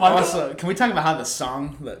like, "Come on." Also, can we talk about how the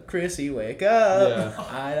song, the Chrissy, wake up? Yeah.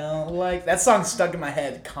 I don't like that song. Stuck in my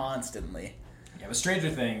head constantly. Yeah, but Stranger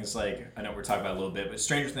Things, like I know we're talking about it a little bit, but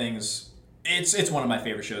Stranger Things, it's one of my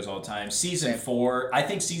favorite shows all the time. Season Same. 4, I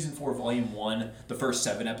think Season 4, Volume 1, the first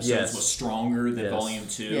 7 episodes Yes. was stronger than Yes. Volume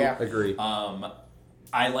 2. Yeah. Agree.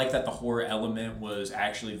 I like that the horror element was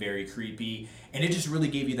actually very creepy, and it just really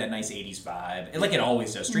gave you that nice 80s vibe. And like it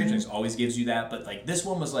always does. Stranger Things always gives you that, but like this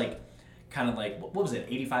one was like kind of like, what was it,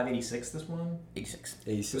 85, 86, this one? 86.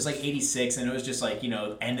 It was like 86, and it was just like,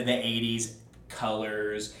 end of the 80s,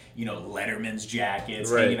 colors, Letterman's jackets,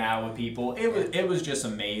 Right. hanging out with people. It was just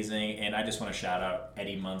amazing, and I just want to shout out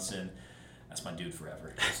Eddie Munson. That's my dude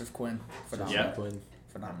forever. Joseph Quinn. Phenomenal. Yeah. Quinn.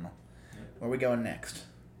 Phenomenal. Where are we going next?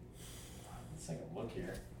 Let's take a look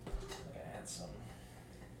here. I think I had some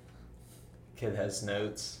Kid has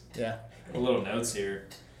notes. Yeah. little notes here.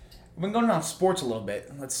 We've been going on sports a little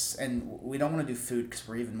bit. And we don't want to do food because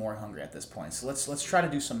we're even more hungry at this point. So let's try to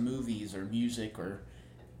do some movies or music or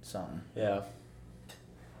something. Yeah.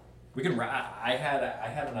 We can. I had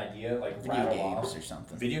an idea like Video rattle games off. or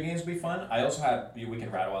something. Video games would be fun. I also had. We can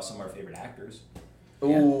rattle off some of our favorite actors.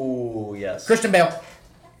 Ooh, yes. Christian Bale.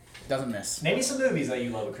 Doesn't miss. Maybe some movies that you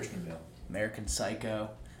love with Christian Bale. American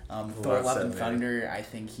Psycho. I've Thor: Love said and that. Thunder. I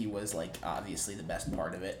think he was like obviously the best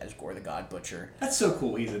part of it as Gore the God Butcher. That's so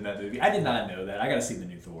cool. He's in that movie. I did not know that. I gotta see the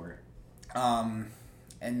new Thor. And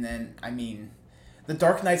then I mean, The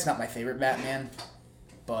Dark Knight's not my favorite Batman,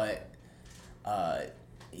 but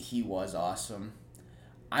he was awesome.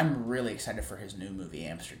 I'm really excited for his new movie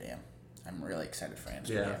Amsterdam. I'm really excited for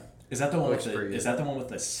Amsterdam. Yeah. Is that the one Looks with the? pretty Is good. that the one with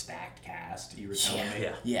the stacked cast you were telling me?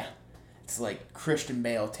 Yeah. Yeah. It's like Christian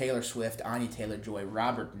Bale, Taylor Swift, Anya Taylor-Joy,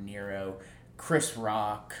 Robert De Niro, Chris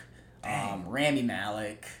Rock, Rami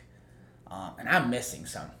Malek, and I'm missing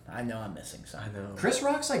some. I know I'm missing some. I know. Chris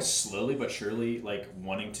Rock's like slowly but surely like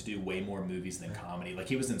wanting to do way more movies than comedy. Like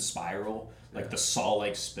he was in Spiral, like the Saw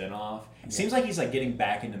like spinoff. It seems like he's like getting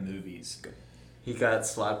back into movies. He got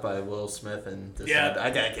slapped by Will Smith and decided, Yeah. I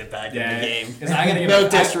gotta get back Yeah. in the game. 'Cause I gotta get No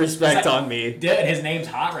back- disrespect I- on me. Dude, his name's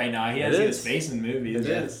hot right now. He has It his is. face in movies. It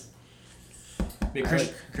is. But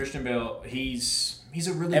Christian Bale, he's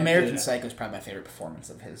a really American good, Psycho is probably my favorite performance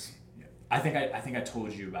of his. I think I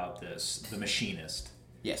told you about this. The Machinist.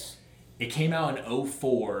 Yes. It came out in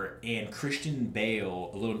 2004, and Christian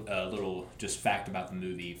Bale, a little just fact about the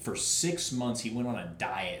movie, for 6 months he went on a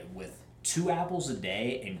diet with 2 apples a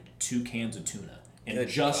day and 2 cans of tuna and Good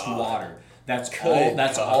just God. water. That's Good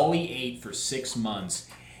God. all he ate for 6 months.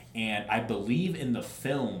 And I believe in the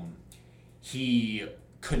film he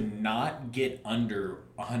could not get under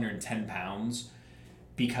 110 pounds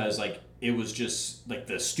because like it was just like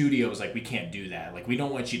the studio was like, we can't do that, like we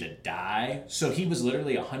don't want you to die. So he was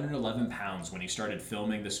literally 111 pounds when he started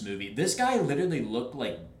filming this movie. This guy literally looked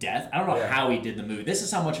like death. I don't know Yeah. how he did the movie. This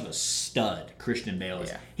is how much of a stud Christian Bale is.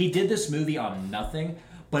 Yeah. He did this movie on nothing,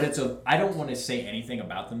 but I don't want to say anything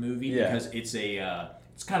about the movie Yeah. because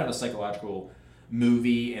it's kind of a psychological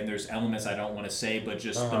movie, and there's elements I don't want to say, but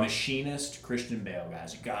just The Machinist, Christian Bale,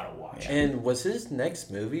 guys, you gotta watch it. And was his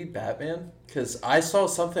next movie Batman? Because I saw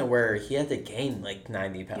something where he had to gain like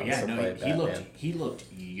 90 pounds But yeah, to no, play Batman. he looked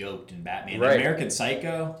yoked in Batman. Right. American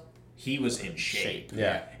Psycho, he was in shape.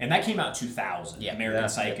 Yeah. And that came out 2000. Yeah. American Yeah.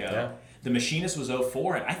 Psycho. Yeah. The Machinist was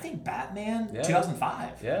 2004, and I think Batman Yeah.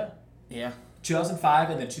 2005. Yeah. Yeah.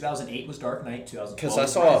 2005, and then 2008 was Dark Knight. 2012 Because I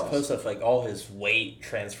was saw a Rises. post of like all his weight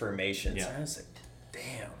transformations. Yeah. And I was like,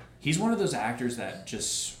 damn. He's one of those actors that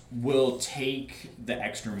just will take the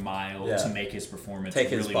extra mile Yeah. to make his performance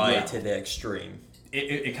Take really his body well. to the extreme.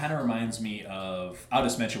 It kind of reminds me of, I'll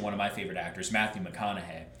just mention one of my favorite actors, Matthew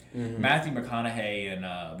McConaughey. Matthew McConaughey in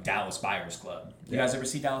Dallas Buyers Club. You guys ever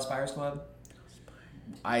see Dallas Buyers Club?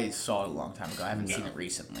 I saw it a long time ago. I haven't seen it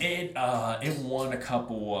recently. It won a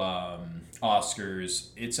couple Oscars.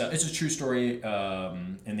 It's a true story in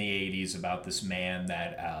the 80s about this man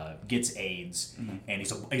that gets AIDS, and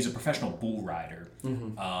he's a professional bull rider,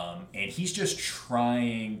 and he's just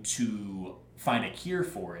trying to find a cure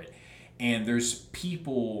for it. And there's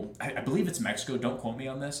people, I believe it's Mexico. Don't quote me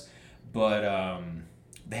on this, but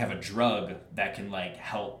they have a drug that can like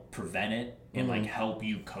help prevent it and like help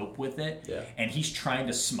you cope with it. Yeah. And he's trying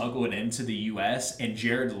to smuggle it into the U.S. and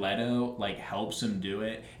Jared Leto like helps him do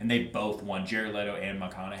it, and they both won. Jared Leto and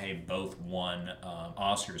McConaughey both won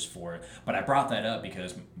Oscars for it. But I brought that up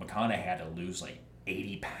because McConaughey had to lose like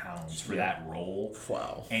 80 pounds for that role.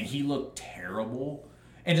 Wow. And he looked terrible.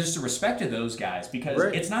 And just a respect to those guys, because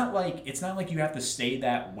Right. it's not like you have to stay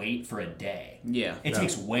that weight for a day. Yeah. It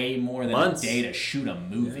takes way more than Months. a day to shoot a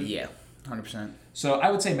movie. Yeah. 100%. So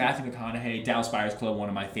I would say Matthew McConaughey, Dallas Buyers Club, one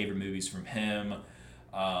of my favorite movies from him.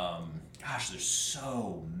 Gosh, there's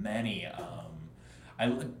so many.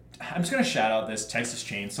 I'm just gonna shout out this Texas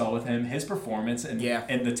Chainsaw with him. His performance in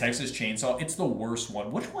the Texas Chainsaw, it's the worst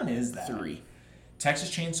one. Which one is that? 3.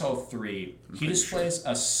 Texas Chainsaw 3. He displays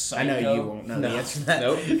a psycho. I know you won't know the answer to that.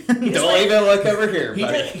 Nope. Don't even look over here, He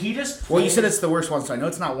buddy. he just. Well, you plays- said it's the worst one, so I know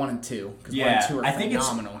it's not 1 and 2. Because 1 and 2 are I think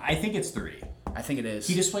phenomenal. I think it's 3. I think it is.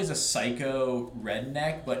 He just plays a psycho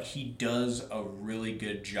redneck, but he does a really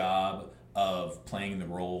good job of playing the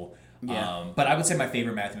role. Yeah. But I would say my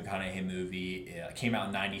favorite Matthew McConaughey movie came out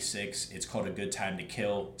in '96. It's called A Good Time to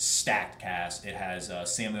Kill. Stacked cast. It has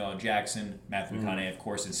Samuel L. Jackson, Matthew McConaughey, of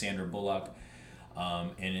course, and Sandra Bullock.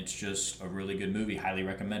 And it's just a really good movie. Highly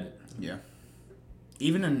recommend it. Yeah.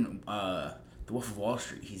 Even in The Wolf of Wall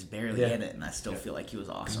Street, he's barely in it, and I still feel like he was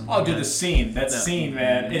awesome. Oh, dude, the scene. That scene,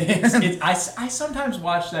 man. I sometimes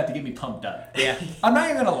watch that to get me pumped up. Yeah. I'm not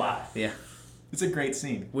even going to lie. Yeah. It's a great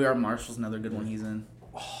scene. We Are Marshall's another good one he's in.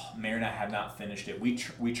 Mary and I have not finished it. We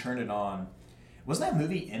turned it on. Wasn't that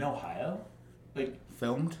movie in Ohio? Like,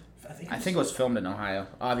 Filmed? I think I think it was filmed in Ohio.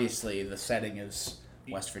 Obviously, the setting is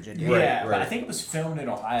West Virginia. Yeah, but right. I think it was filmed in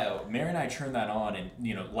Ohio. Mary and I turned that on,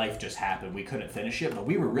 and life just happened. We couldn't finish it, but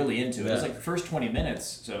we were really into it. It was Yeah. like the first 20 minutes.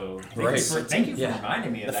 So Right. thank you for Yeah.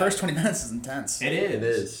 reminding me of The that. first 20 minutes is intense. It is. It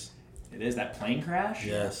is. It is that plane crash.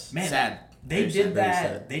 Yes. Man, Sad. They Very did sad, very that.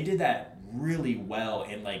 sad. They did that really well,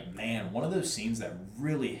 and like, man, one of those scenes that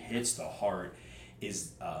really hits the heart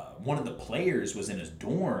is one of the players was in his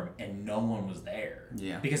dorm and no one was there.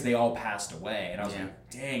 Yeah. Because they all passed away, and I was Yeah. like,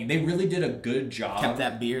 dang, they really did a good job. Kept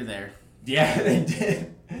that beer there. Yeah, they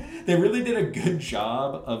did. They really did a good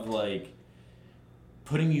job of like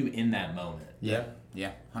putting you in that moment. Yeah.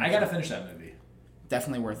 Yeah. I gotta finish that movie.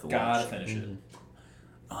 Definitely worth the Gotta watch. finish it.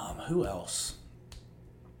 Who else?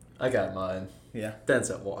 I got mine. Yeah.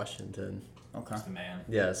 Denzel Washington. Okay. That's the man.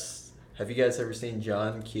 Yes. Have you guys ever seen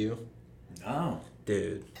John Q? No.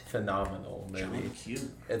 Dude, phenomenal movie. John Q.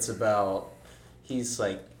 It's about he's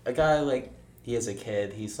like a guy like he has a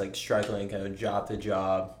kid. He's like struggling going job to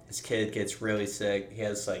job. His kid gets really sick. He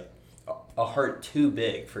has like a heart too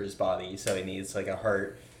big for his body, so he needs like a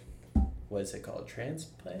heart. What is it called?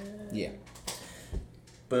 Transplant. Yeah.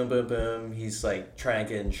 Boom, boom, boom. He's like trying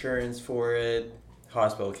to get insurance for it.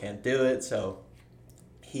 Hospital can't do it, so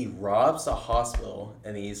he robs the hospital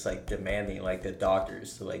and he's like demanding like the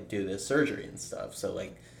doctors to like do this surgery and stuff. So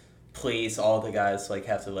like police, all the guys like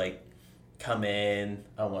have to like come in.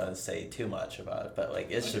 I don't want to say too much about it, but like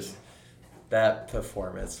it's just that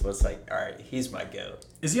performance was like, all right, he's my goat.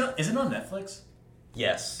 Is it on Netflix?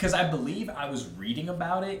 Yes. Because I believe I was reading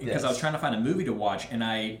about it because I was Yes. trying to find a movie to watch, and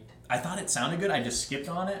I thought it sounded good. I just skipped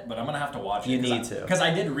on it, but I'm gonna have to watch it. You need to. Because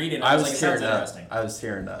I did read it. And I was like, it sounds tearing up. interesting. I was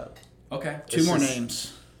tearing up. Okay. Two It's more just-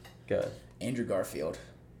 names. Good. Andrew Garfield.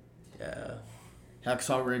 Yeah.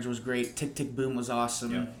 Hacksaw Ridge was great. Tick Tick Boom was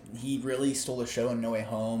awesome. Yeah. He really stole the show in No Way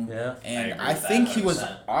Home. Yeah. And I agree I with think that he was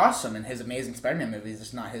 100%. awesome in his Amazing Spider-Man movies.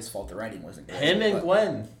 It's not his fault the writing wasn't great. Him and but-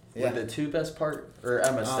 Gwen Yeah. were the two best part, or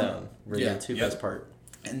Emma Stone were yeah. the two Yep. best part.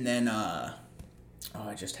 And then, I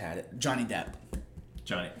just had it. Johnny Depp.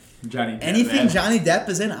 Johnny. Anything man. Johnny Depp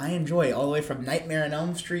is in, I enjoy. All the way from Nightmare on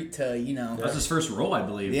Elm Street to, That was his first role, I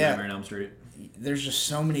believe. Yeah. Nightmare on Elm Street. there's just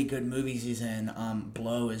so many good movies he's in.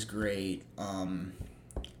 Blow is great.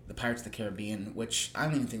 The Pirates of the Caribbean, which I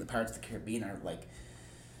don't even think the Pirates of the Caribbean are like.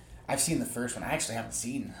 I've seen the first one. I actually haven't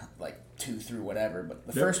seen like 2 through whatever, but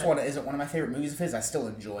the Yep. first one isn't one of my favorite movies of his. I still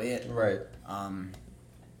enjoy it. Right.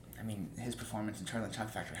 I mean, his performance in Charlie and the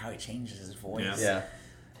Chocolate Factory, how he changes his voice. Yeah. Yeah.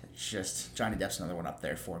 It's just, Johnny Depp's another one up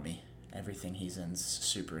there for me. Everything he's in's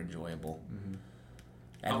super enjoyable.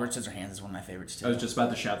 Edward Scissorhands is one of my favorites too. I was just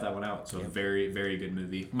about to shout that one out. So Yep. very, very good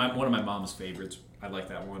movie. One of my mom's favorites. I like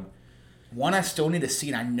that one. One I still need to see,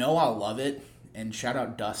 and I know I'll love it. And shout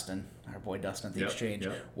out Dustin, our boy Dustin at the Yep, Exchange.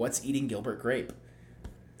 yep. What's Eating Gilbert Grape?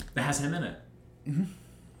 That has him in it.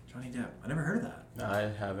 Johnny Depp. I never heard of that. I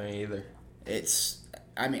haven't either.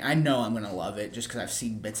 I mean, I know I'm gonna love it just because I've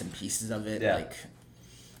seen bits and pieces of it, Yeah. like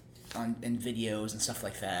in videos and stuff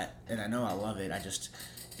like that, and I know I love it.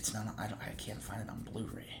 It's not. I can't find it on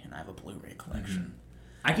Blu-ray, and I have a Blu-ray collection.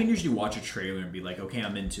 I can usually watch a trailer and be like, okay,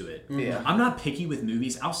 I'm into it. Yeah. I'm not picky with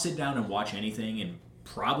movies. I'll sit down and watch anything and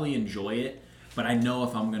probably enjoy it, but I know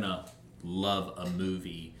if I'm going to love a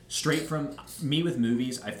movie, straight from me with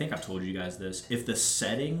movies, I think I've told you guys this, if the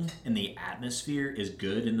setting and the atmosphere is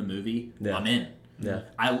good in the movie, Yeah. I'm in. Yeah.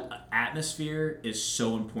 Atmosphere is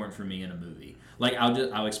so important for me in a movie. Like,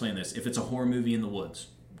 I'll explain this. If it's a horror movie in the woods,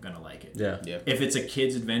 I'm going to like it. Yeah. Yeah. If it's a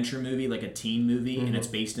kid's adventure movie, like a teen movie, and it's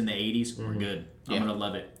based in the 80s, we're good. I'm Yeah. gonna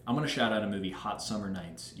love it. I'm gonna shout out a movie, Hot Summer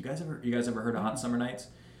Nights. You guys ever heard of Hot Summer Nights?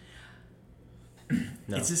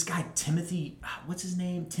 No. It's this guy Timothy. What's his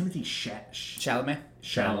name? Timothy Chalamet.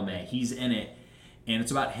 Chalamet. He's in it, and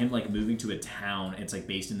it's about him like moving to a town. It's like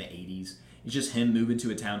based in the 80s. It's just him moving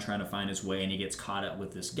to a town trying to find his way, and he gets caught up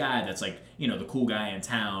with this guy that's like, the cool guy in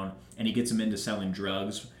town, and he gets him into selling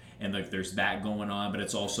drugs. And like there's that going on, but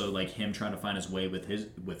it's also like him trying to find his way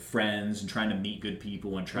with friends and trying to meet good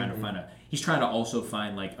people and trying to he's trying to also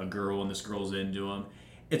find like a girl, and this girl's into him.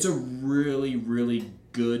 It's a really, really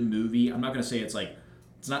good movie. I'm not gonna say it's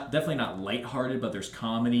definitely not lighthearted, but there's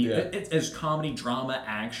comedy. Yeah. It's comedy, drama,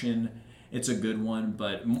 action. It's a good one,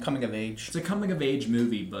 but Coming of age. it's a coming of age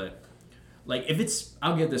movie. But like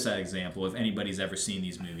I'll give this an example. If anybody's ever seen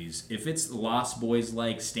these movies, if it's Lost Boys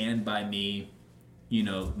like Stand By Me,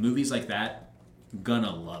 movies like that,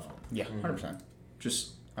 gonna love them. Yeah, 100%.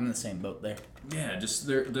 Just I'm in the same boat there. yeah,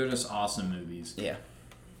 they're just awesome movies. Yeah.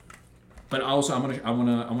 But also, I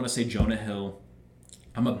wanna say Jonah Hill.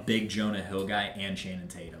 I'm a big Jonah Hill guy and Channing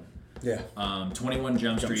Tatum. Yeah. 21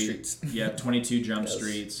 Jump Street. Streets. Yeah, 22 Jump Yes.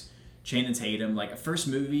 Streets. Channing Tatum. Like, first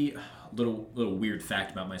movie, little weird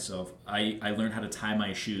fact about myself. I learned how to tie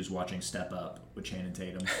my shoes watching Step Up with Channing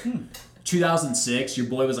Tatum. 2006, your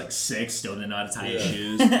boy was like 6, still didn't know how to tie his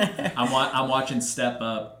shoes. I'm watching Step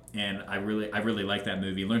Up, and I really like that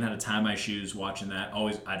movie. Learned how to tie my shoes watching that.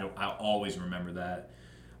 I always remember that.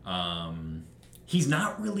 He's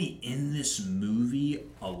not really in this movie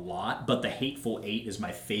a lot, but The Hateful Eight is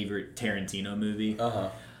my favorite Tarantino movie.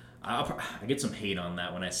 I get some hate on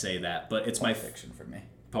that when I say that, but it's my Fiction for me.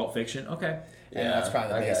 Pulp Fiction. Okay, Yeah, that's probably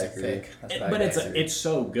the I basic agree. take. That's what I but got. it's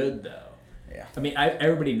so good though. Yeah. I mean,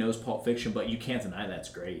 everybody knows Pulp Fiction, but you can't deny that's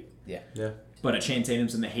great. Yeah. Yeah. But Channing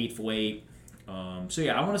Tatum's in The Hateful Eight. So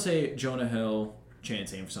yeah, I want to say Jonah Hill, Channing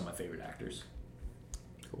Tatum for some of my favorite actors.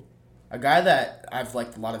 A guy that I've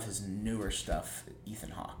liked a lot of his newer stuff,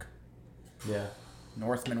 Ethan Hawke. Yeah.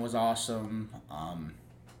 Northman was awesome.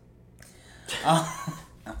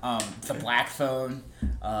 The Black Phone,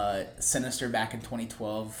 Sinister back in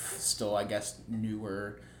 2012, still I guess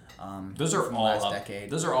newer. Those are from the all last up- decade.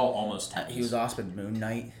 Those are all almost 10s. He was awesome in Moon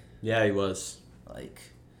Knight. Yeah, he was. Like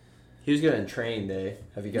He was good in Training Day.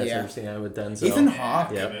 Have you guys Yeah. ever seen that with Denzel? Ethan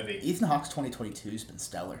Hawke. Yeah. Good movie. Ethan Hawke's 2022 has been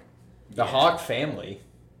stellar. The Hawke family.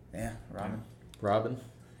 Yeah, Robin. Robin.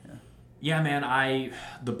 Yeah, man,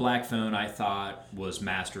 The Black Phone I thought was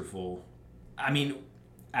masterful. I mean,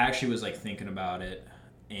 I actually was like thinking about it,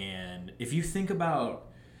 and if you think about,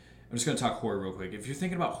 I'm just gonna talk horror real quick. If you're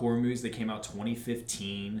thinking about horror movies that came out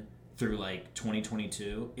 2015 through like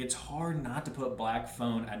 2022, it's hard not to put Black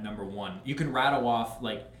Phone at number 1. You can rattle off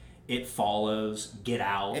like It Follows, Get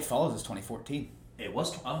Out. It Follows is 2014. It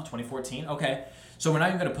was 2014. Okay, so we're not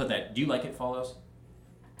even gonna put that. Do you like It Follows?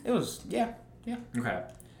 It was yeah. Okay.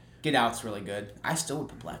 Get Out's really good. I still would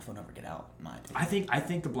put Black Phone over Get Out, in my opinion. I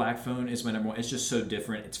think The Black Phone is my number 1. It's just so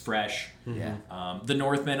different. It's fresh. Yeah. The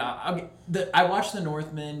Northman. I watched The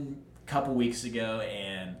Northman a couple weeks ago,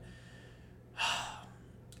 and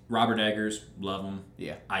Robert Eggers, love him.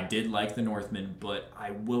 Yeah. I did like The Northman, but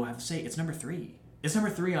I will have to say it's number 3. It's number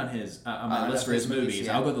 3 on his on my list for his movies.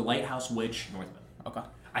 yeah. I'll go The Lighthouse Witch, Northman. Okay.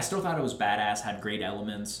 I still thought it was badass. Had great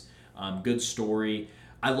elements. Good story.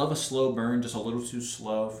 I love a slow burn, just a little too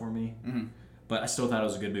slow for me. Mm-hmm. But I still thought it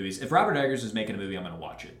was a good movie. If Robert Eggers is making a movie, I'm going to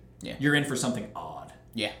watch it. Yeah. You're in for something odd.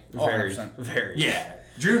 Yeah. Very. 100%. Very. Yeah.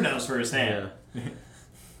 Drew knows firsthand. Yeah.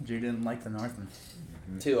 Drew didn't like the Northman.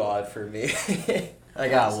 Too odd for me. I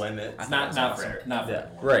got a limit. It's not awesome. for not for Yeah,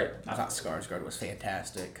 everyone. right. I thought Skarsgård was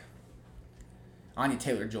fantastic. Anya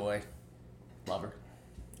Taylor-Joy, love her.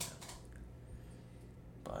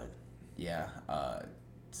 But yeah,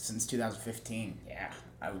 since 2015, yeah,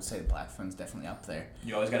 I would say the Black Phone's definitely up there.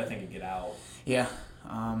 You always got to think of Get Out. Yeah,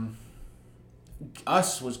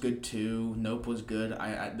 Us was good too. Nope was good.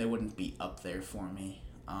 They wouldn't be up there for me.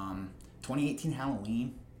 2018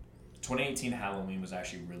 Halloween. 2018 Halloween was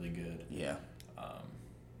actually really good. Yeah.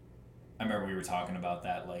 I remember we were talking about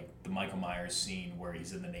that, like the Michael Myers scene where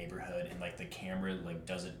he's in the neighborhood and like the camera like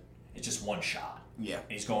doesn't. It's just one shot. Yeah.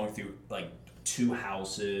 And he's going through like 2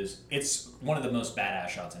 houses. It's one of the most badass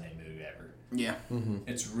shots in a movie ever. Yeah.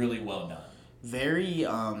 It's really well done. Very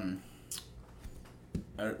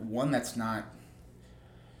one that's not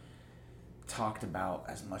talked about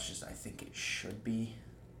as much as I think it should be.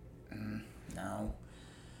 No.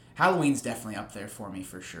 Halloween's definitely up there for me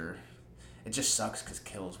for sure. It just sucks because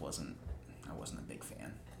Kills I wasn't a big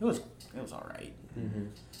fan. It was all right.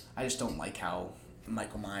 I just don't like how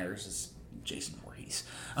Michael Myers is Jason Voorhees.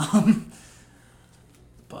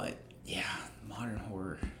 But yeah, modern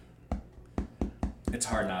horror. It's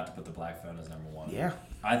hard not to put the Black Phone as number 1. Yeah.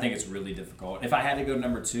 I think it's really difficult. If I had to go to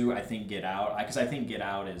number 2, I think Get Out. Because I think Get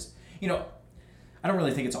Out is, I don't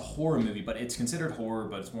really think it's a horror movie, but it's considered horror,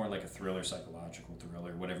 but it's more like a thriller, psychological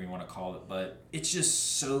thriller, whatever you want to call it. But it's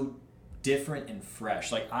just so different and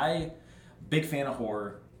fresh. Like, big fan of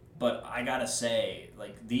horror, but I gotta say,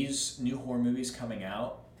 like, these new horror movies coming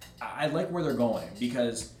out, I like where they're going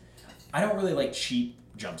because I don't really like cheap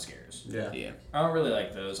jump scares. Yeah. I don't really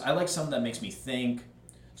like those. I like something that makes me think,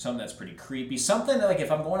 something that's pretty creepy, something that, like,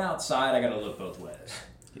 if I'm going outside, I gotta look both ways.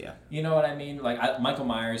 Yeah. You know what I mean? Like, Michael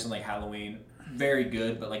Myers and, like, Halloween, very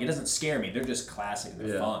good, but, like, it doesn't scare me. They're just classic.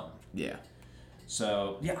 They're fun. Yeah.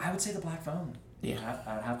 So, yeah, I would say the Black Phone. Yeah.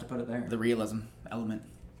 I'd have to put it there. The realism element.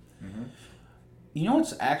 You know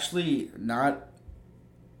what's actually not...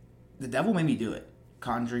 The Devil Made Me Do It.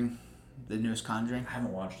 Conjuring. The newest Conjuring. I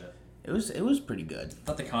haven't watched it. It was pretty good. I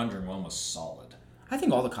thought the Conjuring one was solid. I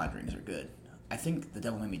think all the Conjurings are good. I think The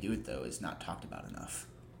Devil Made Me Do It, though, is not talked about enough.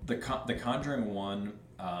 The Conjuring one,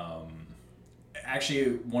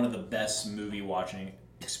 actually one of the best movie watching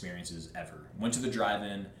experiences ever. Went to the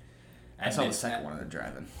drive-in. I saw the second one at the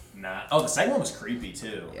drive-in. Oh, the second one was creepy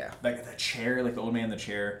too. Yeah. Like the chair, like the old man in the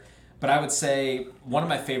chair. But I would say one of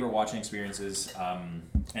my favorite watching experiences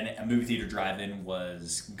and a movie theater drive-in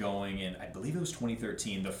was going in, I believe it was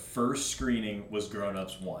 2013. The first screening was Grown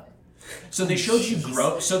Ups 1. So they showed you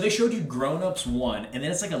Grown Ups 1, and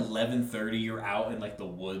then it's like 11:30. You're out in like the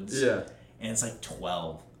woods. Yeah. And it's like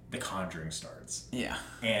 12. The Conjuring starts. Yeah.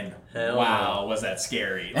 And Hell wow, no. was that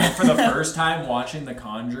scary. Like, for the first time watching The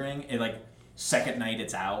Conjuring, it like second night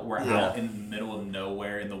it's out, we're out in the middle of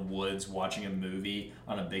nowhere in the woods watching a movie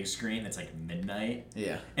on a big screen. It's like midnight.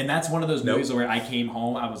 Yeah. And that's one of those movies where I came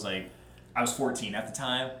home, I was 14 at the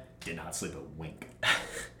time, did not sleep a wink.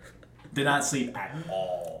 Did not sleep at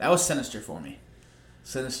all. That was Sinister for me.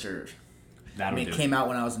 Sinister. That'll do it came out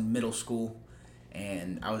when I was in middle school,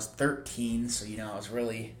 and I was 13, so, I was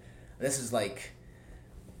really... This is like...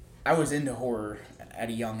 I was into horror at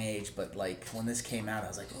a young age, but, like, when this came out, I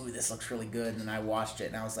was like, ooh, this looks really good, and then I watched it,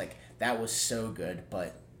 and I was like, that was so good,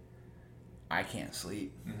 but I can't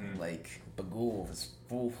sleep. Like, Bagul was...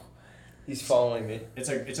 Ooh. He's following me. It's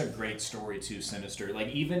a great story too, Sinister. Like,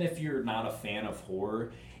 even if you're not a fan of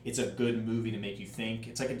horror, it's a good movie to make you think.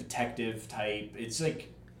 It's like a detective type. It's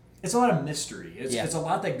a lot of mystery. It's a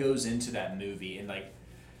lot that goes into that movie, and like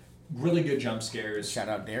really good jump scares. Shout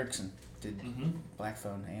out Derrickson. Did Black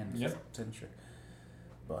Phone and Sinister.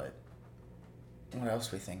 But what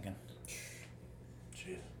else are we thinking?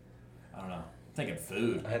 Jeez. I don't know. I'm thinking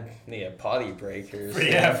food. I need a potty break or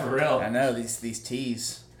something. Yeah, for real. I know these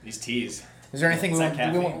teas. These teas. Is there anything Is we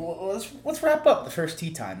that want? Let's wrap up the first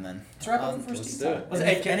tea time then. Let's wrap up the first let's tea do time.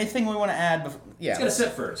 it. Anything we want to add? It's gonna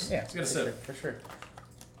sit first. Yeah, it's gonna sit. for sure.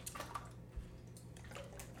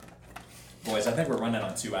 Boys, I think we're running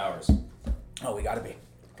on 2 hours. Oh, we gotta be.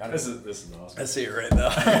 This is awesome. I see it right now.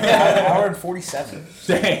 Hour and 47.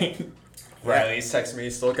 Dang. Riley's texting me,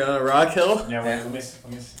 still going to Rock Hill? Yeah, wait, let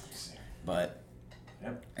me see. But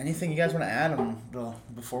Yep. anything you guys want to add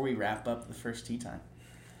before we wrap up the first tea time?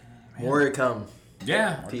 More to come.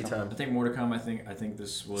 Yeah. Tea time. I think more to come. I think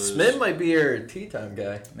this was. Smith might be your tea time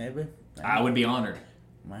guy. Maybe. I would be honored.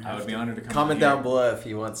 Might I have would be to. honored to come. Comment here. down below if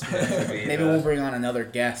you want Smith to be. Maybe we'll bring on another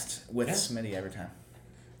guest with Yeah. Smitty every time.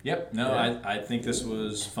 Yep. No, Yeah. I think this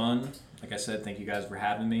was fun. Like I said, thank you guys for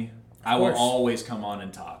having me. I course. will always come on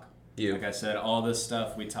and talk. You. Like I said, all this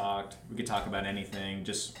stuff we could talk about anything.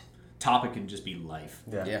 Just topic can just be life.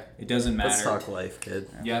 Yeah. It doesn't matter. Let's talk life, kid.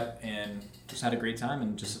 Yep, and just had a great time.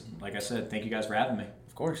 And just like I said, thank you guys for having me.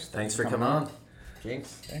 Of course. Thanks for coming on. Jinx.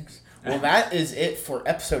 Thanks. Well, that is it for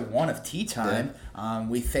episode 1 of Tea Time.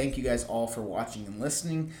 We thank you guys all for watching and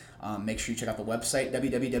listening. Make sure you check out the website,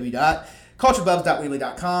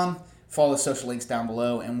 www.culturebubs.weebly.com. Follow the social links down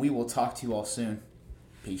below, and we will talk to you all soon.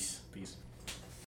 Peace. Peace.